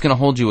God was going to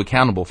hold you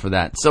accountable for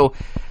that. So,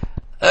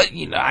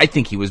 I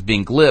think he was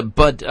being glib.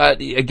 But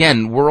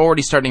again, we're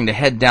already starting to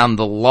head down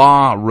the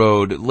law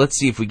road. Let's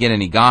see if we get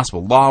any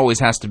gospel. Law always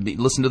has to be.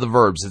 Listen to the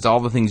verbs. It's all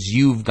the things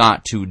you've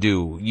got to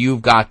do.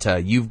 You've got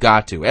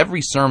to.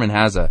 Every sermon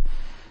has a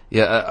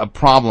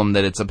problem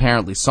that it's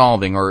apparently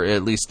solving, or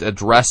at least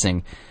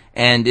addressing.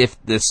 And if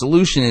the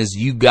solution is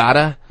you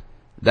gotta,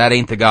 that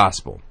ain't the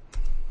gospel.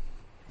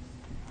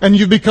 And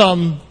you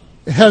become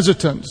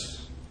hesitant.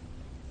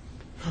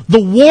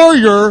 The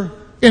warrior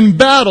in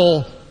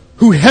battle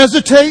who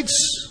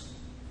hesitates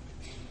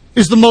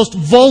is the most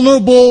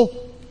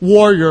vulnerable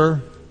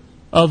warrior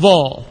of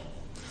all.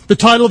 The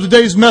title of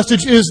today's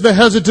message is The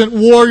Hesitant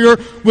Warrior.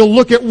 We'll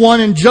look at one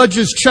in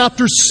Judges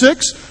chapter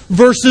 6,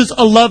 verses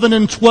 11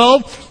 and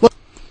 12.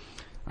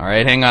 All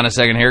right, hang on a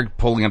second here.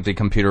 Pulling up the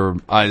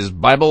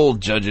computerized Bible,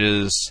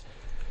 Judges.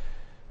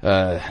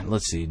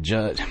 Let's see,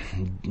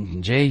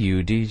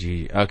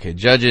 J-U-D-G. Okay,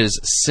 Judges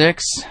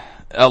 6,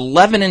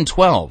 11 and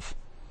 12.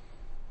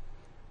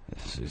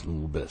 This is a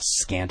little bit of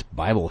scant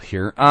Bible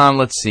here.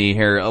 Let's see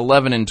here,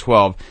 11 and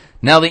 12.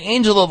 Now the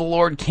angel of the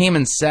Lord came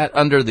and sat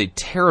under the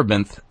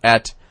terebinth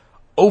at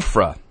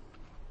Ophrah,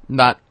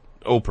 not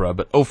Oprah,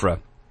 but Ophrah,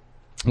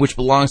 which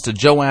belongs to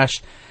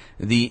Joash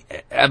the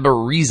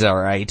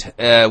Abiezrite,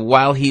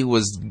 while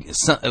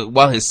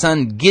his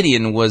son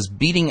Gideon was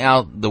beating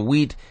out the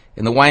wheat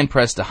in the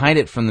winepress to hide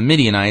it from the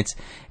Midianites.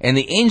 And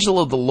the angel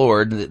of the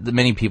Lord,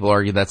 many people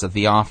argue that's a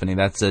theophany,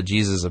 that's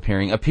Jesus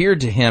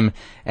appeared to him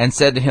and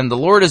said to him, "The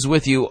Lord is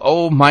with you,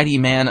 O mighty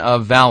man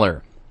of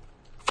valor."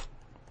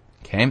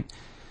 Okay.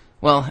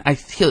 Well,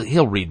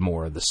 he'll read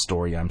more of the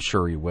story, I'm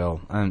sure he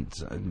will.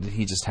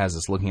 He just has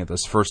us looking at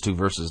those first two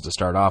verses to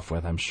start off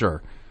with, I'm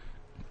sure.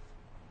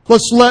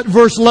 Let's let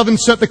verse 11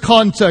 set the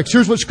context.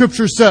 Here's what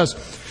Scripture says.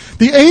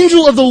 The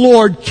angel of the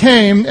Lord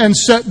came and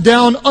sat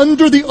down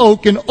under the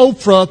oak in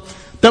Ophrah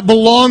that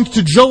belonged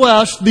to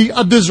Joash the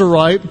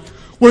Abiezrite,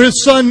 where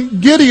his son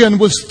Gideon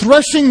was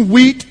threshing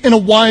wheat in a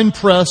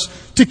winepress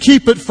to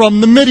keep it from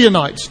the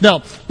Midianites.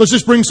 Now, let's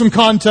just bring some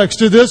context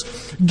to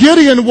this.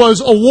 Gideon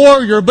was a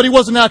warrior, but he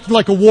wasn't acting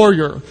like a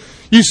warrior.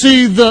 You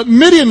see, the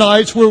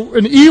Midianites were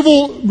an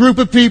evil group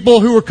of people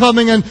who were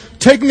coming and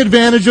taking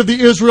advantage of the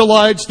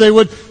Israelites. They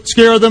would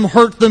scare them,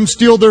 hurt them,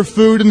 steal their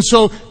food. And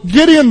so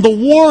Gideon, the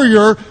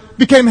warrior,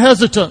 became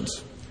hesitant.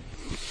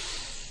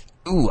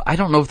 Ooh, I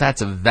don't know if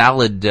that's a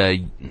valid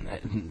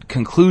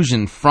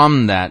conclusion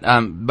from that.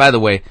 By the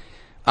way,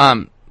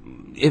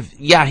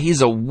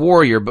 he's a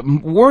warrior, but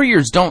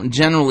warriors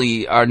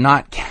are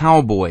not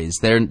cowboys.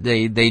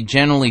 They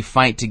generally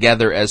fight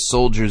together as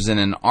soldiers in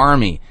an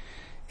army.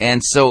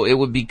 And so it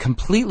would be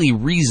completely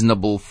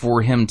reasonable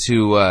for him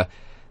to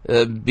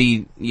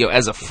be,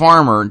 as a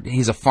farmer,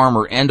 he's a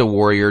farmer and a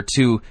warrior,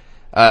 to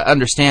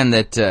understand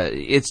that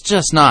it's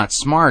just not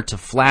smart to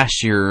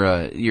flash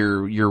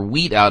your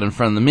wheat out in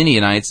front of the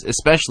Midianites,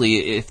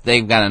 especially if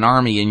they've got an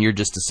army and you're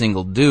just a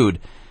single dude.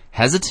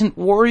 Hesitant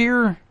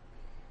warrior?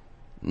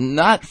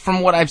 Not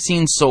from what I've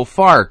seen so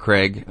far,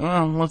 Craig.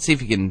 Well, let's see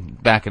if you can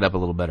back it up a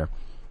little better.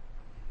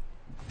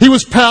 He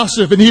was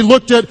passive, and he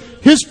looked at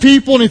his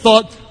people and he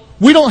thought,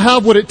 we don't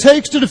have what it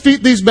takes to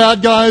defeat these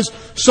bad guys.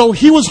 So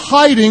he was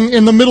hiding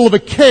in the middle of a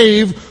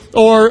cave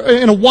or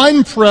in a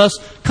wine press,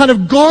 kind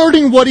of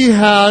guarding what he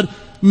had,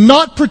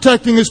 not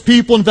protecting his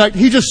people. In fact,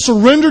 he just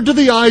surrendered to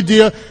the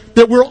idea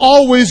that we're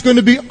always going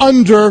to be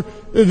under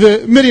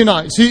the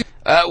Midianites.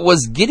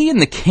 Was Gideon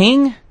the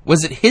king?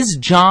 Was it his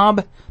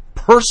job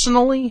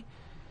personally?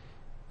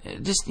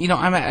 I'm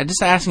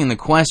just asking the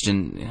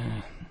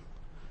question.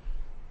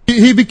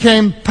 He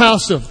became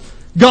passive.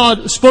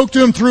 God spoke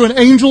to him through an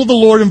angel of the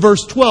Lord in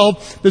verse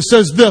 12 that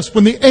says this.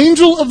 When the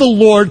angel of the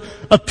Lord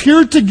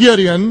appeared to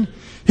Gideon,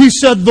 he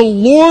said, "The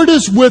Lord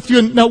is with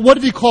you." Now, what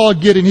did he call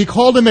Gideon? He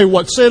called him a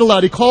what? Say it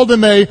aloud. He called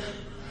him a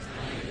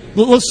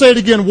let's say it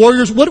again,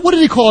 warriors. What did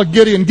he call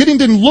Gideon? Gideon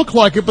didn't look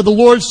like it, but the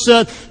Lord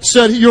said,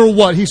 you're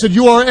what? He said,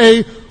 you are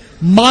a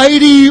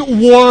mighty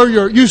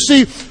warrior. You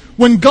see,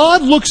 when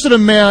God looks at a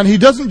man, He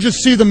doesn't just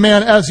see the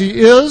man as he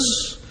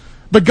is,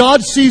 but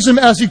God sees him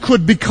as he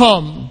could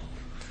become.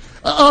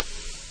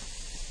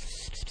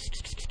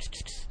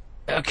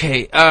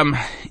 Okay,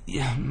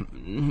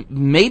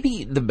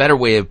 maybe the better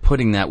way of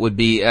putting that would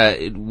be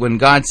when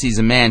God sees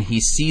a man, He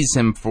sees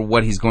him for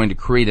what He's going to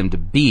create him to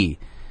be.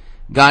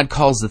 God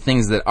calls the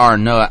things that are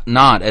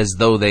not as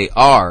though they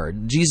are.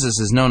 Jesus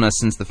has known us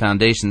since the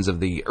foundations of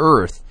the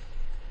earth.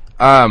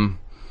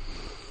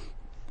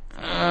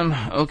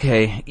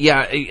 Okay,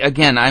 yeah.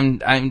 Again,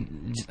 I'm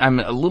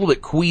a little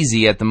bit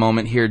queasy at the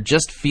moment here,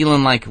 just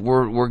feeling like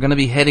we're going to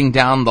be heading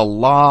down the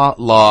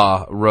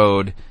law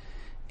road.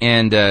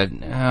 And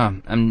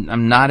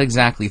I'm not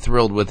exactly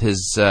thrilled with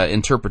his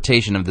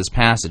interpretation of this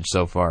passage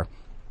so far.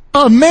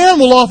 A man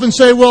will often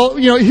say, well,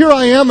 here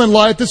I am in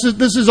life. This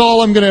is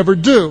all I'm going to ever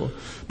do.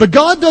 But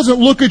God doesn't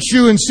look at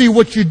you and see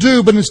what you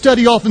do, but instead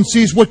He often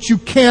sees what you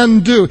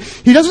can do.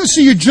 He doesn't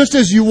see you just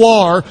as you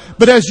are,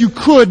 but as you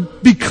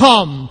could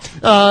become.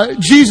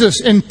 Jesus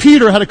and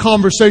Peter had a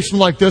conversation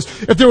like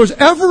this. If there was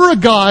ever a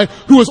guy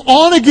who was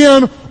on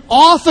again,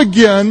 off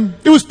again,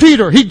 it was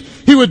Peter.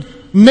 He would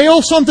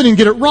nail something and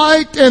get it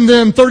right, and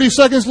then 30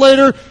 seconds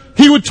later,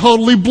 he would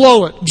totally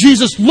blow it.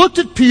 Jesus looked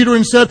at Peter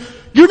and said,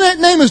 your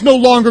name is no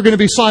longer going to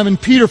be Simon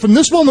Peter. From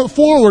this moment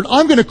forward,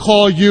 I'm going to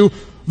call you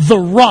the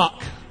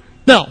Rock.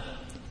 Now,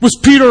 was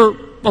Peter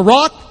a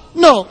rock?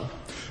 No.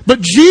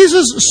 But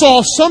Jesus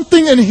saw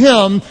something in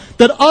him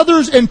that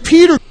others and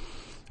Peter...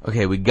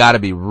 Okay, we got to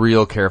be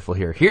real careful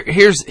here.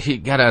 You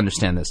got to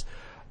understand this.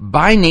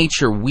 By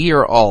nature, we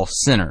are all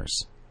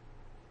sinners.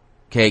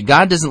 Okay,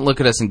 God doesn't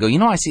look at us and go,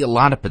 I see a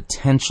lot of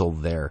potential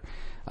there.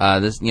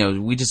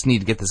 We just need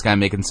to get this guy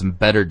making some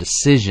better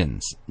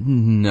decisions.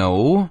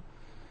 No.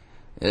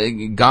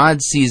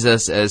 God sees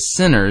us as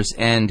sinners,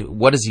 and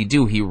what does He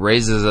do? He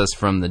raises us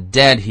from the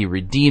dead. He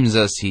redeems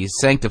us. He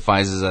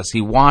sanctifies us. He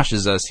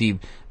washes us. He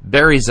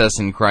buries us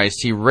in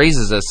Christ. He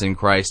raises us in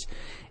Christ.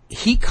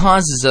 He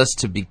causes us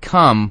to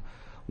become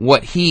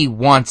what He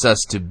wants us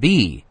to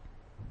be.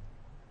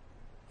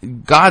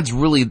 God's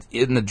really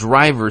in the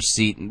driver's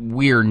seat.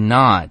 We're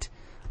not.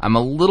 I'm a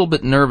little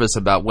bit nervous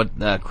about what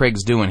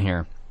Craig's doing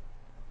here.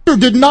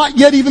 Did not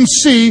yet even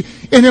see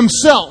in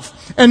himself.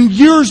 And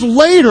years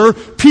later,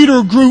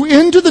 Peter grew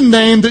into the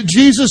name that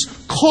Jesus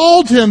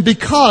called him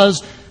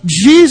because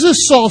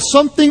Jesus saw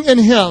something in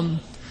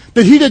him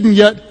that he didn't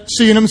yet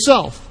see in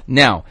himself.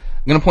 Now,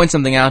 I'm going to point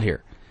something out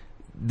here.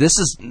 This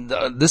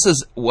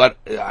is what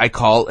I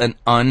call an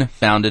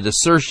unfounded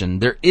assertion.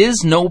 There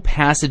is no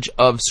passage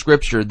of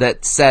Scripture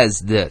that says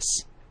this.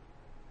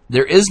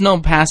 There is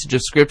no passage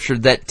of Scripture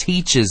that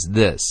teaches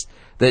this,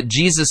 that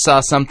Jesus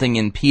saw something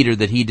in Peter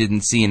that he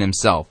didn't see in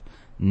himself.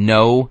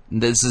 No,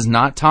 this is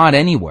not taught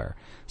anywhere.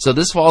 So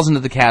this falls into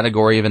the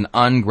category of an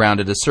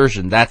ungrounded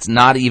assertion. That's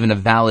not even a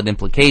valid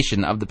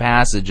implication of the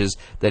passages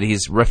that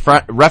he's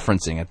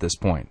referencing at this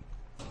point.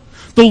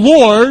 The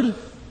Lord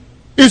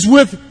is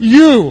with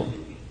you,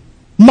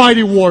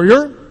 mighty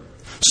warrior.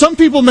 Some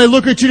people may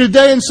look at you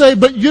today and say,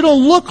 but you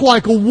don't look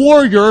like a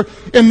warrior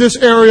in this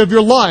area of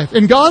your life.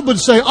 And God would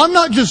say, I'm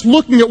not just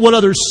looking at what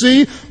others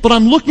see, but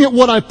I'm looking at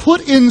what I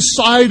put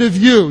inside of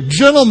you.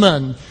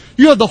 Gentlemen,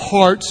 you have the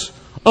heart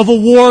of a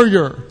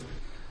warrior.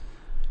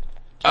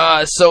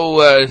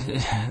 So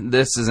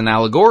this is an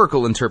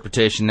allegorical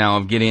interpretation now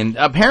of Gideon.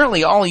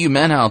 Apparently all you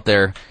men out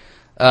there,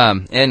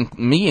 and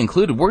me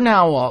included, we're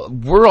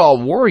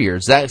all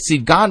warriors.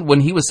 God, when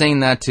He was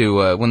saying that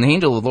to, when the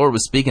angel of the Lord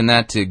was speaking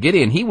that to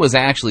Gideon, He was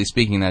actually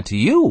speaking that to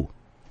you.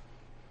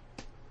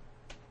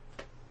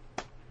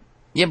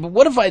 Yeah, but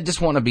what if I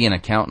just want to be an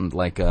accountant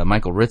like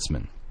Michael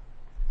Ritzman?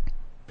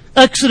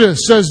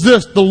 Exodus says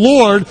this, the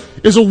Lord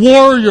is a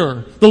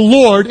warrior. The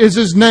Lord is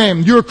His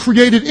name. You're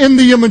created in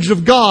the image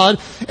of God,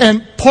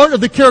 and part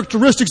of the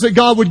characteristics that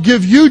God would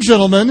give you,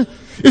 gentlemen,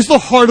 is the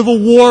heart of a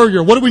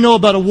warrior. What do we know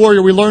about a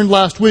warrior? We learned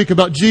last week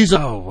about Jesus.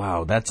 Oh,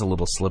 wow, that's a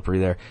little slippery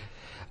there.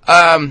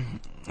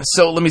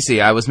 So let me see.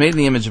 I was made in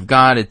the image of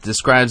God. It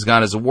describes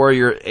God as a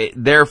warrior.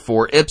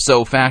 Therefore,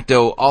 ipso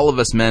facto, all of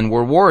us men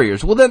were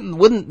warriors. Well,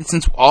 then,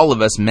 since all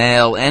of us,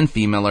 male and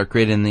female, are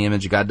created in the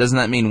image of God, doesn't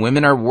that mean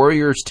women are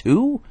warriors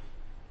too?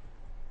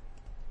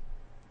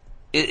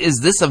 Is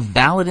this a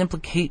valid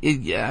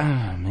implication?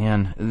 Yeah,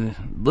 man.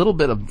 A little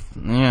bit of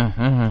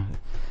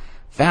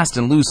fast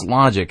and loose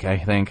logic, I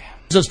think.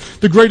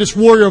 The greatest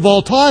warrior of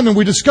all time, and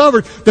we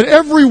discovered that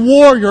every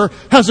warrior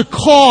has a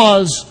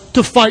cause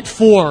to fight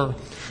for.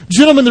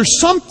 Gentlemen, there's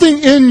something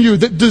in you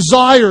that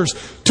desires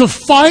to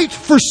fight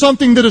for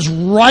something that is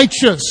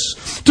righteous,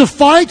 to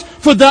fight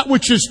for that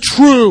which is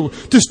true,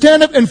 to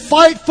stand up and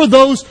fight for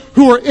those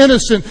who are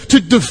innocent,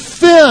 to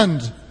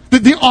defend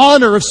the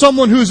honor of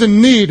someone who's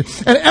in need.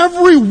 And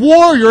every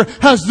warrior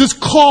has this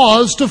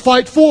cause to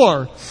fight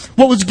for.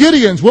 What was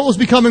Gideon's? What was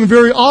becoming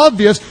very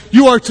obvious?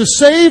 You are to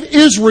save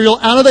Israel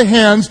out of the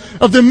hands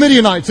of the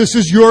Midianites. This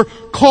is your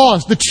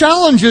cause. The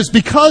challenge is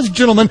because,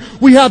 gentlemen,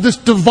 we have this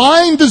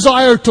divine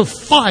desire to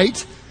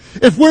fight.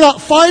 If we're not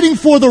fighting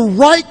for the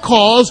right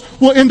cause,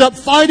 we'll end up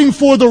fighting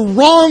for the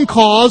wrong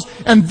cause,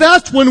 and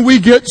that's when we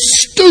get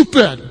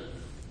stupid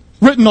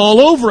written all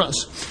over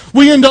us.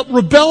 We end up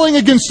rebelling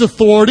against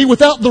authority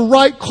without the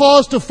right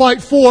cause to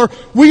fight for.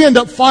 We end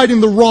up fighting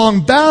the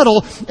wrong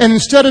battle, and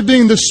instead of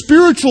being the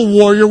spiritual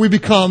warrior, we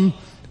become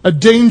a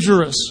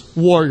dangerous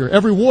warrior.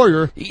 Every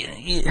warrior...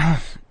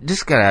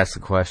 Just gotta ask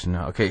the question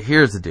now. Okay,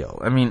 here's the deal.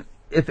 I mean,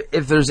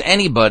 if there's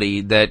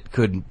anybody that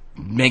could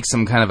make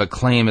some kind of a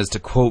claim as to,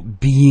 quote,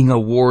 being a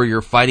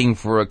warrior, fighting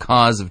for a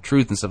cause of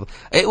truth and stuff,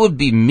 it would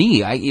be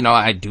me.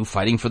 I do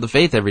fighting for the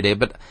faith every day,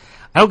 but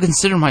I don't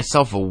consider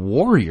myself a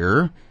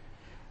warrior.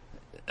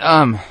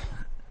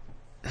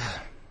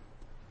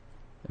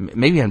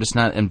 Maybe I'm just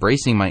not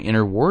embracing my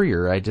inner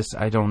warrior. I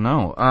don't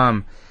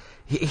know.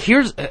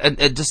 Here's,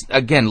 just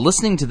again,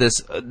 listening to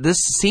this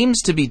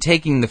seems to be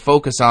taking the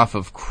focus off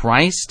of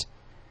Christ.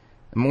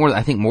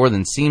 I think more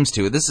than seems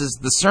to. The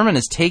sermon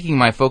is taking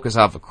my focus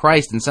off of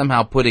Christ and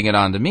somehow putting it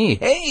onto me.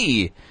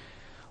 Hey,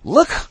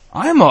 look,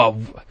 I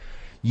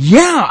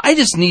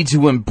just need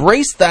to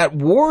embrace that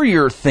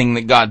warrior thing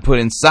that God put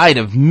inside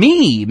of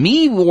me.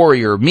 Me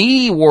warrior,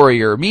 me.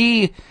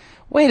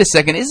 Wait a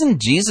second, isn't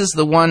Jesus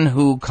the one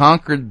who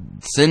conquered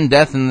sin,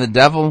 death, and the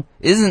devil?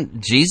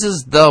 Isn't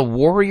Jesus the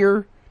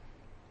warrior?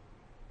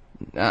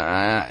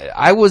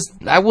 I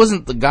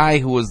wasn't the guy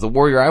who was the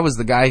warrior. I was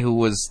the guy who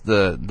was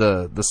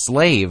the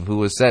slave who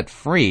was set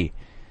free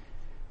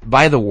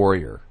by the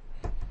warrior,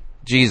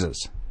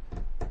 Jesus.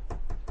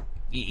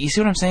 You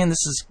see what I'm saying?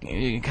 This is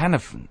kind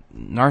of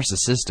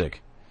narcissistic.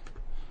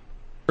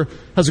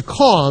 Has a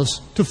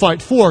cause to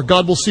fight for.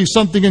 God will see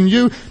something in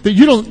you that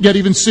you don't yet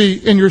even see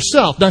in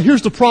yourself. Now,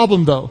 here's the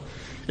problem, though.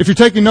 If you're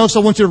taking notes, I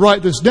want you to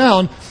write this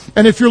down.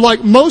 And if you're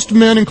like most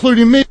men,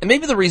 including me... And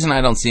maybe the reason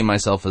I don't see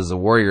myself as a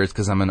warrior is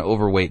because I'm an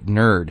overweight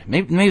nerd.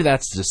 Maybe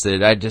that's just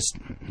it.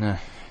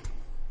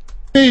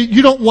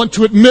 You don't want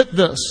to admit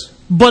this,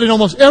 but in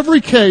almost every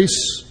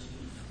case,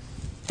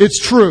 it's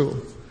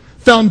true.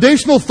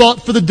 Foundational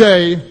thought for the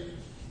day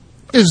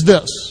is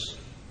this.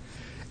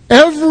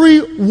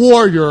 Every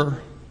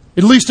warrior,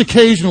 at least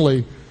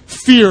occasionally,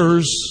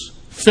 fears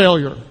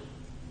failure.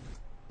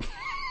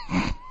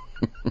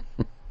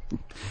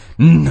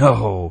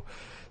 No,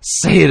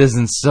 say it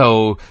isn't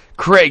so.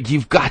 Craig,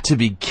 you've got to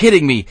be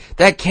kidding me.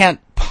 That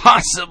can't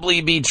possibly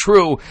be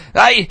true.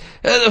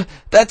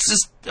 That's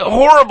just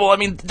horrible. I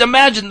mean,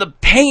 imagine the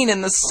pain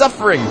and the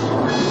suffering.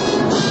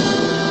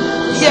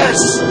 Yes,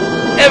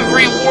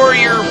 every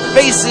warrior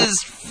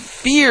faces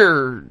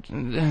fear.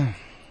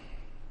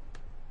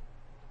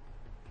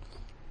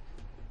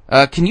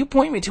 Can you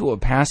point me to a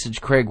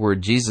passage, Craig, where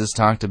Jesus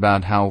talked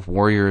about how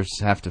warriors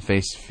have to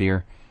face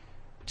fear?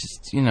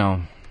 Just,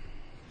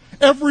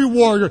 Every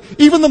warrior,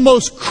 even the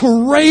most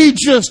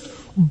courageous,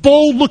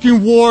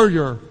 bold-looking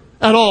warrior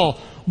at all,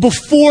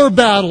 before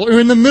battle or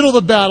in the middle of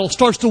the battle,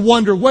 starts to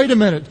wonder, wait a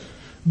minute,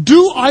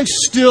 do I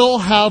still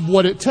have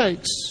what it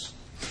takes?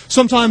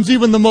 Sometimes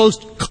even the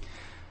most...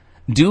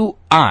 Do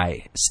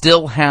I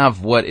still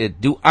have what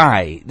it... Do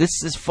I?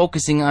 This is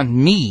focusing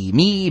on me.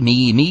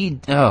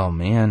 Oh,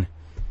 man.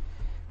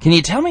 Can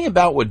you tell me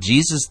about what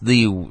Jesus,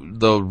 the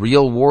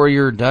real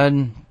warrior,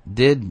 did?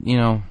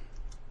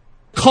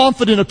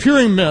 Confident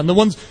appearing men, the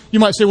ones you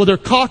might say, well, they're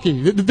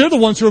cocky. They're the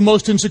ones who are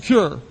most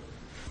insecure.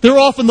 They're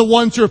often the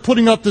ones who are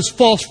putting up this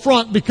false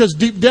front because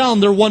deep down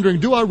they're wondering,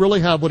 do I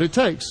really have what it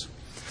takes?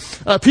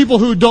 People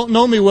who don't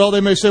know me well,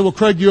 they may say, well,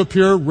 Craig, you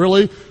appear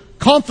really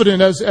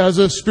confident as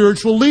a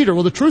spiritual leader.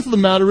 Well, the truth of the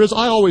matter is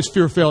I always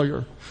fear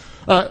failure.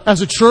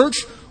 As a church,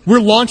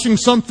 we're launching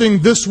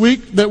something this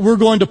week that we're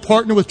going to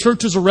partner with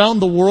churches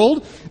around the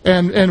world,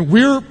 and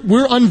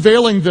we're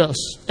unveiling this.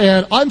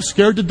 And I'm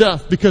scared to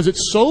death because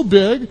it's so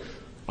big,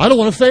 I don't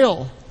want to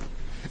fail.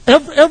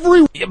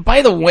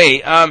 By the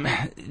way,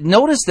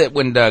 notice that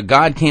when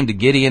God came to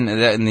Gideon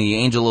and the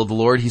angel of the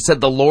Lord, he said,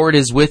 "The Lord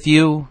is with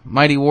you,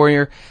 mighty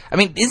warrior." I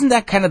mean, isn't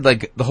that kind of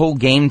like the whole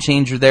game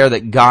changer there,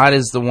 that God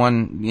is the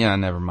one? Yeah,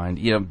 never mind.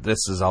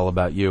 This is all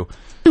about you.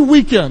 Every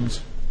weekend,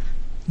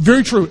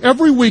 very true,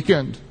 every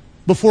weekend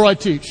before I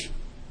teach,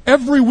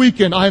 every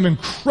weekend I am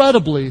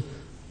incredibly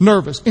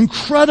nervous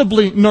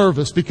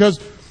because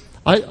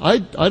I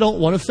don't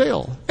want to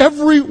fail.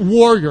 Every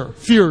warrior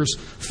fears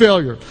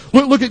failure.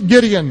 Look at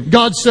Gideon.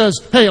 God says,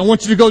 hey, I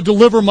want you to go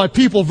deliver my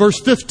people. Verse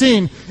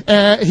 15,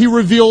 he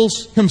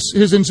reveals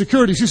his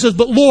insecurities. He says,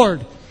 but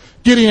Lord,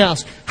 Gideon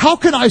asks, how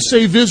can I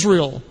save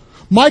Israel?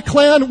 My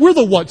clan, we're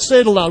the what? Say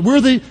it aloud. We're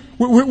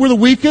the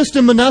weakest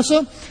in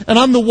Manasseh, and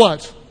I'm the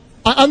what?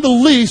 I'm the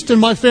least in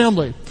my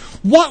family.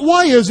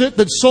 Why is it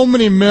that so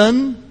many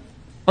men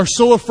are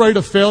so afraid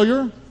of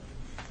failure?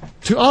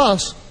 To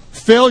us,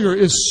 failure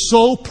is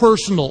so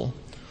personal.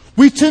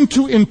 We tend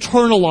to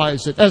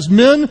internalize it. As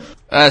men...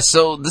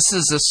 So this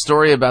is a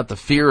story about the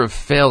fear of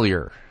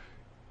failure.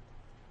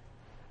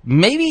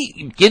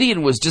 Maybe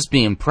Gideon was just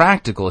being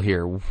practical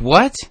here.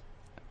 What?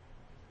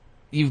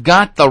 You've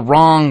got the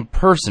wrong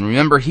person.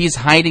 Remember, he's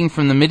hiding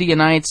from the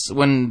Midianites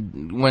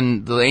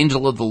when the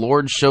angel of the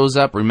Lord shows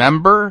up.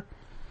 Remember?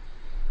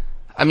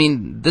 I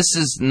mean, this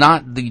is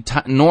not the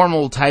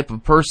normal type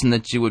of person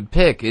that you would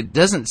pick. It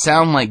doesn't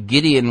sound like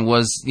Gideon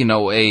was, a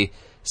 6'4",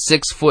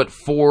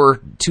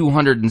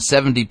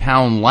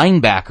 270-pound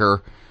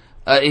linebacker.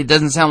 It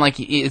doesn't sound like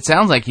it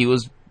sounds like he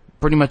was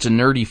pretty much a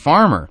nerdy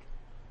farmer.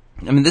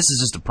 I mean, this is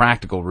just a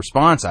practical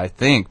response, I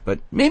think, but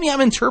maybe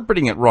I'm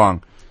interpreting it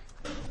wrong.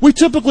 We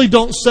typically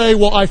don't say,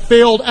 well, I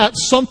failed at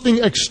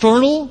something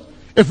external.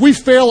 If we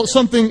fail at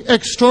something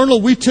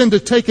external, we tend to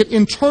take it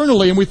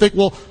internally and we think,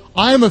 well,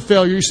 I am a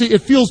failure. You see,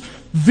 it feels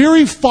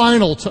very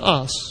final to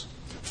us.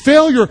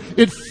 Failure,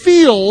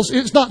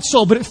 it's not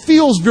so, but it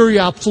feels very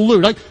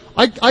absolute.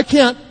 I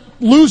can't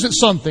lose at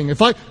something.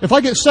 If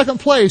I get second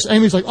place,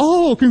 Amy's like,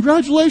 oh,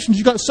 congratulations,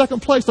 you got second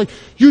place. Like,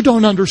 you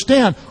don't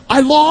understand. I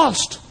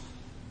lost.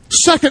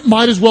 Second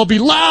might as well be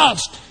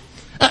last.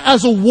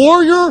 As a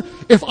warrior,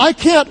 if I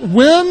can't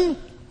win,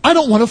 I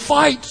don't want to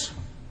fight.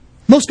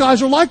 Most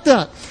guys are like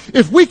that.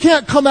 If we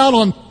can't come out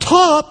on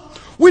top,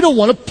 we don't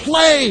want to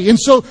play. And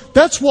so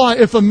that's why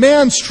if a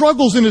man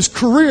struggles in his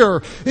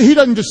career, he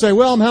doesn't just say,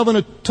 well, I'm having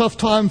a tough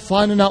time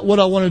finding out what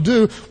I want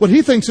to do. What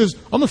he thinks is,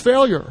 I'm a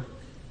failure.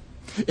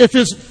 If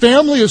his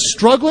family is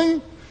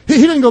struggling, he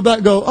didn't go back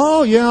and go,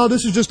 oh yeah,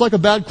 this is just like a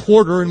bad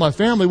quarter in my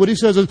family. What he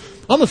says is,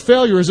 I'm a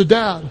failure as a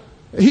dad.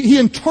 He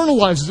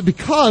internalizes it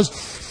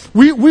because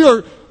we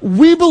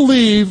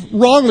believe,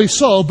 wrongly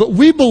so, but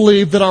we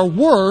believe that our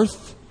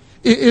worth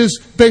is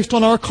based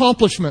on our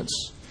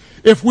accomplishments.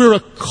 If we're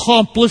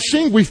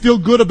accomplishing, we feel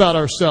good about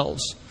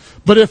ourselves.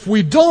 But if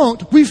we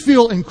don't, we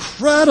feel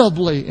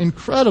incredibly,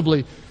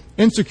 incredibly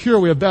insecure.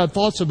 We have bad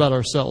thoughts about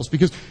ourselves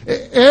because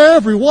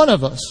every one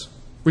of us,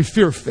 we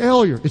fear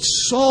failure.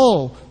 It's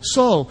so,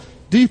 so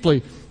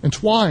deeply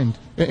entwined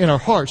in our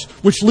hearts,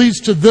 which leads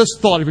to this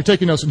thought, if you're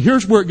taking notes. And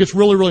here's where it gets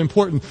really, really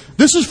important.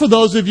 This is for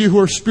those of you who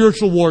are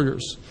spiritual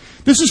warriors.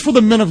 This is for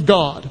the men of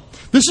God.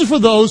 This is for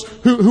those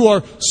who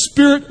are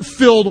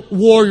spirit-filled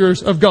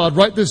warriors of God.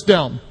 Write this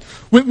down.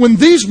 When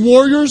these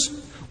warriors,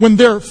 when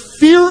their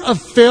fear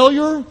of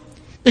failure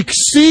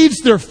exceeds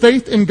their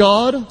faith in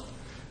God,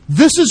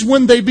 this is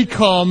when they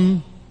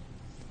become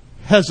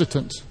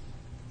hesitant.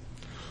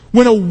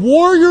 When a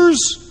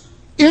warrior's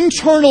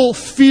internal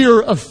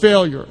fear of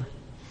failure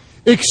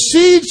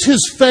exceeds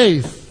his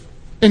faith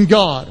in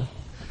God,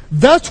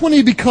 that's when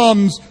he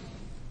becomes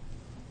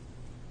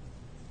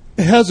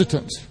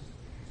hesitant.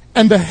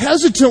 And the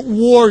hesitant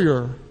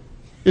warrior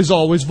is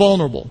always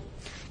vulnerable.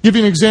 Give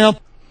you an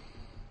example.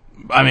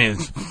 I mean,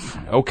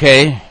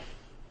 okay.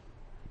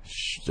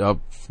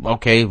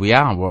 Okay,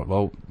 yeah.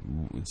 Well,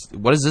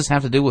 what does this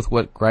have to do with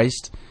what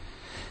Christ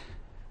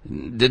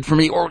did for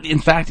me? Or, in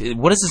fact,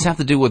 what does this have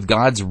to do with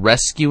God's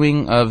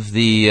rescuing of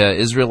the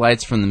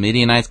Israelites from the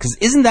Midianites? Because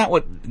isn't that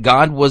what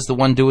God was the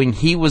one doing?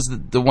 He was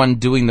the one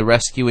doing the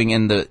rescuing,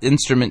 and the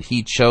instrument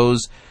he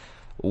chose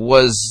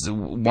was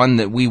one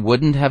that we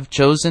wouldn't have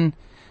chosen.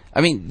 I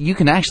mean, you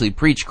can actually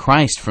preach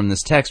Christ from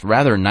this text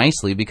rather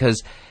nicely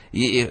because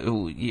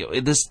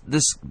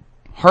this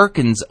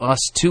harkens us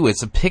to,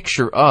 it's a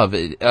picture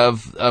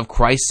of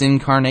Christ's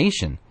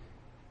incarnation.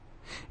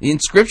 In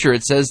Scripture,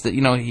 it says that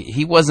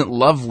he wasn't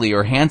lovely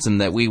or handsome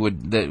that we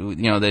would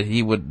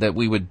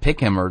pick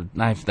him, or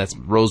that's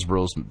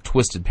Roseborough's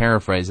twisted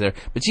paraphrase there.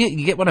 But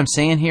you get what I'm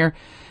saying here.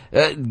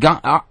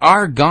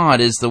 Our God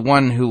is the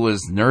one who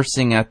was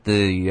nursing at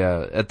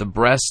the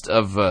breast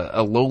of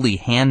a lowly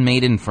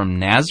handmaiden from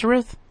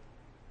Nazareth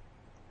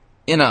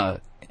in a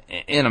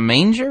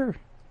manger.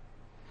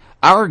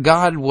 Our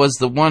God was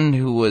the one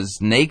who was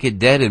naked,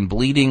 dead, and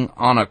bleeding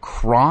on a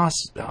cross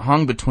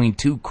hung between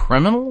two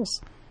criminals.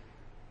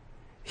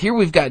 Here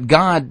we've got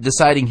God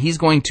deciding he's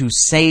going to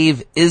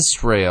save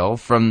Israel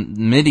from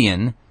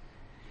Midian,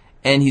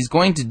 and he's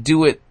going to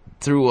do it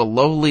through a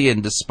lowly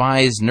and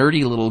despised,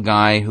 nerdy little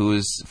guy who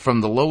is from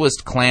the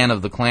lowest clan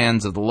of the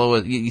clans of the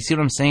lowest. You see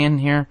what I'm saying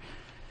here?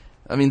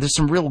 I mean, there's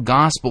some real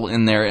gospel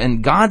in there,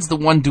 and God's the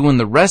one doing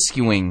the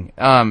rescuing.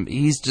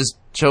 He's just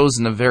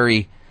chosen a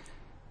very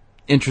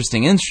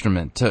interesting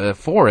instrument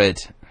for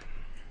it.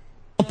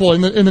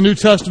 In the New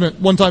Testament,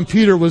 one time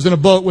Peter was in a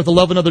boat with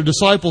 11 other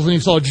disciples, and he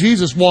saw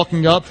Jesus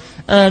walking up,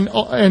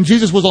 and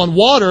Jesus was on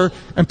water,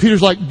 and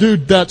Peter's like,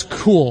 dude, that's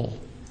cool.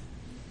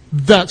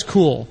 That's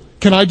cool.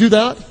 Can I do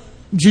that?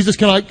 Jesus,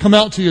 can I come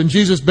out to you? And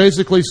Jesus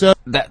basically said...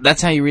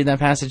 That's how you read that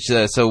passage?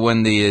 So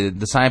when the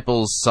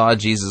disciples saw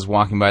Jesus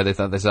walking by, they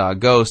thought they saw a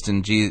ghost,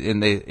 and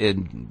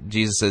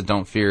Jesus said,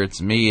 don't fear,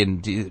 it's me.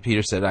 And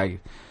Peter said,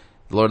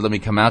 Lord, let me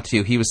come out to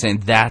you. He was saying,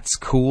 that's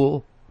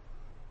cool.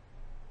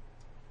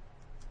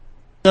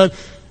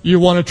 You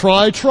want to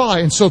try?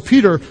 Try. And so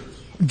Peter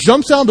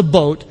jumps out of the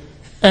boat,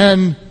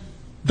 and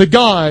the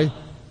guy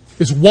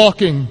is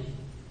walking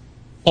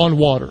on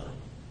water.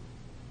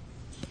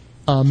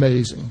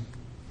 Amazing.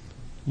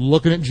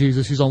 Looking at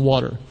Jesus, he's on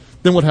water.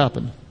 Then what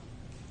happened?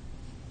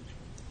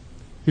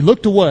 He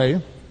looked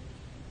away.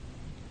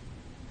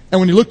 And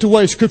when he looked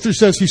away, Scripture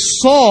says he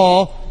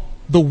saw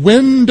the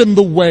wind and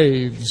the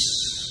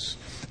waves.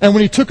 And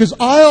when he took his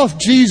eye off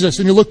Jesus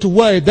and he looked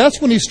away,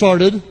 that's when he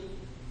started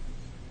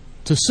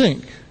to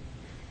sink.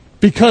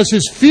 Because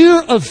his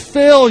fear of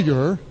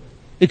failure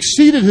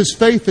exceeded his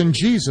faith in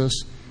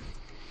Jesus.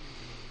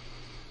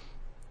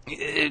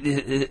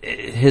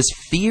 His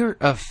fear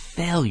of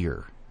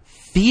failure.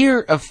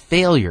 Fear of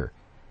failure.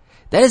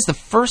 That is the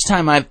first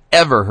time I've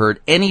ever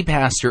heard any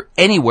pastor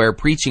anywhere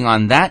preaching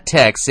on that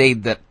text say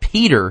that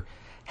Peter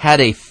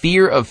had a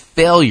fear of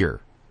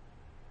failure.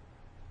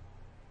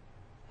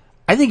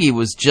 I think he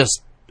was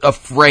just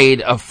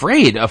afraid.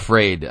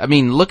 I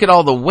mean, look at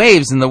all the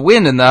waves and the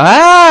wind and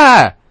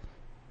I'm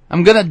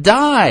gonna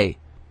die.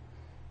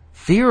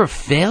 Fear of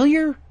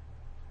failure?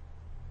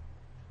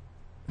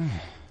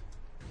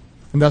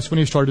 And that's when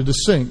he started to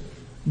sink.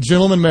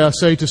 Gentlemen, may I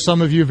say to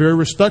some of you very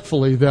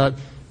respectfully that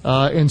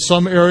in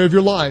some area of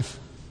your life,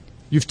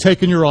 you've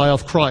taken your eye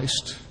off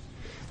Christ.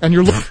 And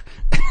you're looking...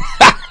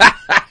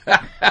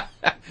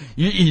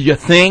 You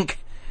think?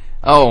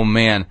 Oh,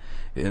 man.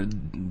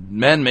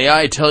 Men, may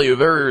I tell you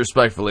very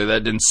respectfully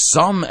that in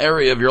some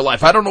area of your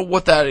life, I don't know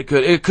what that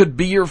it could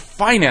be your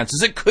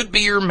finances, it could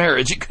be your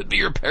marriage, it could be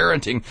your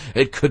parenting,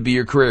 it could be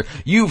your career.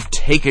 You've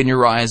taken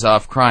your eyes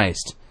off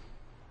Christ.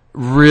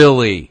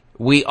 Really?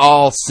 We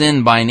all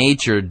sin by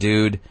nature,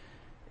 dude.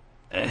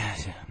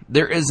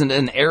 There isn't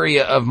an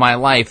area of my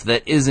life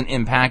that isn't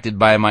impacted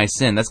by my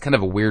sin. That's kind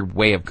of a weird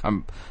way of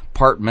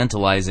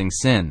compartmentalizing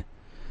sin.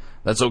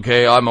 That's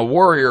okay, I'm a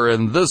warrior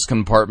in this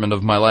compartment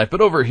of my life,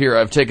 but over here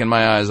I've taken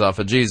my eyes off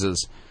of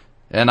Jesus,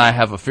 and I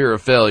have a fear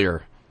of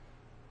failure.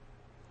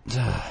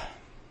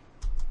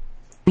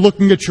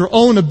 Looking at your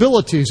own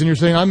abilities, and you're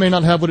saying, I may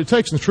not have what it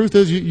takes. And the truth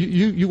is,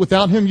 you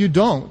without Him, you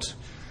don't.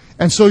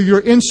 And so your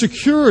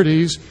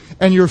insecurities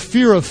and your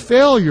fear of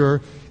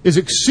failure is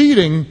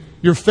exceeding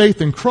your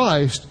faith in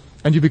Christ,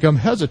 and you become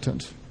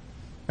hesitant.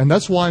 And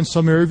that's why in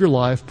some area of your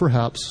life,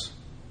 perhaps,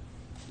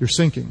 you're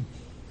sinking.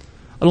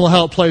 I don't know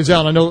how it plays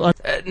out. I know.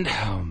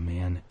 Oh,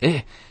 man.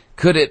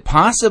 Could it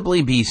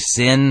possibly be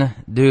sin,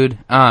 dude?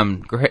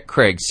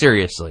 Craig,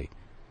 seriously.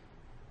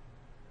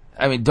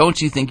 I mean, don't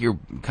you think you're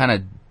kind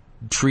of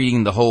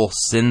treating the whole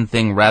sin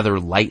thing rather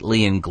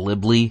lightly and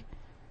glibly?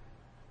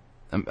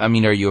 I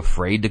mean, are you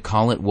afraid to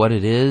call it what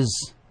it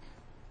is?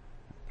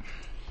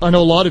 I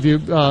know a lot of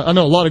you. I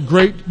know a lot of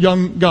great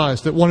young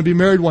guys that want to be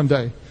married one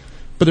day,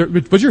 but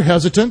you're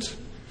hesitant.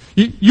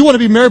 You want to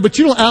be married, but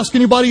you don't ask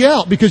anybody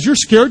out because you're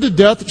scared to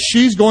death that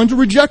she's going to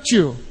reject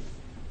you.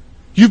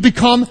 You've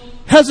become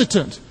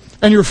hesitant,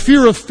 and your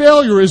fear of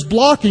failure is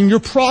blocking your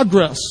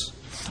progress.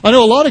 I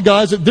know a lot of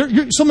guys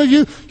that some of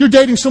you, you're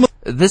dating someone.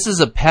 This is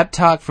a pep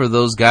talk for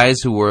those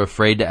guys who were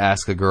afraid to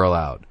ask a girl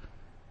out.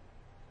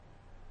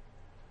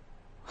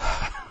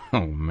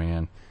 Oh,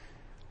 man.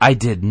 I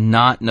did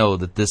not know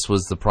that this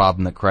was the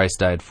problem that Christ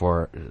died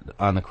for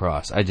on the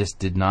cross. I just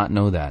did not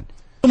know that.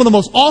 Some of the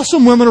most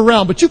awesome women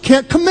around, but you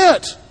can't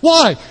commit.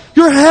 Why?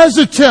 You're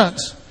hesitant.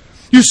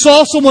 You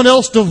saw someone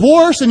else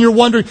divorce, and you're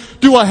wondering,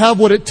 do I have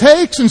what it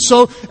takes? And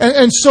so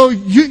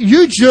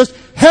you just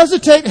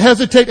hesitate.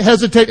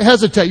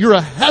 You're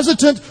a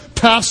hesitant,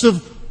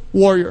 passive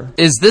warrior.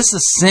 Is this a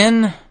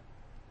sin?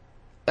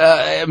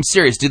 I'm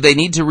serious. Do they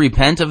need to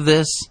repent of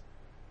this?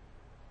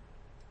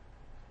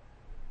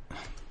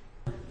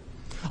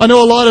 I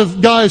know a lot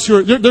of guys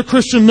who they're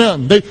Christian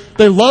men.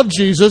 They love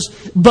Jesus,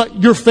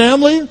 but your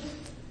family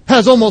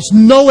has almost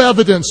no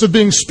evidence of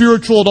being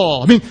spiritual at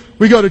all. I mean,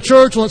 we go to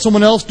church and let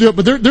someone else do it,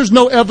 but there's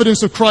no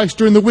evidence of Christ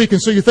during the week.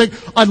 And so you think,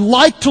 I'd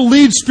like to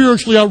lead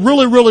spiritually, I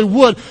really, really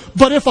would,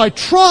 but if I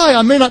try,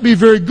 I may not be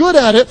very good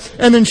at it,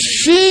 and then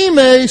she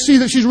may see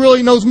that she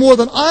really knows more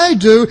than I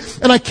do,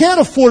 and I can't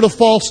afford a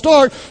false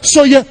start,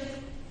 so you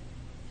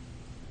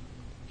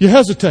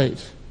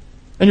hesitate,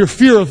 and your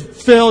fear of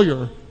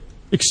failure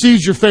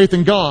exceeds your faith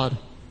in God,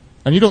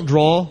 and you don't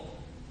draw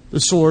the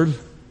sword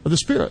of the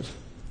Spirit.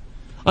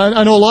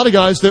 I know a lot of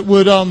guys that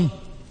would,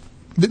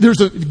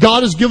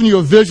 God has given you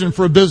a vision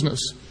for a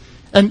business.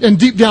 And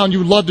deep down you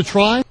would love to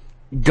try.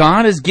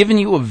 God has given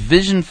you a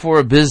vision for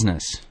a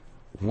business.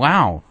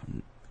 Wow.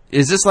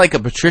 Is this like a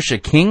Patricia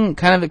King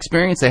kind of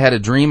experience? They had a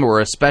dream or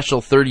a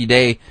special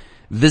 30-day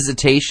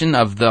visitation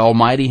of the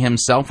Almighty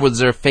Himself. Was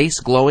their face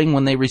glowing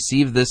when they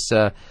received this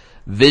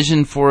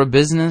vision for a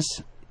business?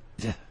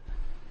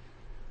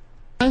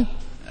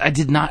 I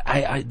did not.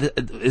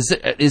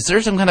 Is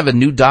there some kind of a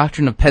new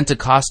doctrine of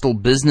Pentecostal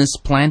business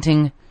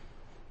planting?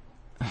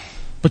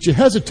 But you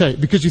hesitate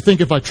because you think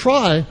if I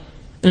try and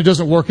it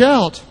doesn't work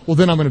out, well,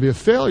 then I'm going to be a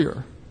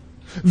failure.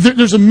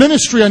 There's a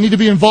ministry I need to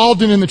be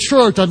involved in the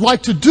church. I'd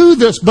like to do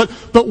this, but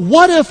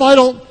what if I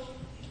don't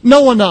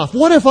know enough?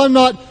 What if I'm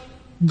not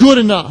good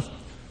enough?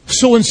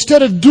 So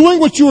instead of doing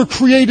what you were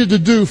created to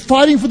do,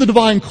 fighting for the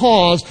divine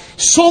cause,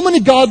 so many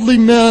godly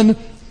men,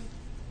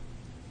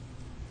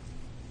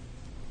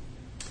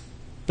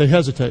 they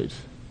hesitate.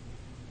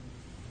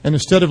 And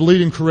instead of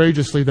leading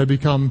courageously, they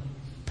become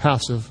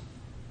passive,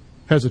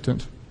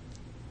 hesitant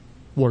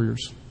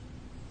warriors.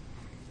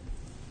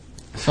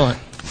 All right.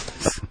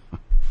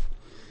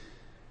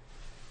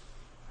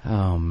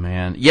 Oh,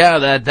 man.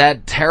 Yeah,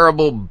 that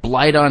terrible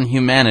blight on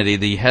humanity,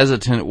 the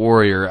hesitant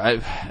warrior.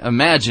 I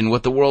imagine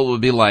what the world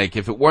would be like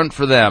if it weren't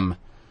for them.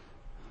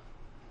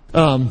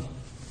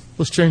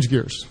 Let's change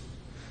gears.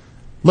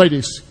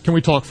 Ladies, can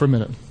we talk for a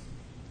minute?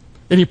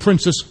 Any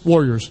princess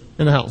warriors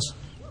in the house?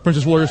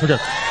 Princess warriors? Okay.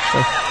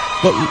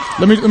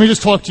 Let me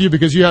just talk to you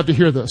because you have to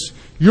hear this.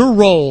 Your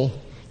role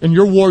in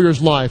your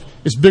warrior's life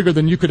is bigger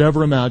than you could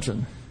ever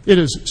imagine. It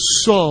is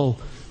so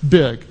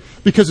big.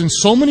 Because in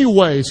so many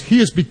ways,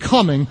 he is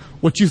becoming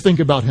what you think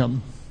about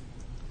him.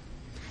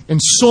 In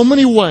so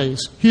many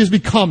ways, he is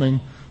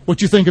becoming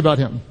what you think about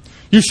him.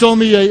 You show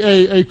me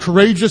a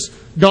courageous,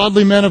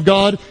 godly man of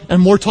God,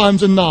 and more times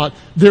than not,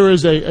 there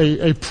is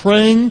a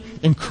praying,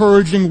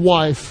 encouraging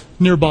wife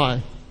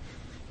nearby.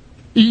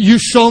 You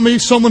show me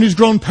someone who's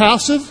grown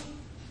passive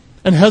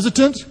and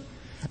hesitant,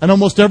 and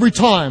almost every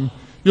time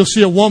you'll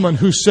see a woman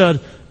who said,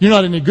 "You're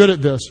not any good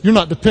at this. You're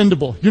not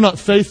dependable. You're not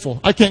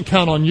faithful. I can't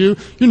count on you.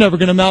 You're never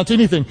going to amount to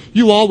anything.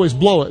 You always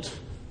blow it."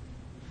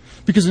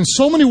 Because in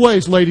so many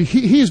ways, lady,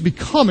 he is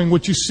becoming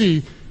what you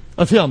see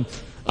of him.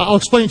 I'll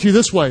explain it to you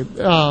this way.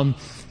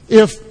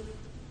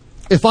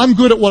 If I'm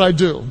good at what I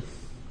do,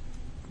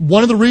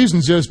 one of the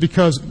reasons is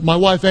because my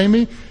wife,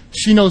 Amy,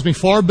 she knows me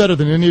far better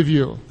than any of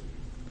you.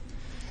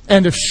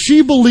 And if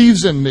she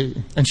believes in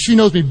me and she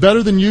knows me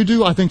better than you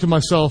do, I think to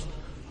myself,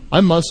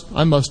 I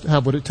must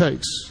have what it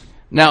takes.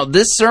 Now,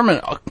 this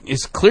sermon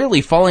is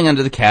clearly falling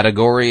under the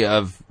category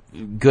of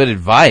good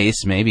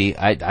advice, maybe.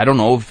 I don't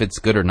know if it's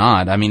good or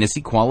not. I mean, is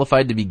he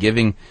qualified to be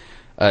giving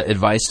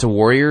advice to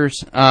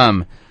warriors?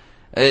 But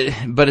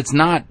it's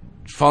not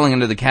falling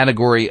under the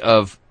category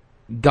of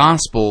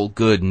gospel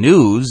good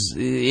news.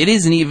 It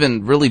isn't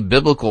even really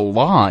biblical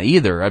law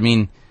either. I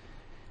mean,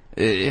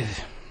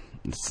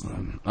 it's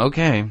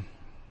okay.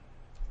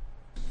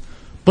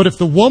 But if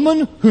the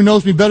woman who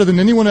knows me better than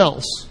anyone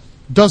else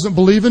doesn't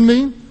believe in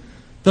me,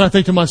 then I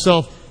think to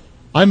myself,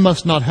 I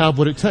must not have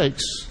what it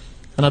takes,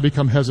 and I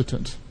become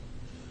hesitant.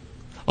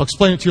 I'll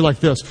explain it to you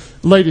like this.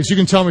 Ladies, you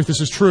can tell me if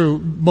this is true.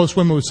 Most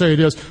women would say it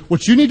is.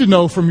 What you need to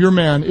know from your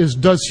man is,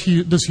 does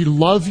he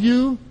love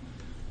you?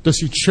 Does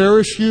he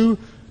cherish you?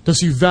 Does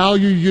he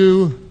value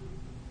you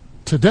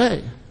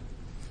today?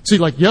 See,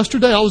 like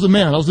yesterday, I was the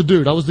man. I was the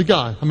dude. I was the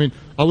guy. I mean,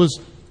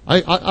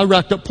 I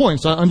racked up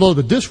points. I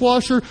unloaded the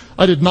dishwasher.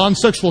 I did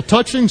non-sexual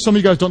touching. Some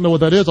of you guys don't know what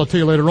that is. I'll tell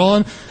you later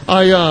on.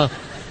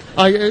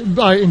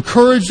 I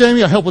encouraged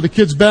Amy. I helped with the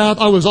kids' bath.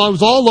 I was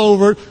all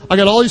over it. I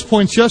got all these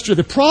points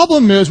yesterday. The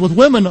problem is with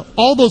women,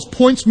 all those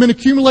points men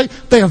accumulate,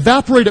 they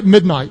evaporate at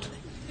midnight.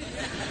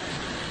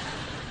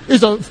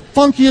 It's the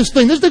funkiest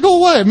thing. They go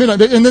away at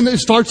midnight, and then it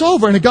starts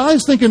over. And a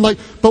guy's thinking like,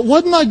 but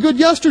wasn't I good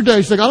yesterday?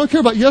 She's like, I don't care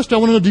about yesterday. I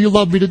want to know, do you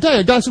love me today?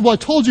 A guy said, well, I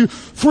told you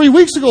 3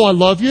 weeks ago I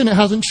love you, and it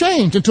hasn't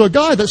changed. And to a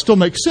guy, that still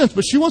makes sense.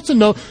 But she wants to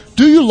know,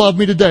 do you love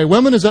me today?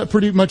 Women, is that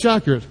pretty much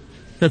accurate?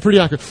 Okay, pretty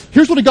accurate.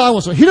 Here's what a guy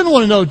wants to know. He doesn't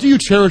want to know, do you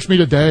cherish me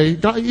today?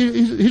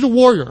 He's a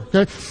warrior.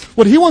 Okay?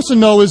 What he wants to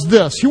know is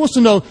this. He wants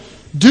to know,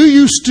 do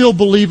you still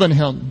believe in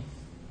him?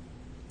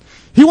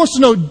 He wants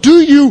to know,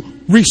 do you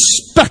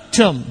respect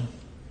him?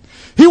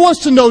 He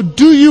wants to know,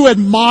 do you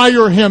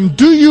admire him?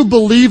 Do you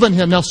believe in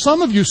him? Now,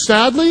 some of you,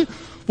 sadly,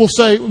 will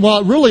say,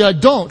 well, really, I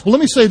don't. Well,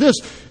 let me say this.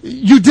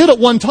 You did at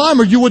one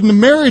time or you wouldn't have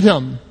married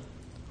him.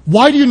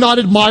 Why do you not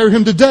admire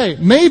him today?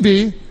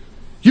 Maybe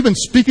you've been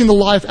speaking the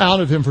life out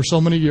of him for so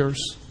many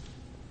years.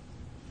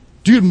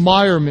 Do you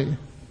admire me?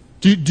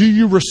 Do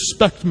you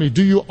respect me?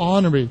 Do you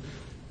honor me?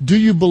 Do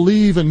you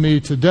believe in me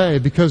today?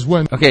 Because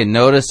when... Okay,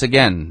 notice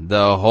again,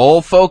 the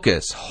whole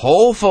focus,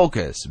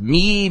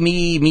 me,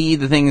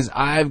 the things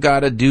I've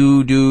got to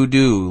do.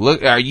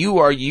 Look, are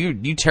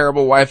you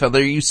terrible wife out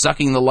there, are you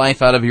sucking the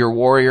life out of your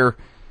warrior?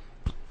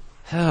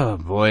 Oh,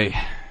 boy.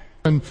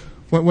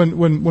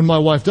 When my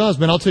wife does,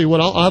 man, I'll tell you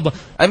what,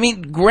 I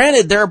mean,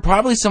 granted, there are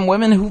probably some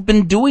women who've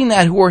been doing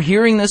that, who are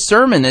hearing this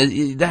sermon.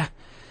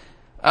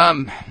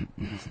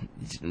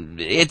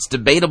 It's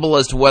debatable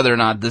as to whether or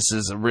not this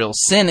is a real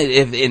sin.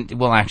 It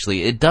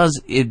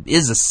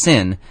is a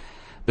sin,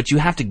 but you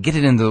have to get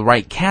it into the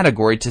right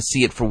category to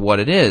see it for what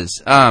it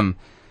is.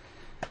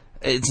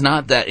 It's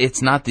not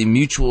the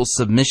mutual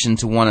submission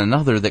to one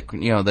another that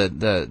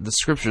the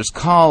scriptures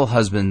call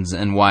husbands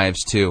and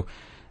wives to.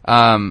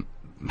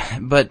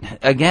 But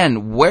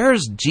again,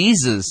 where's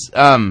Jesus?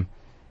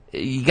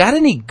 You got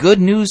any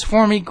good news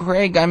for me,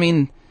 Craig? I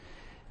mean,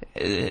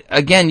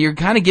 again, you're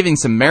kind of giving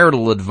some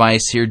marital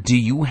advice here. Do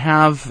you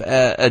have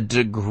a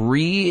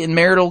degree in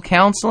marital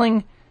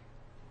counseling?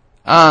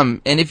 And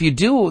if you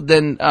do,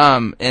 then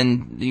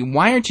and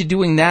why aren't you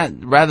doing that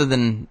rather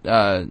than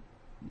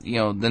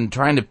than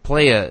trying to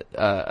play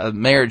a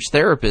marriage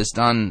therapist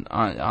on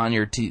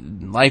your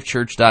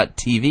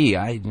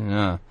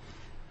lifechurch.tv?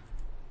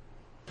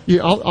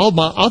 Yeah,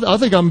 I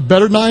think I'm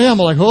better than I am.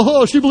 I'm like,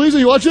 oh, she believes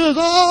in you. Watch this.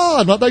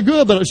 I'm not that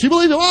good, but she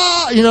believes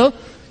it.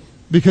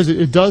 Because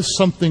it does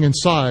something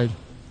inside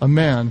a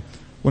man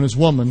when his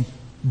woman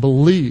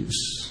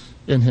believes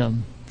in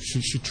him.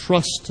 She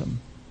trusts him.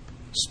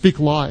 Speak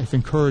life,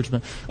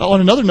 encouragement.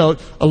 On another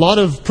note, a lot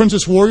of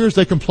princess warriors,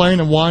 they complain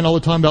and whine all the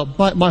time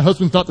about, my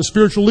husband's not the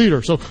spiritual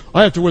leader, so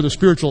I have to wear the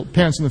spiritual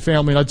pants in the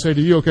family. And I'd say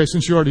to you, okay,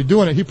 since you're already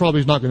doing it, he probably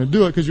is not going to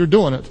do it because you're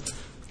doing it.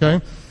 Okay?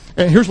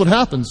 And here's what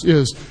happens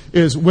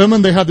is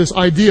women, they have this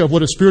idea of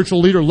what a spiritual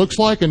leader looks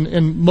like,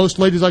 and most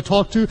ladies I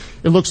talk to,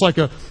 it looks like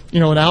an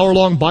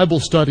hour-long Bible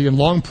study and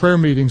long prayer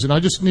meetings. And I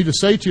just need to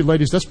say to you,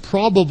 ladies, that's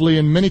probably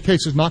in many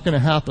cases not going to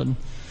happen,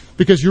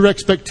 because your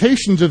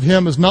expectations of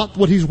him is not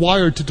what he's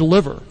wired to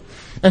deliver.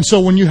 And so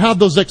when you have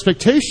those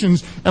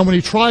expectations, and when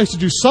he tries to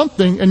do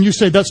something and you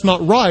say that's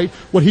not right,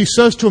 what he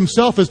says to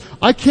himself is,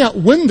 I can't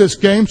win this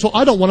game, so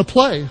I don't want to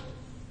play.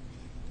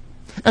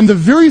 And the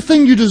very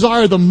thing you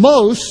desire the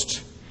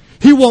most,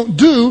 he won't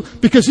do,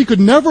 because he could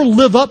never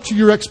live up to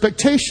your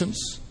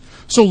expectations.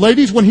 So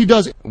ladies, when he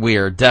does... We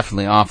are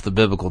definitely off the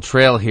biblical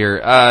trail here.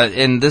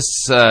 In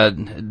this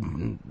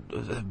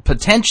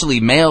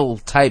potentially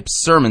male-type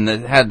sermon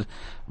that had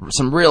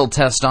some real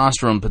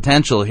testosterone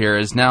potential here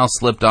has now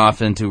slipped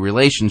off into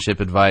relationship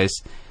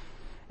advice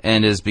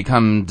and has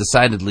become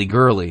decidedly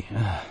girly.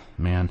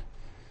 Man.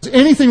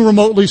 Anything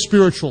remotely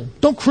spiritual,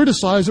 don't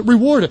criticize it,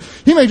 reward it.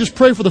 He may just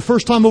pray for the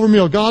first time over a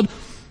meal. God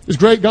is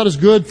great, God is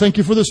good, thank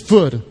you for this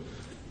food.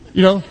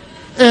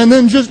 And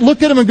then just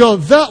look at him and go,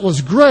 that was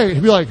great.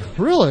 He'd be like,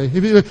 really? He'd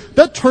be like,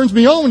 that turns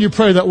me on when you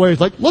pray that way.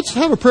 It's like, let's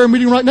have a prayer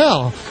meeting right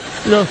now.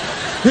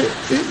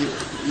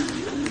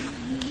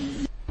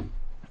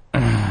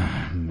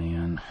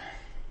 Man.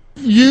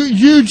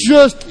 You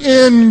just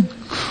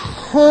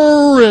encourage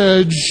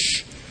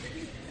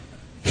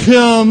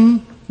him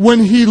when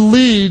he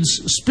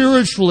leads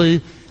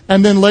spiritually.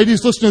 And then,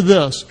 ladies, listen to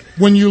this.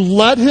 When you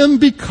let him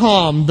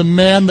become the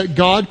man that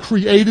God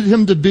created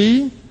him to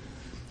be,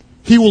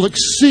 he will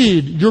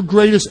exceed your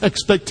greatest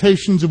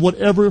expectations of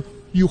whatever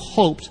you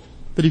hoped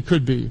that he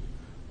could be,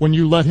 when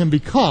you let him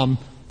become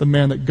the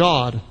man that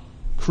God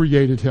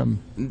created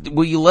him.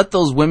 Will you let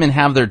those women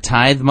have their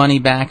tithe money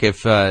back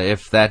if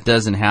that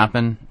doesn't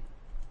happen?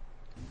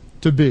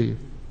 To be.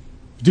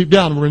 Deep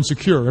down, we're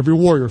insecure. Every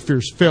warrior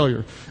fears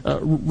failure.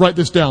 Write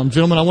this down.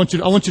 Gentlemen, I want you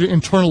to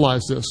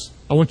internalize this.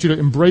 I want you to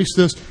embrace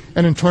this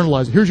and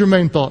internalize it. Here's your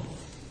main thought.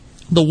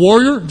 The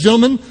warrior,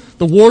 gentlemen,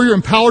 the warrior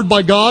empowered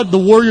by God, the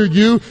warrior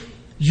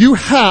you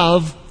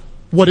have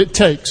what it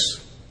takes.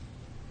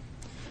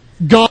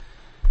 God.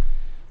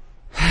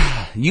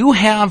 You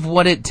have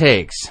what it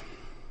takes.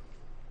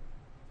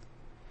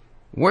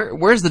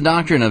 Where's the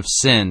doctrine of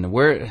sin?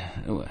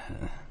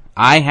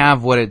 I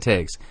have what it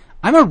takes.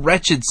 I'm a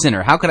wretched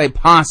sinner. How could I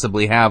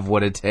possibly have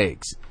what it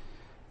takes?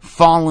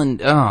 Fallen.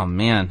 Oh,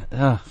 man.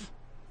 Ugh.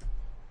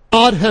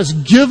 God has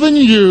given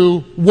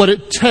you what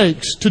it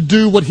takes to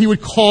do what he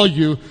would call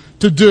you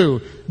to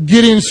do.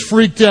 Gideon's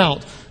freaked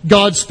out.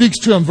 God speaks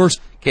to him. Verse.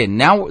 Okay,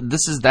 now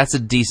that's a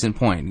decent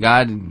point.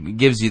 God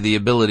gives you the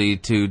ability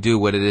to do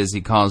what it is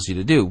he calls you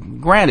to do.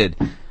 Granted.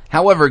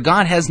 However,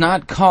 God has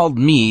not called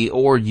me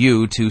or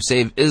you to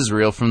save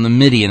Israel from the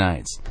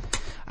Midianites.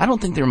 I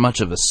don't think they're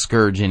much of a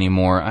scourge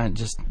anymore.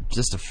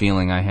 Just a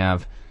feeling I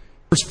have.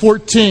 Verse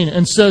 14,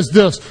 and says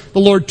this, the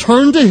Lord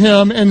turned to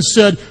him and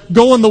said,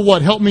 go in the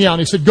what? Help me out.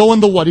 He said, go in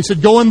the what? He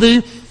said, go in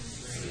the...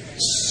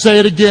 Say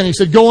it again. He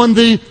said, go in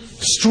the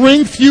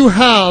strength you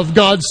have,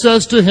 God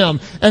says to him,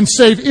 and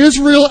save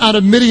Israel out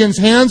of Midian's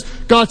hands.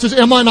 God says,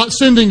 am I not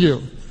sending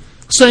you?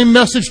 Same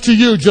message to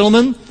you,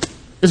 gentlemen.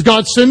 Is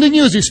God sending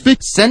you? Is he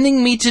speaking?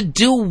 Sending me to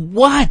do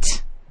what?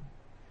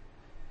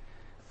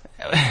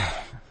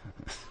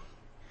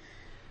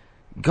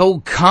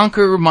 Go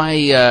conquer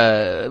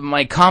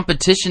my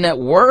competition at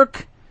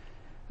work?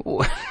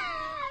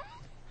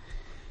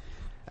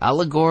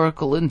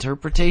 Allegorical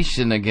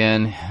interpretation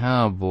again.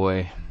 Oh,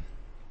 boy.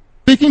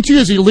 Speaking to you?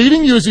 Is he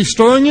leading you? Is he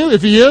stirring you?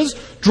 If he is,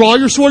 draw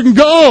your sword and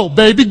go,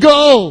 baby,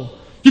 go.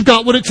 You've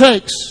got what it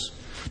takes.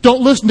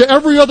 Don't listen to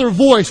every other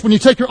voice when you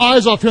take your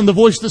eyes off him, the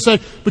voice that say,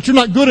 but you're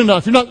not good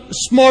enough, you're not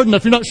smart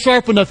enough, you're not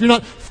sharp enough, you're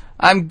not...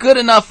 I'm good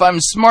enough, I'm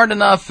smart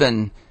enough,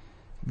 and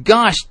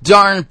gosh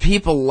darn,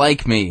 people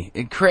like me.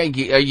 Craig,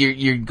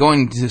 you're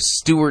going to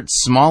Stuart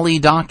Smalley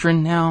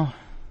doctrine now?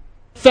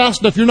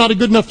 Fast enough, you're not a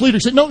good enough leader.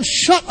 You say, no,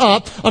 shut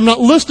up. I'm not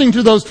listening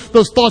to those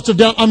thoughts of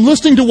doubt. I'm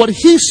listening to what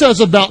he says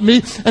about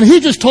me, and he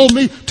just told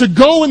me to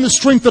go in the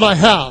strength that I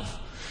have.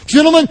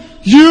 Gentlemen,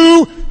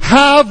 you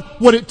have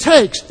what it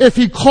takes. If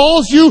he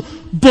calls you,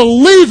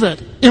 believe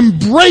it.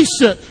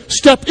 Embrace it.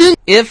 Step in.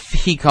 If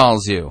he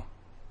calls you.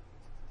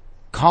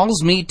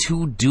 Calls me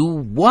to do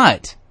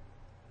what?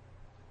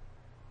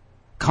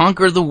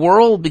 Conquer the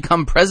world?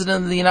 Become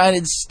president of the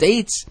United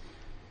States?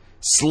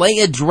 Slay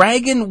a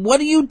dragon?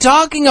 What are you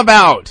talking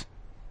about?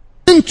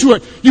 Into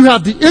it. You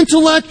have the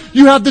intellect,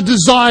 you have the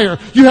desire,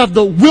 you have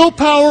the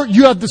willpower,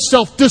 you have the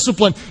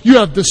self-discipline, you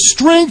have the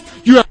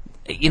strength, you have...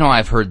 You know,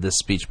 I've heard this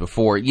speech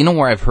before. You know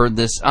where I've heard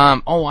this?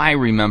 I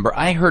remember.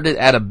 I heard it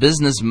at a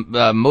business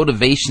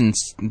motivation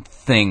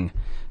thing.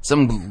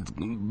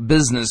 Some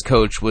business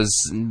coach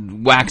was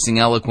waxing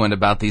eloquent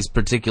about these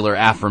particular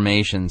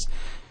affirmations.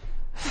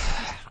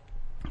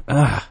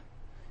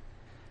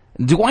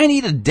 Do I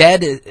need a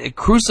dead,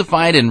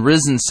 crucified, and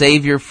risen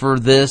Savior for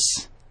this?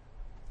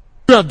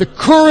 You have the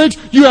courage,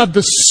 you have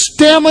the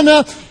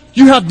stamina,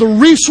 you have the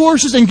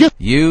resources, and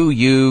You.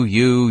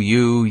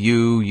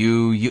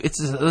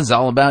 It's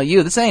all about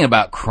you. This ain't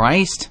about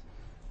Christ.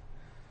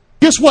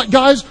 Guess what,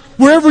 guys?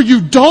 Wherever you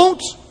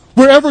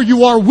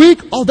are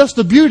weak, that's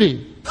the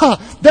beauty.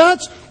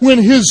 That's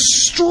when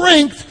His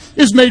strength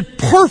is made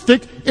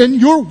perfect in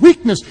your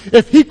weakness.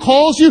 If He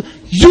calls you,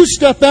 you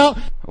step out.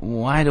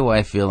 Why do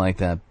I feel like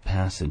that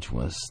passage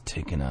was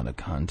taken out of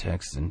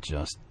context and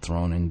just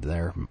thrown in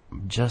there?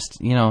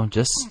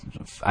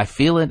 I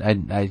feel it.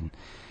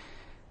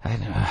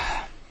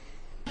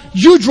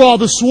 You draw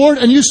the sword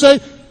and you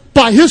say,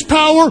 by His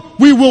power,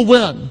 we will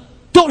win.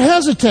 Don't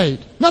hesitate.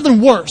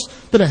 Nothing worse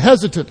than a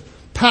hesitant,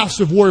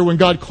 passive warrior. When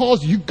God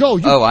calls you, you go.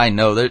 I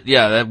know.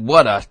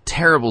 What a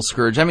terrible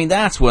scourge. I mean,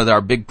 that's what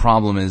our big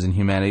problem is in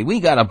humanity. We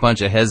got a bunch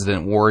of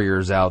hesitant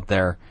warriors out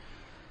there.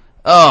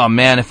 Oh,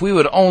 man, if we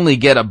would only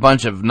get a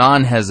bunch of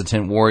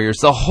non-hesitant warriors,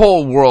 the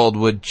whole world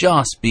would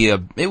just be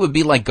it would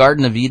be like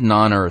Garden of Eden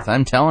on earth.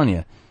 I'm telling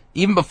you.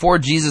 Even before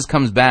Jesus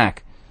comes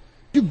back.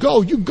 You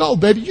go,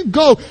 baby. You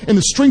go in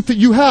the strength that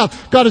you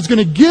have. God is going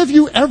to give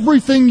you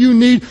everything you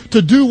need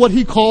to do what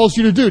He calls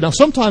you to do. Now,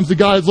 sometimes the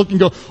guy is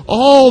looking and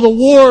go, the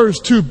war is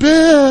too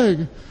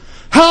big.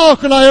 How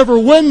can I ever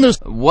win this?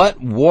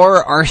 What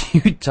war are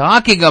you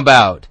talking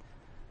about?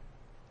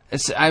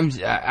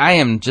 I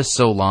am just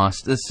so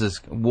lost. This is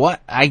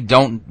what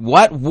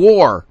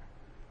war?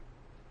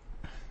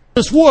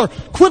 This war.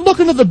 Quit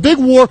looking at the big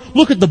war.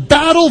 Look at the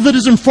battle that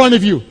is in front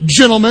of you.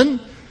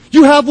 Gentlemen,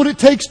 you have what it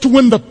takes to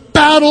win the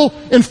battle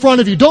in front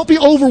of you. Don't be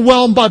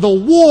overwhelmed by the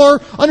war.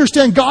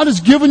 Understand God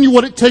has given you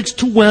what it takes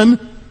to win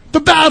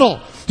the battle.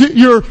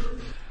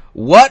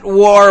 What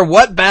war,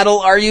 what battle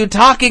are you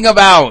talking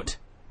about?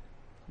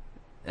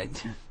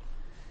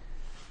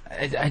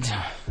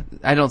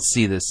 I don't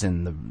see this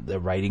in the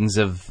writings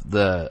of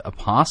the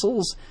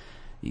apostles.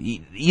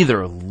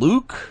 Either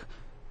Luke,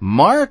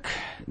 Mark,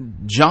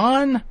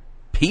 John,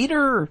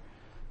 Peter,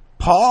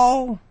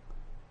 Paul,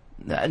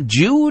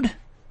 Jude.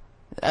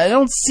 I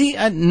don't see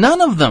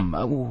none of them.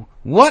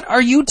 What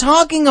are you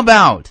talking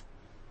about?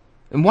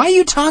 And why are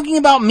you talking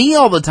about me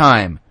all the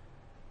time?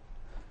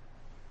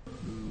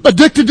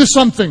 Addicted to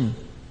something.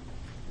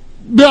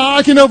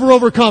 I can never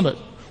overcome it.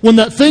 When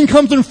that thing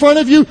comes in front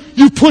of you,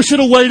 you push it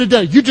away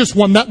today. You just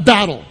won that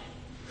battle.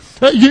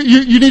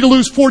 You need to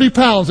lose 40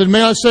 pounds. And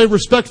may I say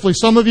respectfully,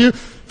 some of you,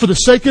 for the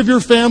sake of your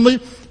family,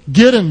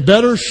 get in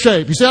better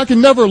shape. You say, I can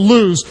never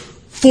lose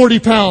 40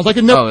 pounds. I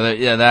can never...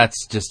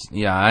 that's just...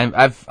 Yeah,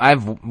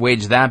 I've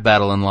waged that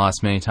battle and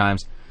lost many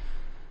times.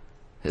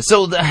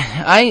 So, do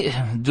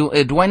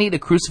I need a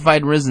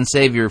crucified, risen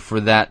Savior for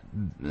that?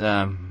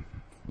 Never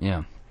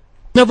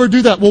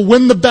do that. We'll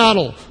win the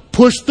battle.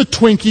 Push the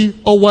Twinkie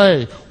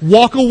away.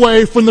 Walk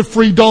away from the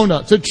free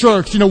donuts at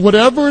church.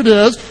 Whatever it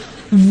is,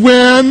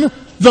 win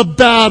the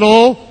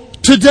battle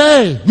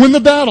today. Win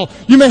the battle.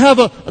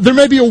 There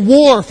may be a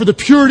war for the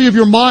purity of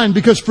your mind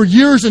because for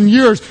years and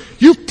years,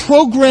 you've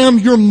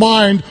programmed your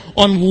mind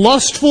on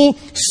lustful,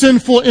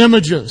 sinful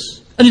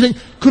images. And you think,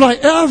 could I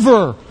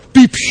ever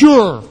be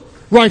pure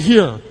right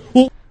here?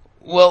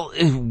 Well,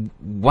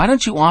 why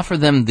don't you offer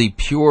them the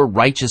pure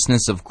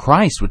righteousness of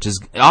Christ, which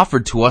is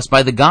offered to us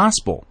by the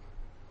gospel?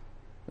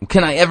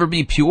 Can I ever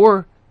be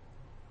pure?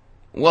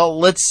 Well,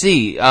 let's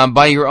see.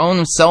 By your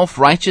own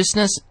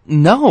self-righteousness?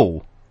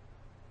 No.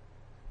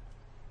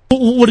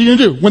 What are you going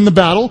to do? Win the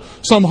battle?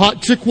 Some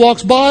hot chick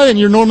walks by and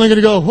you're normally going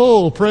to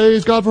go,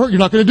 praise God for her. You're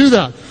not going to do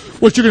that.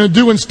 What you're going to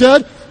do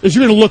instead is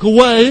you're going to look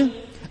away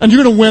and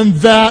you're going to win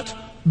that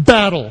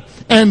battle.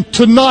 And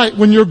tonight,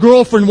 when your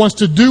girlfriend wants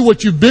to do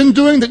what you've been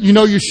doing that you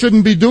know you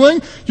shouldn't be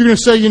doing, you're going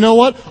to say, you know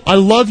what? I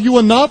love you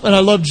enough and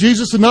I love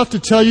Jesus enough to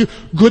tell you,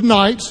 good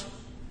night.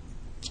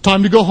 It's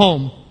time to go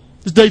home.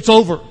 This date's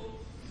over.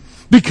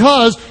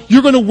 Because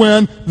you're going to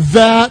win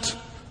that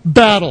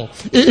battle.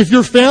 If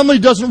your family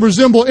doesn't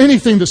resemble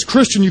anything that's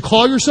Christian, you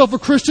call yourself a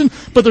Christian,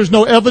 but there's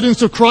no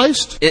evidence of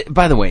Christ.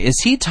 By the way,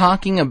 is he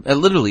talking,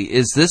 literally,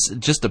 is this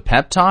just a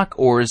pep talk,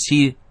 or is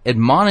he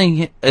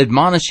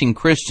admonishing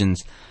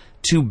Christians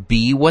to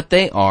be what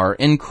they are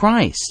in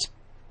Christ?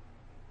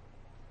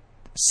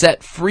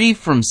 Set free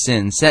from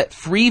sin, set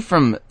free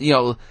from,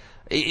 do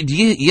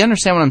you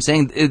understand what I'm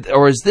saying?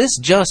 Or is this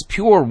just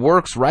pure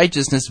works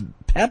righteousness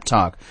pep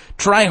talk?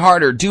 Try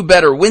harder, do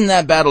better, win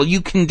that battle,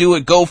 you can do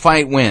it, go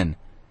fight, win.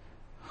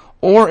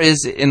 Or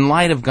is it in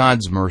light of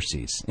God's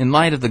mercies, in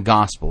light of the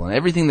gospel and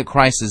everything that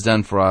Christ has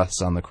done for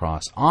us on the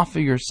cross,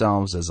 offer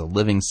yourselves as a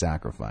living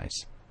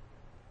sacrifice?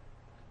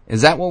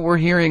 Is that what we're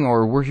hearing,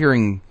 or we're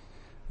hearing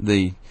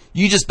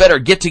you just better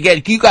get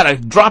together, you gotta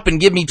drop and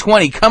give me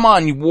 20, come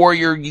on, you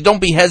warrior, you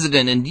don't be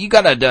hesitant, and you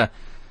gotta...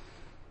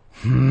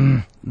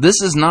 This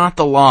is not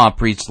the law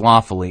preached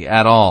lawfully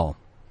at all.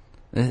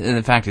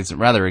 In fact, it's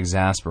rather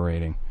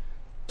exasperating.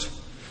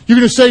 You're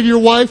going to say to your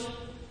wife,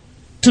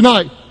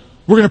 tonight,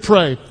 we're going to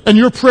pray. And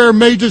your prayer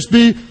may just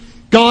be,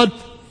 God,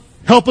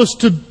 help us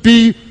to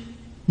be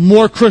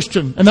more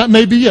Christian. And that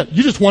may be it.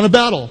 You just won a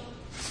battle.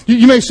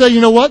 You may say,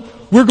 you know what?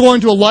 We're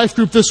going to a life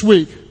group this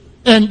week.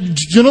 And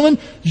gentlemen,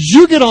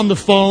 you get on the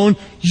phone,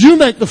 you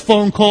make the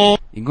phone call.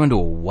 You're going to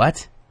a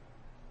what?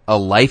 A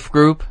life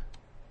group?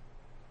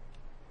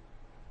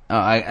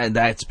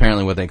 That's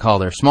apparently what they call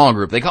their small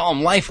group. They call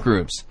them life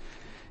groups.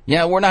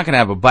 Yeah, we're not going to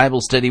have a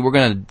Bible study. We're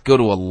going to go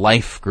to a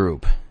life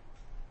group.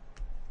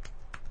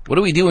 What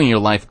do we do in your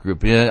life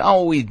group?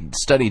 We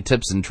study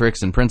tips and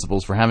tricks and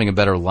principles for having a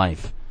better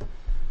life.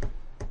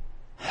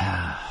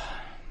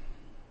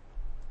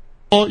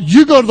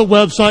 You go to the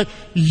website,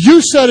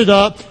 you set it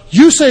up,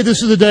 you say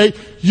this is the date,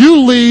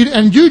 you lead,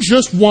 and you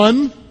just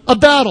won a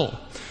battle.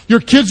 Your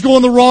kid's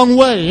going the wrong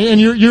way, and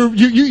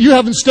you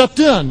haven't stepped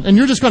in, and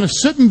you're just kind of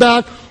sitting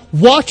back,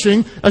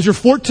 watching as your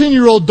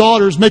 14-year-old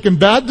daughter's making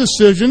bad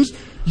decisions.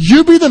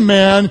 You be the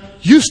man,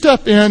 you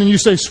step in, and you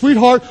say,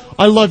 sweetheart,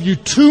 I love you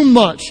too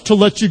much to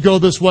let you go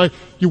this way.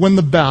 You win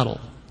the battle.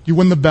 You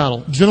win the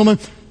battle. Gentlemen,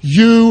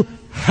 you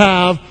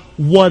have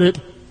what it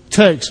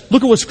takes.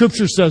 Look at what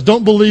Scripture says.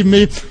 Don't believe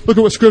me. Look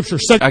at what Scripture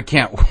says. I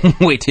can't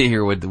wait to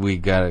hear what we're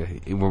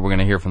going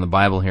to hear from the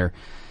Bible here.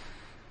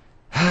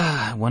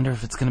 I wonder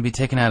if it's going to be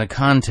taken out of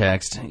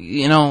context.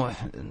 You know,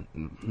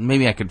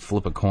 maybe I could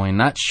flip a coin.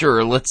 Not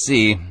sure. Let's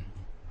see.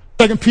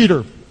 2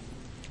 Peter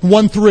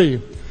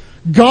 1:3.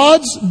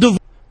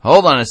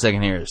 Hold on a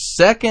second here.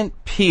 2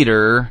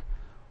 Peter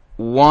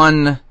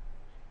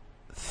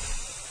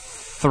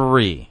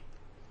 1:3.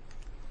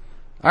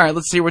 All right,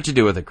 let's see what you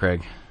do with it,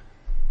 Craig.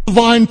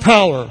 Divine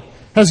power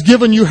has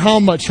given you how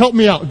much? Help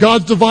me out.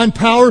 God's divine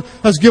power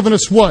has given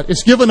us what?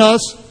 It's given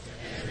us,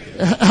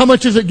 how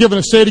much has it given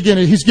us? Say it again.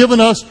 He's given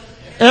us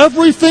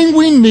everything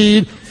we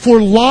need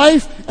for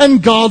life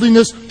and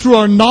godliness through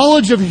our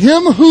knowledge of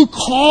Him who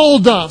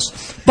called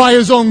us by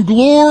His own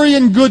glory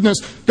and goodness.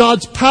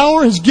 God's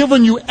power has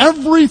given you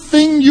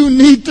everything you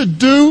need to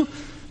do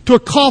to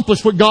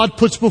accomplish what God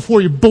puts before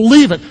you.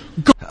 Believe it.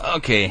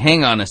 Okay,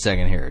 hang on a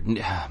second here.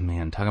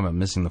 Man, talking about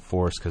missing the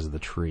forest because of the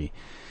tree.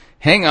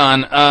 Hang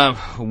on.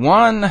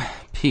 1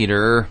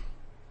 Peter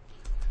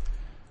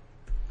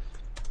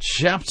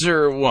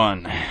chapter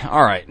 1.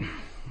 All right.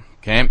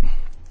 Okay.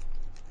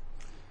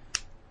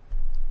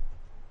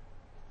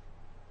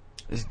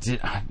 2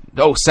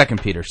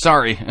 Peter.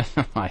 Sorry.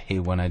 I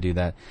hate when I do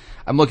that.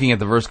 I'm looking at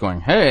the verse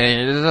going,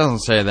 hey, it doesn't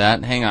say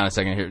that. Hang on a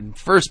second here.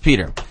 1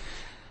 Peter.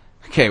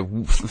 Okay,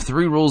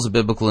 3 rules of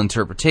biblical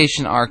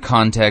interpretation are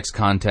context,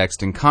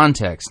 context, and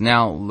context.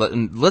 Now,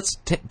 let's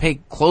pay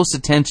close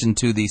attention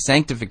to the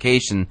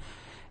sanctification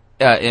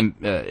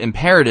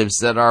imperatives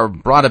that are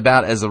brought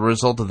about as a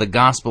result of the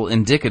gospel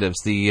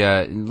indicatives.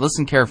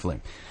 Listen carefully.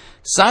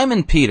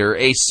 Simon Peter,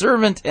 a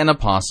servant and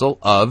apostle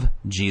of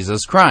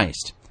Jesus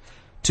Christ,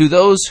 to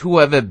those who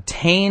have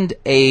obtained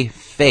a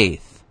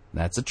faith,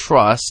 that's a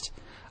trust,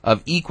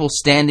 of equal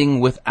standing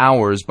with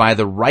ours by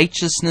the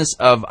righteousness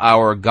of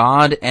our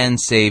God and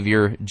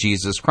Savior,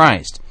 Jesus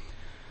Christ.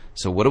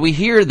 So what do we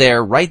hear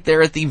there, right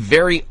there at the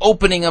very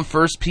opening of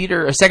 2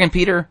 Peter?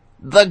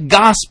 The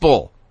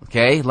gospel.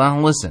 Okay, now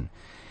listen.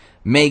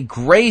 May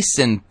grace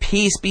and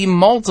peace be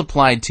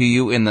multiplied to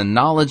you in the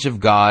knowledge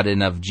of God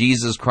and of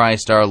Jesus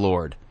Christ our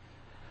Lord.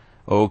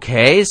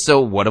 Okay,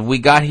 so what have we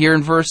got here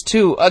in verse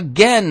 2?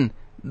 Again,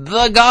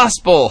 the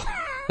gospel.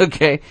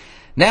 Okay.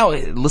 Now,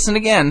 listen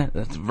again,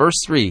 that's verse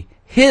 3.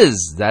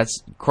 His,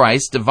 that's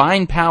Christ,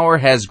 divine power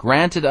has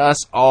granted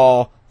us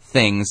all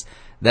things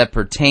that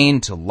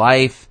pertain to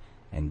life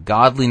and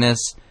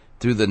godliness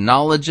through the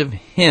knowledge of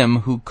Him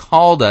who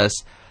called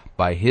us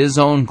by His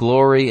own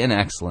glory and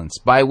excellence,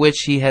 by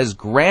which He has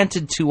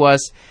granted to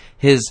us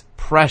His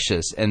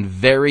precious and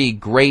very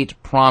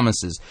great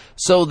promises,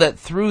 so that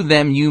through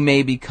them you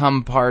may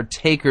become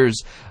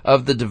partakers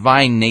of the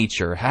divine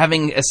nature,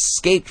 having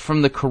escaped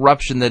from the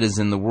corruption that is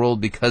in the world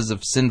because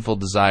of sinful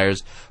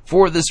desires.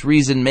 For this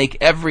reason, make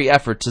every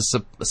effort to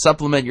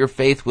supplement your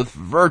faith with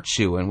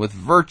virtue, and with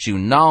virtue,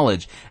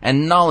 knowledge,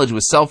 and knowledge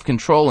with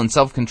self-control, and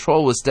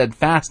self-control with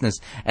steadfastness,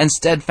 and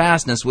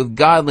steadfastness with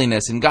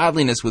godliness, and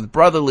godliness with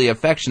brotherly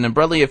affection, and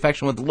brotherly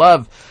affection with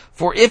love.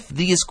 For if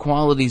these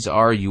qualities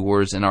are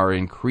yours and are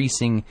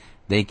increasing,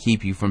 they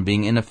keep you from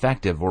being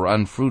ineffective or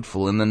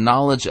unfruitful in the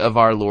knowledge of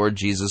our Lord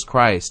Jesus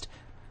Christ.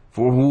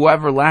 For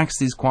whoever lacks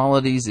these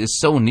qualities is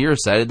so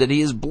nearsighted that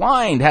he is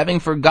blind, having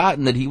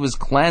forgotten that he was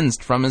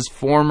cleansed from his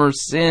former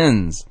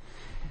sins.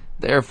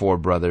 Therefore,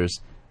 brothers,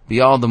 be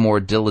all the more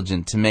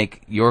diligent to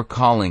make your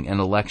calling and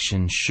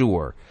election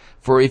sure.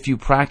 For if you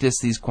practice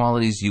these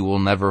qualities, you will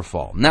never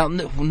fall. Now,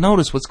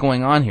 notice what's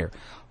going on here.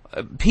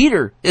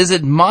 Peter is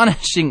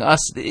admonishing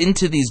us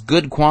into these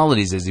good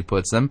qualities, as he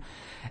puts them,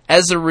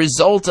 as a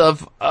result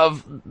of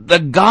the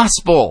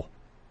gospel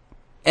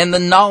and the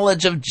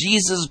knowledge of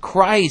Jesus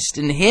Christ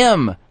and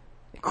Him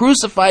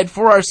crucified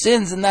for our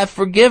sins and that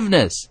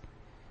forgiveness.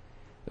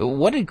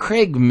 What did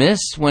Craig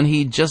miss when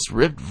he just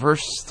ripped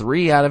verse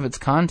 3 out of its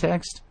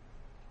context?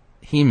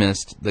 He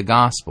missed the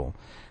gospel.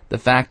 The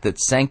fact that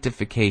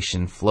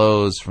sanctification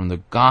flows from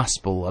the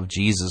gospel of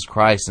Jesus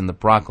Christ and the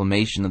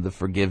proclamation of the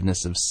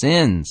forgiveness of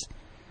sins,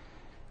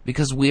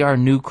 because we are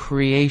new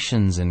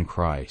creations in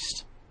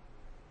Christ.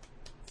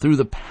 through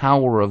the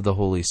power of the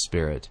Holy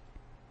Spirit.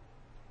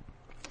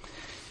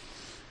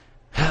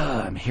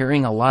 I'm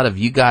hearing a lot of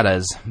you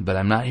gottas, but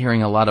I'm not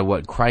hearing a lot of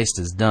what Christ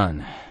has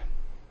done.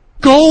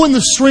 Go in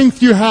the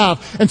strength you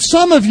have. And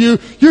some of you,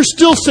 you're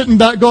still sitting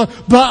back going,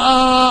 but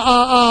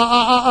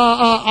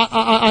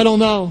I don't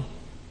know.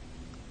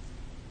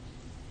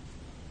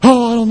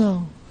 Oh, I don't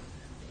know.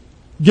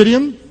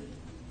 Gideon,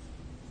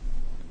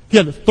 he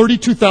had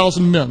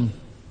 32,000 men.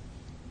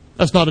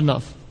 That's not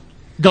enough.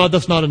 God,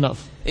 that's not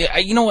enough. Yeah,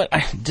 you know what?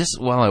 Just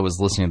while I was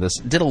listening to this,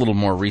 did a little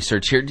more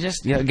research here.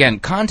 Just again,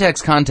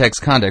 context.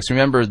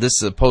 Remember, this is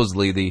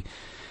supposedly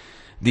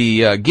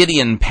the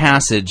Gideon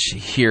passage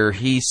here.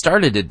 He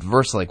started at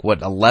verse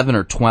 11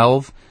 or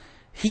 12.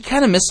 He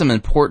kind of missed some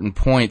important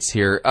points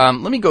here.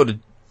 Let me go to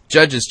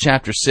Judges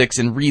chapter 6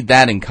 and read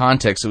that in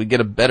context so we get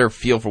a better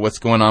feel for what's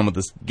going on with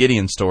this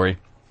Gideon story.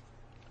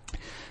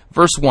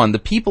 Verse 1, the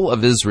people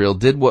of Israel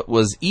did what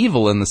was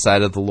evil in the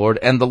sight of the Lord,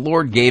 and the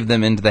Lord gave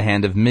them into the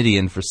hand of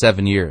Midian for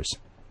 7 years.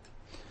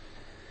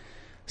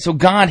 So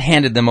God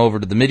handed them over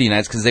to the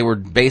Midianites because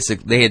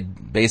they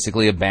had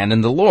basically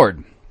abandoned the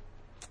Lord.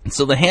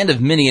 So the hand of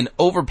Midian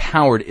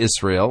overpowered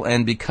Israel,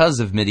 and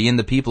because of Midian,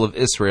 the people of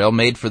Israel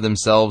made for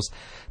themselves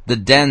the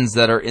dens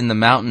that are in the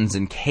mountains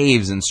and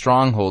caves and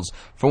strongholds.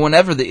 For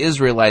whenever the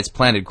Israelites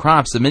planted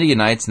crops, the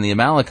Midianites and the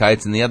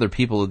Amalekites and the other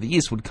people of the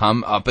east would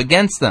come up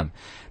against them.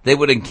 They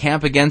would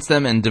encamp against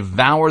them and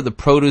devour the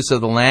produce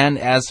of the land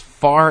as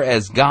far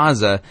as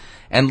Gaza,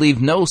 and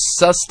leave no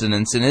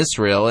sustenance in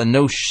Israel, and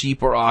no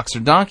sheep or ox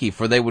or donkey,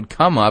 for they would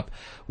come up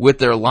with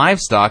their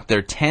livestock,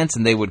 their tents,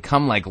 and they would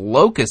come like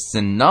locusts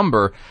in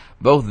number.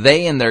 Both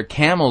they and their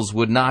camels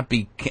would not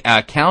be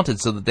counted,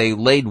 so that they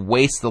laid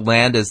waste the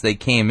land as they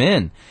came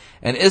in.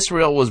 And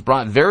Israel was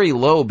brought very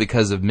low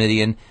because of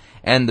Midian,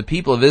 and the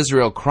people of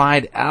Israel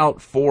cried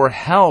out for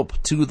help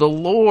to the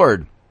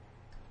Lord.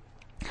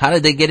 How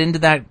did they get into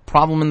that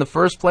problem in the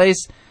first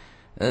place?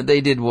 They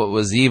did what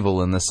was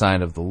evil in the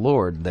sight of the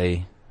Lord.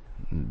 They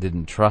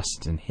didn't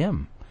trust in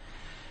Him.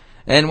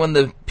 And when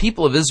the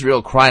people of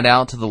Israel cried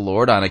out to the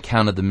Lord on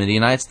account of the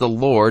Midianites, the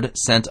Lord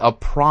sent a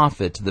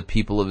prophet to the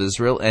people of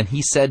Israel, and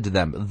he said to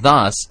them,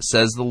 "Thus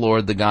says the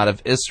Lord, the God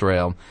of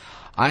Israel,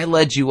 I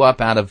led you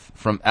up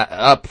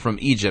from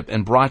Egypt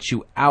and brought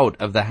you out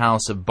of the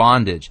house of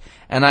bondage,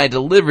 and I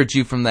delivered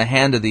you from the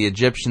hand of the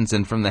Egyptians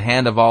and from the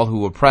hand of all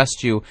who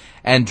oppressed you,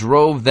 and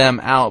drove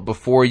them out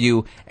before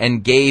you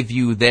and gave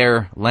you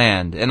their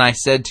land. And I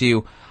said to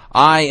you,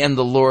 I am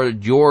the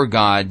Lord your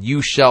God.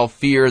 You shall not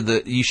fear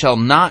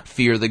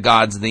the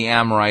gods of the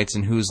Amorites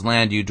in whose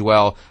land you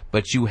dwell,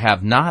 but you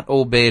have not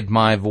obeyed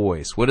my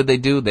voice." What did they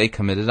do? They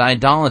committed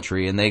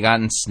idolatry, and they got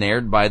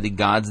ensnared by the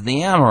gods of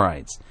the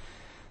Amorites.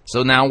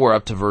 So now we're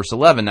up to verse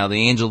 11. Now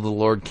the angel of the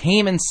Lord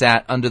came and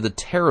sat under the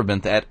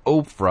terebinth at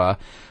Ophrah,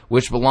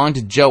 which belonged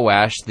to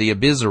Joash the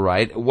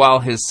Abizarite, while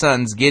his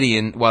son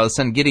Gideon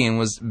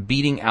was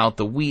beating out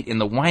the wheat in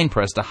the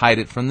winepress to hide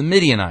it from the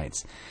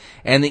Midianites.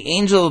 And the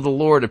angel of the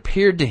Lord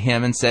appeared to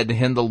him and said to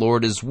him, "The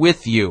Lord is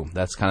with you."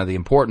 That's kind of the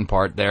important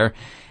part there.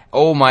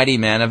 "O mighty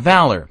man of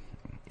valor."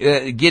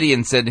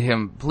 Gideon said to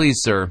him, "Please,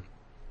 sir,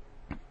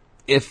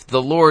 if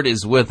the Lord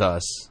is with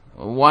us,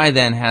 why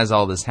then has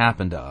all this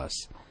happened to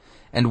us?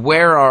 And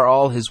where are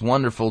all his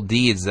wonderful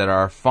deeds that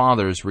our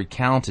fathers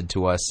recounted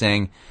to us,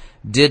 saying,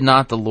 did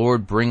not the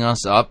Lord bring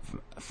us up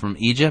from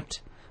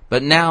Egypt?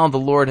 But now the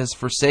Lord has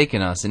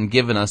forsaken us and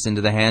given us into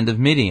the hand of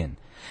Midian."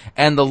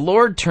 And the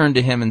Lord turned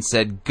to him and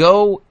said,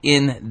 "Go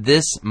in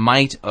this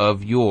might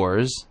of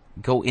yours."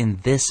 Go in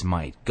this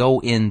might.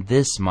 Go in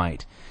this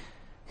might.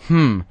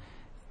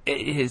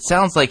 It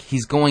sounds like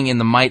he's going in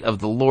the might of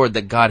the Lord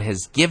that God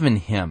has given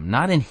him.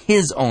 Not in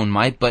his own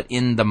might, but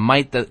in the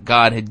might that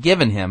God had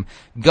given him.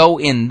 "Go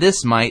in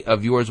this might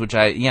of yours,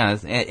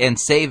 and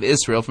save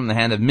Israel from the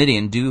hand of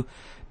Midian.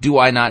 Do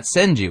I not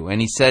send you?" And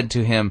he said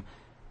to him,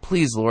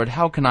 "Please, Lord,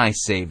 how can I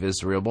save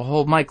Israel?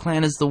 Behold, my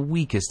clan is the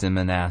weakest in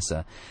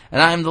Manasseh,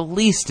 and I am the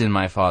least in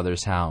my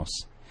father's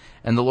house."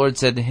 And the Lord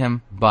said to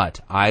him,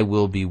 "But I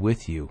will be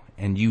with you,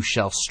 and you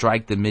shall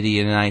strike the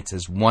Midianites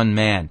as one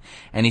man."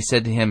 And he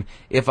said to him,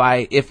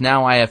 If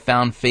now I have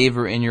found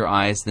favor in your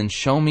eyes, then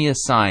show me a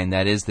sign,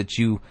 that is that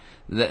you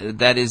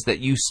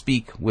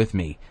speak with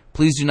me.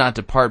 Please do not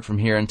depart from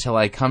here until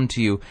I come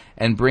to you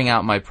and bring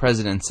out my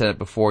present and set it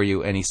before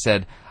you." And he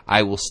said,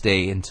 "I will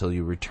stay until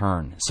you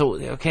return." So,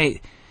 okay,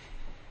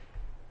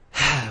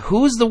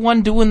 who is the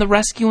one doing the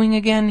rescuing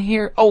again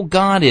here? Oh,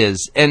 God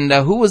is. And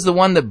who was the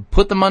one that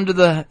put them under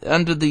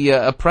the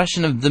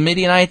oppression of the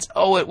Midianites?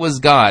 Oh, it was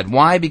God.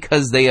 Why?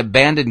 Because they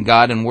abandoned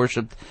God and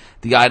worshipped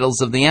the idols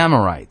of the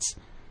Amorites.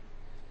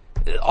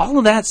 All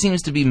of that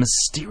seems to be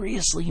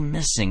mysteriously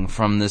missing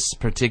from this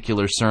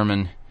particular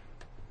sermon.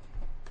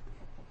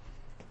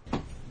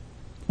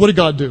 What did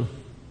God do?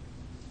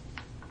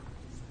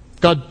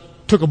 God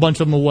took a bunch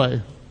of them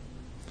away.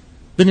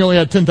 Then he only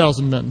had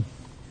 10,000 men.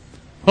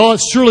 Oh,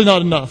 it's surely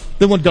not enough.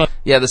 Then what God...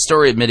 Yeah, the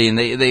story of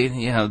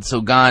Midian,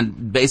 so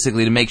God,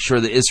 basically to make sure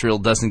that Israel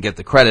doesn't get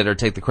the credit or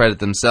take the credit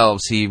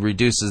themselves, he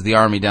reduces the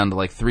army down to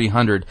like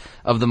 300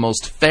 of the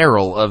most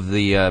feral of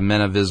the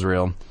men of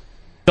Israel.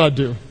 God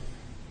do.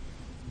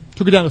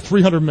 Took it down to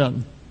 300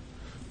 men.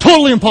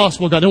 Totally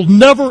impossible, God. It'll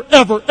never,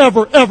 ever,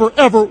 ever, ever,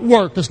 ever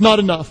work. That's not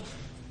enough.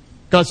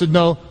 God said,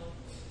 no,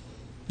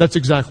 that's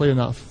exactly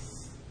enough.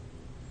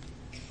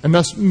 And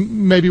that's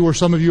maybe where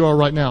some of you are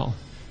right now.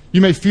 You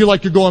may feel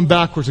like you're going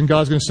backwards, and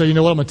God's going to say, you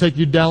know what, I'm going to take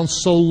you down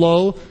so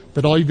low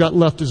that all you've got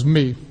left is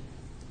me.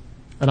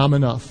 And I'm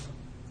enough.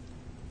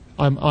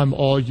 I'm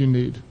all you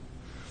need.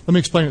 Let me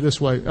explain it this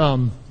way.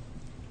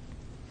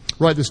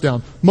 Write this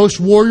down. Most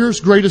warriors'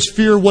 greatest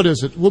fear, what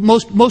is it?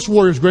 Most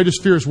warriors'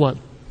 greatest fear is what?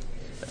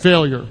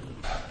 Failure.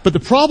 But the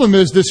problem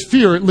is this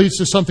fear, it leads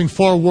to something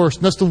far worse,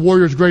 and that's the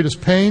warrior's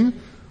greatest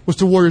pain. What's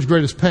the warrior's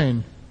greatest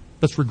pain?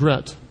 That's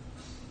regret.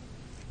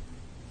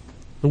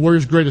 The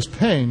warrior's greatest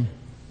pain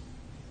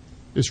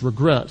is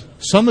regret.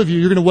 Some of you,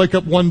 you're going to wake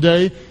up one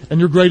day and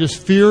your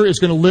greatest fear is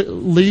going to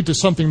lead to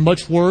something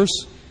much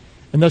worse,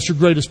 and that's your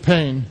greatest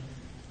pain.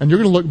 And you're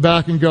going to look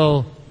back and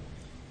go,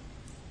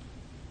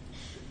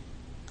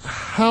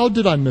 how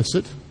did I miss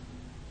it?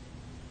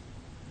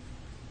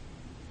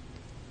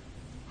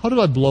 How did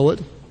I blow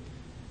it?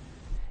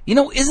 You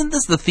know, isn't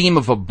this the theme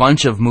of a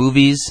bunch of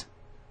movies?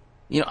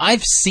 You know,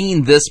 I've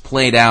seen this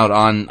played out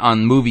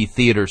on movie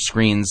theater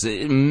screens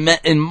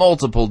in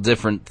multiple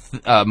different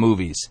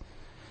movies.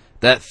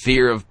 That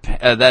fear of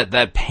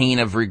that pain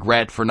of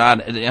regret for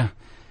not.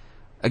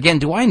 Again,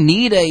 do I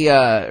need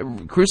a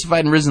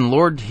crucified and risen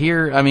Lord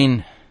here? I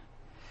mean,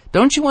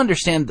 don't you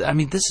understand? I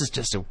mean, this is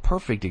just a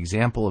perfect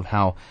example of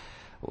how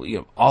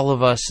all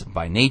of us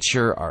by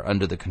nature are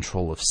under the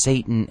control of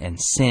Satan and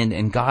sin,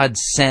 and God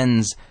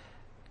sends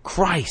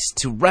Christ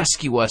to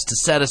rescue us, to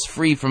set us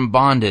free from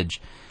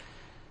bondage.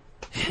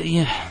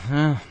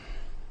 Yeah.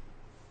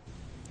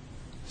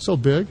 So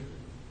big.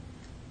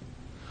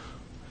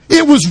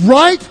 It was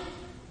right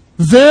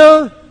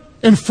there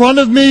in front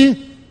of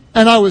me,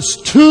 and I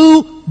was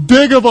too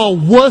big of a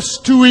wuss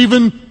to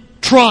even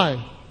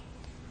try.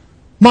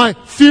 My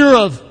fear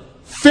of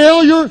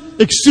failure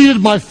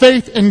exceeded my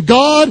faith in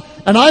God,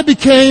 and I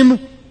became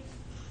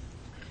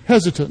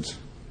hesitant.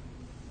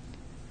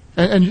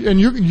 And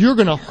you're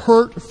going to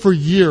hurt for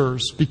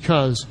years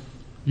because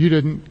you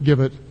didn't give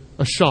it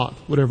a shot,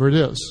 whatever it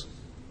is.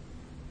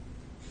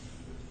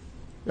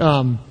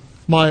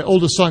 My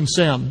oldest son,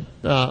 Sam,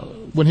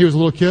 when he was a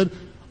little kid,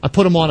 I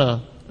put him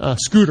on a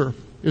scooter.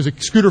 It was a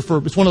scooter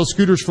it's one of those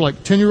scooters for like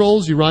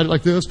 10-year-olds. You ride it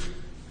like this.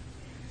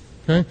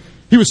 Okay?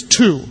 He was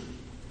 2.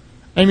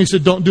 Amy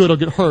said, don't do it, I'll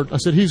get hurt. I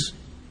said, he's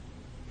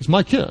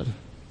my kid.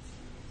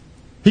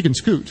 He can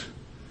scoot.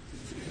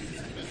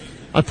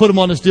 I put him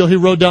on this deal. He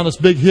rode down this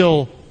big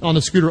hill on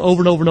the scooter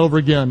over and over and over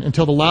again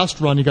until the last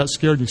run he got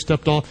scared. He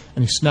stepped off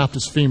and he snapped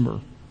his femur.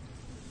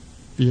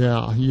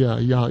 Yeah.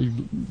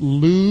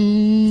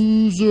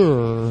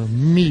 Loser.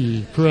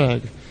 Me,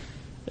 Craig.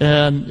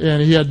 And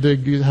he had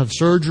to have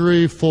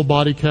surgery, full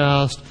body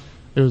cast.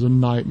 It was a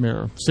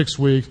nightmare. 6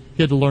 weeks.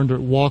 He had to learn to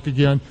walk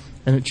again.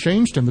 And it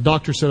changed him. The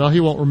doctor said,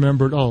 he won't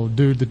remember it. Oh,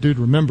 dude, the dude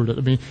remembered it.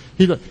 I mean,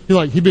 he'd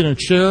been in a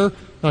chair.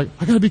 Like,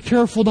 I got to be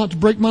careful not to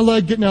break my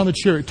leg getting out of the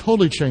chair. It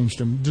totally changed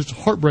him. Just a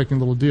heartbreaking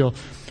little deal.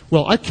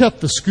 Well, I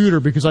kept the scooter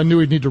because I knew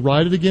he'd need to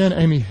ride it again.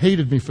 Amy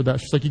hated me for that.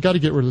 She's like, you got to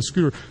get rid of the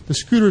scooter. The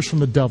scooter is from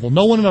the devil.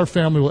 No one in our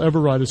family will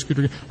ever ride a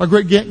scooter again. Our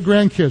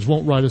great-grandkids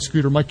won't ride a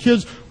scooter. My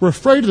kids were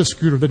afraid of the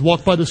scooter. They'd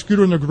walk by the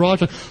scooter in their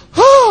garage like,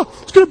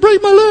 it's going to break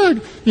my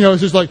leg.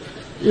 It's just like,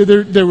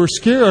 they were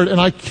scared, and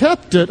I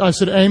kept it. I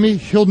said, Amy,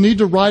 he'll need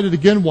to ride it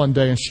again one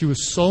day. And she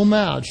was so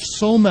mad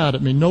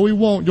at me. No, he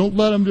won't. Don't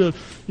let him do it.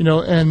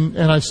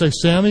 And I say,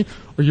 Sammy,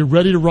 are you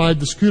ready to ride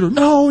the scooter?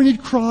 No, and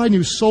he'd cry, and he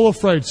was so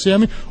afraid.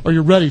 Sammy, are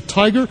you ready?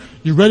 Tiger,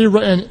 you ready to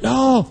ride? And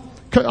no,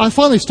 I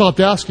finally stopped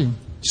asking.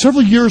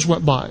 Several years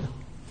went by.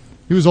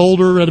 He was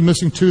older, had a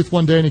missing tooth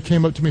one day, and he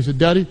came up to me and said,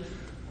 Daddy,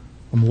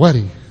 I'm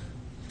wetty.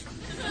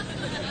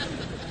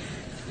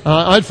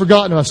 I'd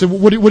forgotten him. I said,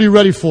 what are you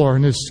ready for?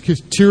 And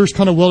his tears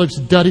kind of welled up. He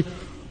said, Daddy,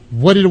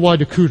 ready to ride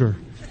the cooter.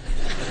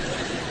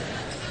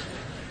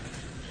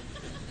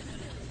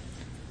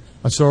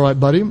 I said, all right,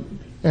 buddy.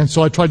 And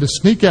so I tried to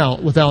sneak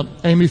out without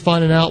Amy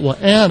finding out. Well,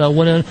 Anna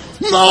went in,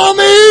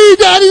 Mommy,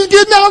 Daddy's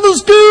getting out of the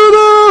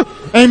scooter.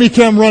 Amy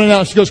came running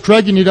out. She goes,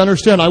 Craig, you need to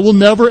understand, I will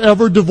never,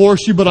 ever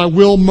divorce you, but I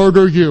will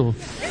murder you.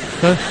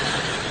 Okay?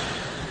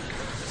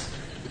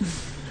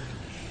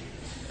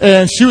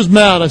 And she was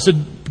mad. I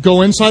said,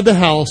 go inside the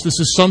house. This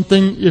is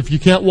something, if you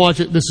can't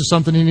watch it, this is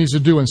something he needs to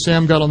do. And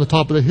Sam got on the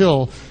top of the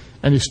hill,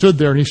 and he stood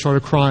there, and he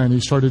started crying. He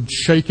started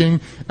shaking.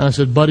 And I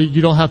said, buddy,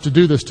 you don't have to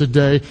do this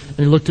today. And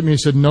he looked at me and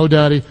said, no,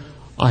 Daddy,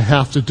 I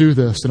have to do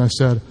this. And I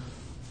said,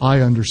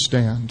 I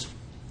understand.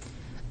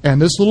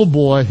 And this little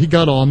boy, he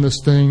got on this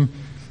thing,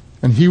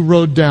 and he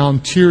rode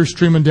down, tears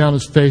streaming down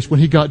his face. When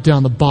he got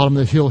down the bottom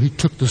of the hill, he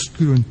took the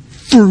scooter and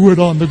threw it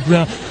on the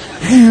ground,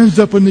 hands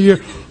up in the air,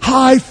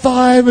 high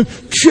five and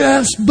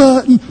chest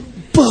button.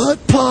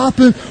 butt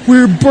popping.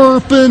 We were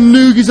burping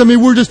noogies. I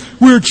mean,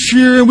 we were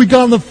cheering. We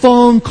got on the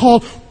phone,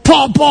 called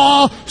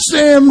Papa.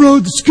 Sam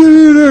rode the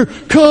scooter.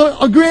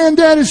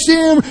 Granddaddy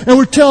Sam. And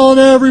we're telling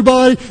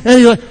everybody. And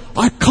he's like,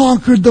 I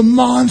conquered the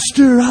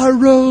monster. I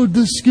rode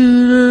the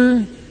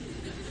scooter.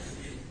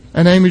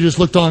 And Amy just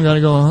looked on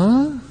and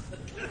going,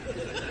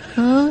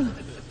 huh?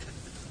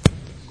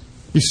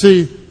 You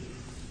see,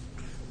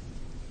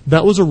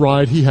 that was a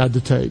ride he had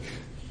to take.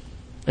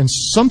 And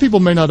some people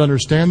may not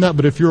understand that,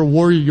 but if you're a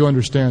warrior, you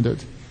understand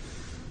it.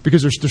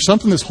 Because there's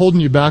something that's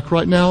holding you back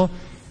right now,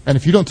 and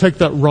if you don't take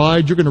that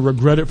ride, you're going to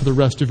regret it for the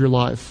rest of your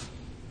life.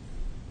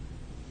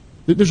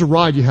 There's a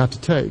ride you have to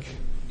take.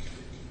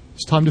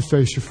 It's time to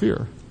face your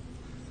fear.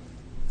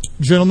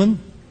 Gentlemen,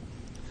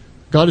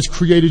 God has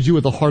created you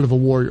with the heart of a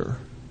warrior.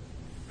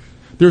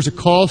 There's a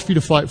cause for you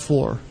to fight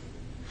for.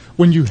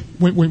 When you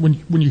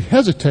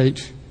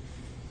hesitate,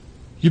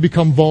 you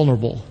become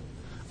vulnerable.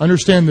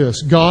 Understand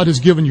this. God has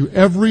given you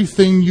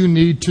everything you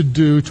need to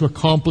do to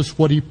accomplish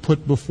what He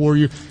put before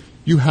you.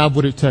 You have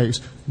what it takes.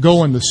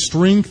 Go in the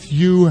strength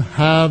you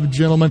have,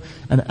 gentlemen,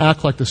 and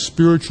act like the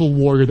spiritual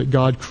warrior that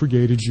God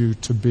created you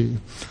to be.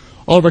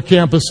 All of our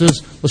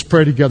campuses, let's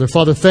pray together.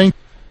 Father, thank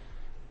you.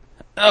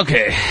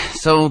 Okay,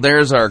 so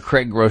there's our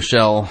Craig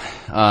Groeschel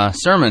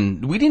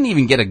sermon. We didn't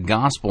even get a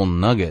gospel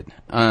nugget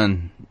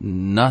on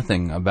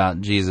nothing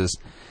about Jesus.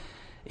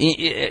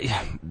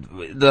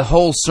 The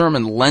whole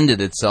sermon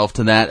lended itself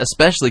to that,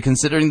 especially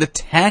considering the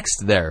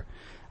text there.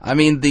 I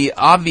mean, the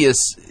obvious,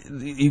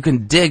 you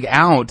can dig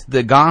out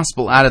the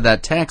gospel out of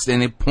that text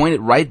and it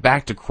pointed right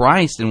back to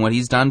Christ and what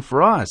He's done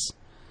for us.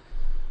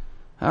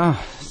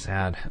 Oh,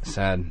 sad.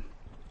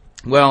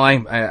 Well,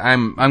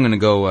 I'm going to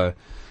go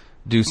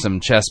do some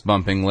chest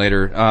bumping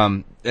later,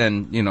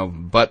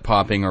 and butt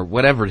popping or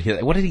whatever.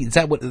 What did he? Is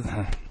that what?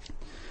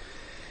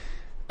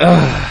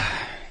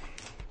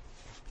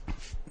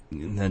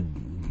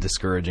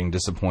 Discouraging,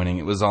 disappointing.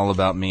 It was all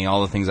about me,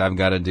 all the things I've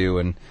got to do,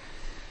 and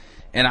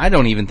I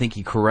don't even think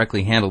he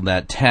correctly handled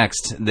that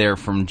text there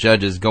from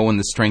Judges. Go in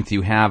the strength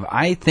you have.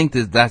 I think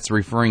that's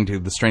referring to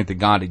the strength that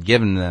God had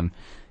given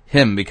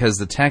him, because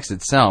the text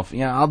itself.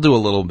 Yeah, I'll do a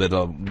little bit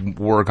of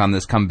work on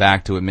this. Come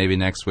back to it maybe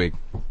next week.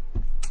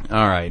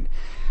 All right,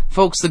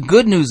 folks. The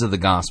good news of the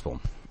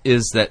gospel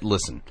is that,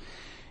 listen,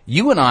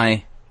 you and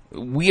I,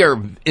 we are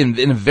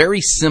in a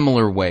very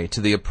similar way to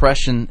the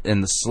oppression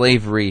and the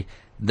slavery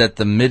that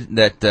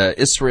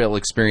Israel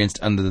experienced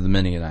under the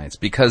Midianites,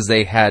 because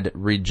they had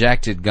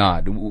rejected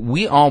God.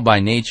 We all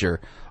by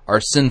nature are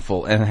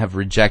sinful and have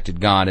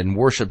rejected God and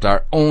worshipped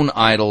our own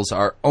idols,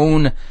 our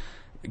own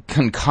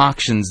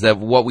concoctions that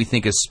what we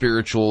think is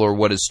spiritual or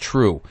what is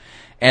true.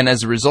 And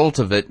as a result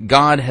of it,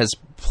 God has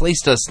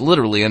placed us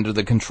literally under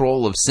the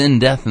control of sin,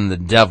 death, and the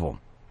devil.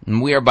 And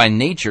we are by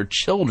nature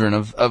children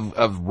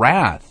of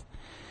wrath.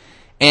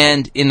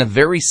 And in a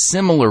very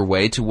similar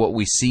way to what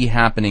we see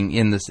happening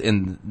in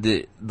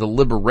the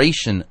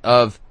liberation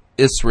of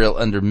Israel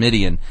under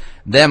Midian,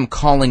 them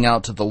calling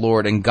out to the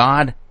Lord and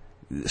God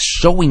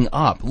showing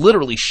up,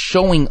 literally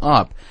showing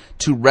up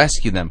to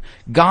rescue them.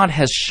 God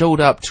has showed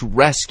up to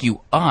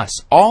rescue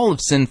us, all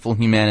of sinful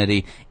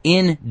humanity,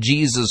 in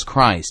Jesus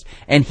Christ.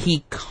 And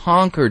He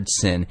conquered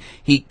sin,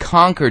 He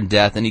conquered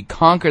death, and He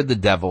conquered the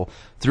devil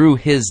through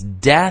His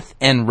death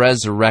and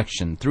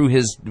resurrection, through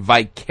His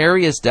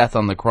vicarious death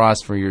on the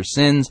cross for your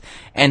sins,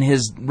 and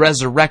His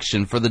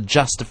resurrection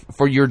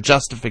for your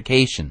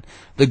justification.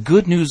 The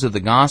good news of the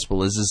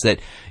gospel is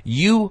that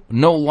you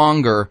no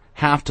longer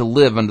have to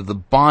live under the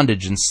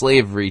bondage and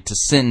slavery to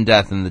sin,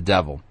 death, and the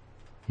devil.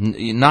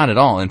 Not at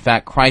all. In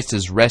fact, Christ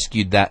has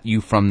rescued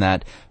you from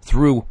that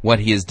through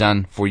what He has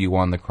done for you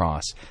on the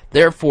cross.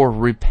 Therefore,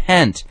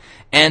 repent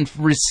and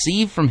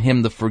receive from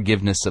Him the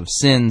forgiveness of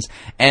sins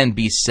and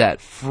be set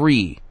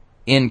free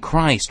in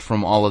Christ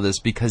from all of this,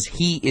 because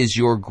He is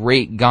your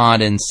great God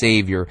and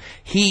Savior.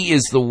 He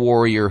is the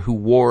warrior who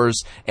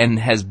wars and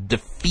has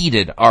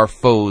defeated our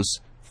foes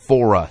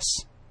for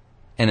us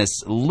and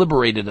has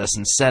liberated us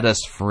and set us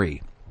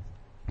free.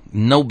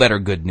 No better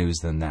good news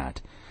than that.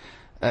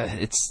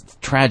 It's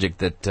tragic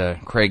that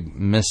Craig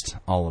missed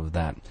all of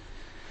that.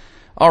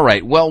 All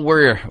right, well,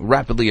 we're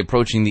rapidly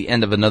approaching the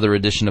end of another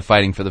edition of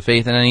Fighting for the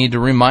Faith, and I need to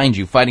remind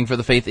you, Fighting for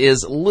the Faith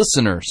is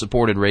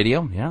listener-supported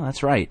radio. Yeah,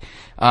 that's right.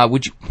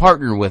 Would you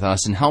partner with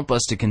us and help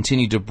us to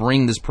continue to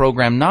bring this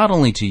program not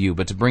only to you,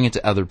 but to bring it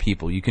to other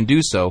people? You can do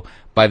so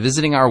by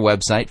visiting our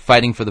website,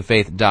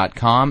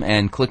 fightingforthefaith.com,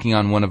 and clicking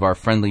on one of our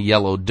friendly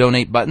yellow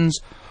donate buttons,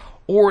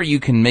 or you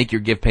can make your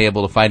gift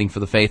payable to Fighting for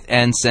the Faith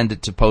and send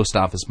it to Post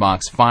Office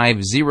Box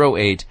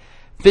 508,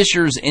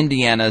 Fishers,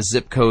 Indiana,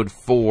 zip code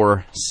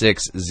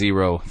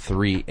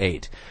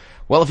 46038.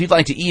 Well, if you'd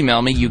like to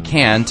email me, you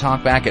can.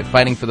 Talkback at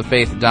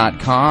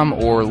fightingforthefaith.com,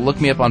 or look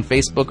me up on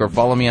Facebook or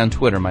follow me on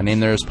Twitter. My name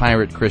there is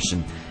Pirate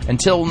Christian.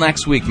 Until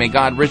next week, may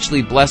God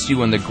richly bless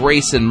you in the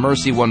grace and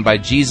mercy won by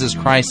Jesus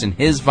Christ and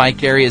His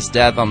vicarious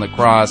death on the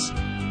cross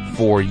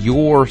for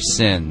your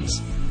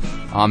sins.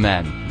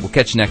 Amen. We'll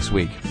catch you next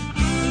week.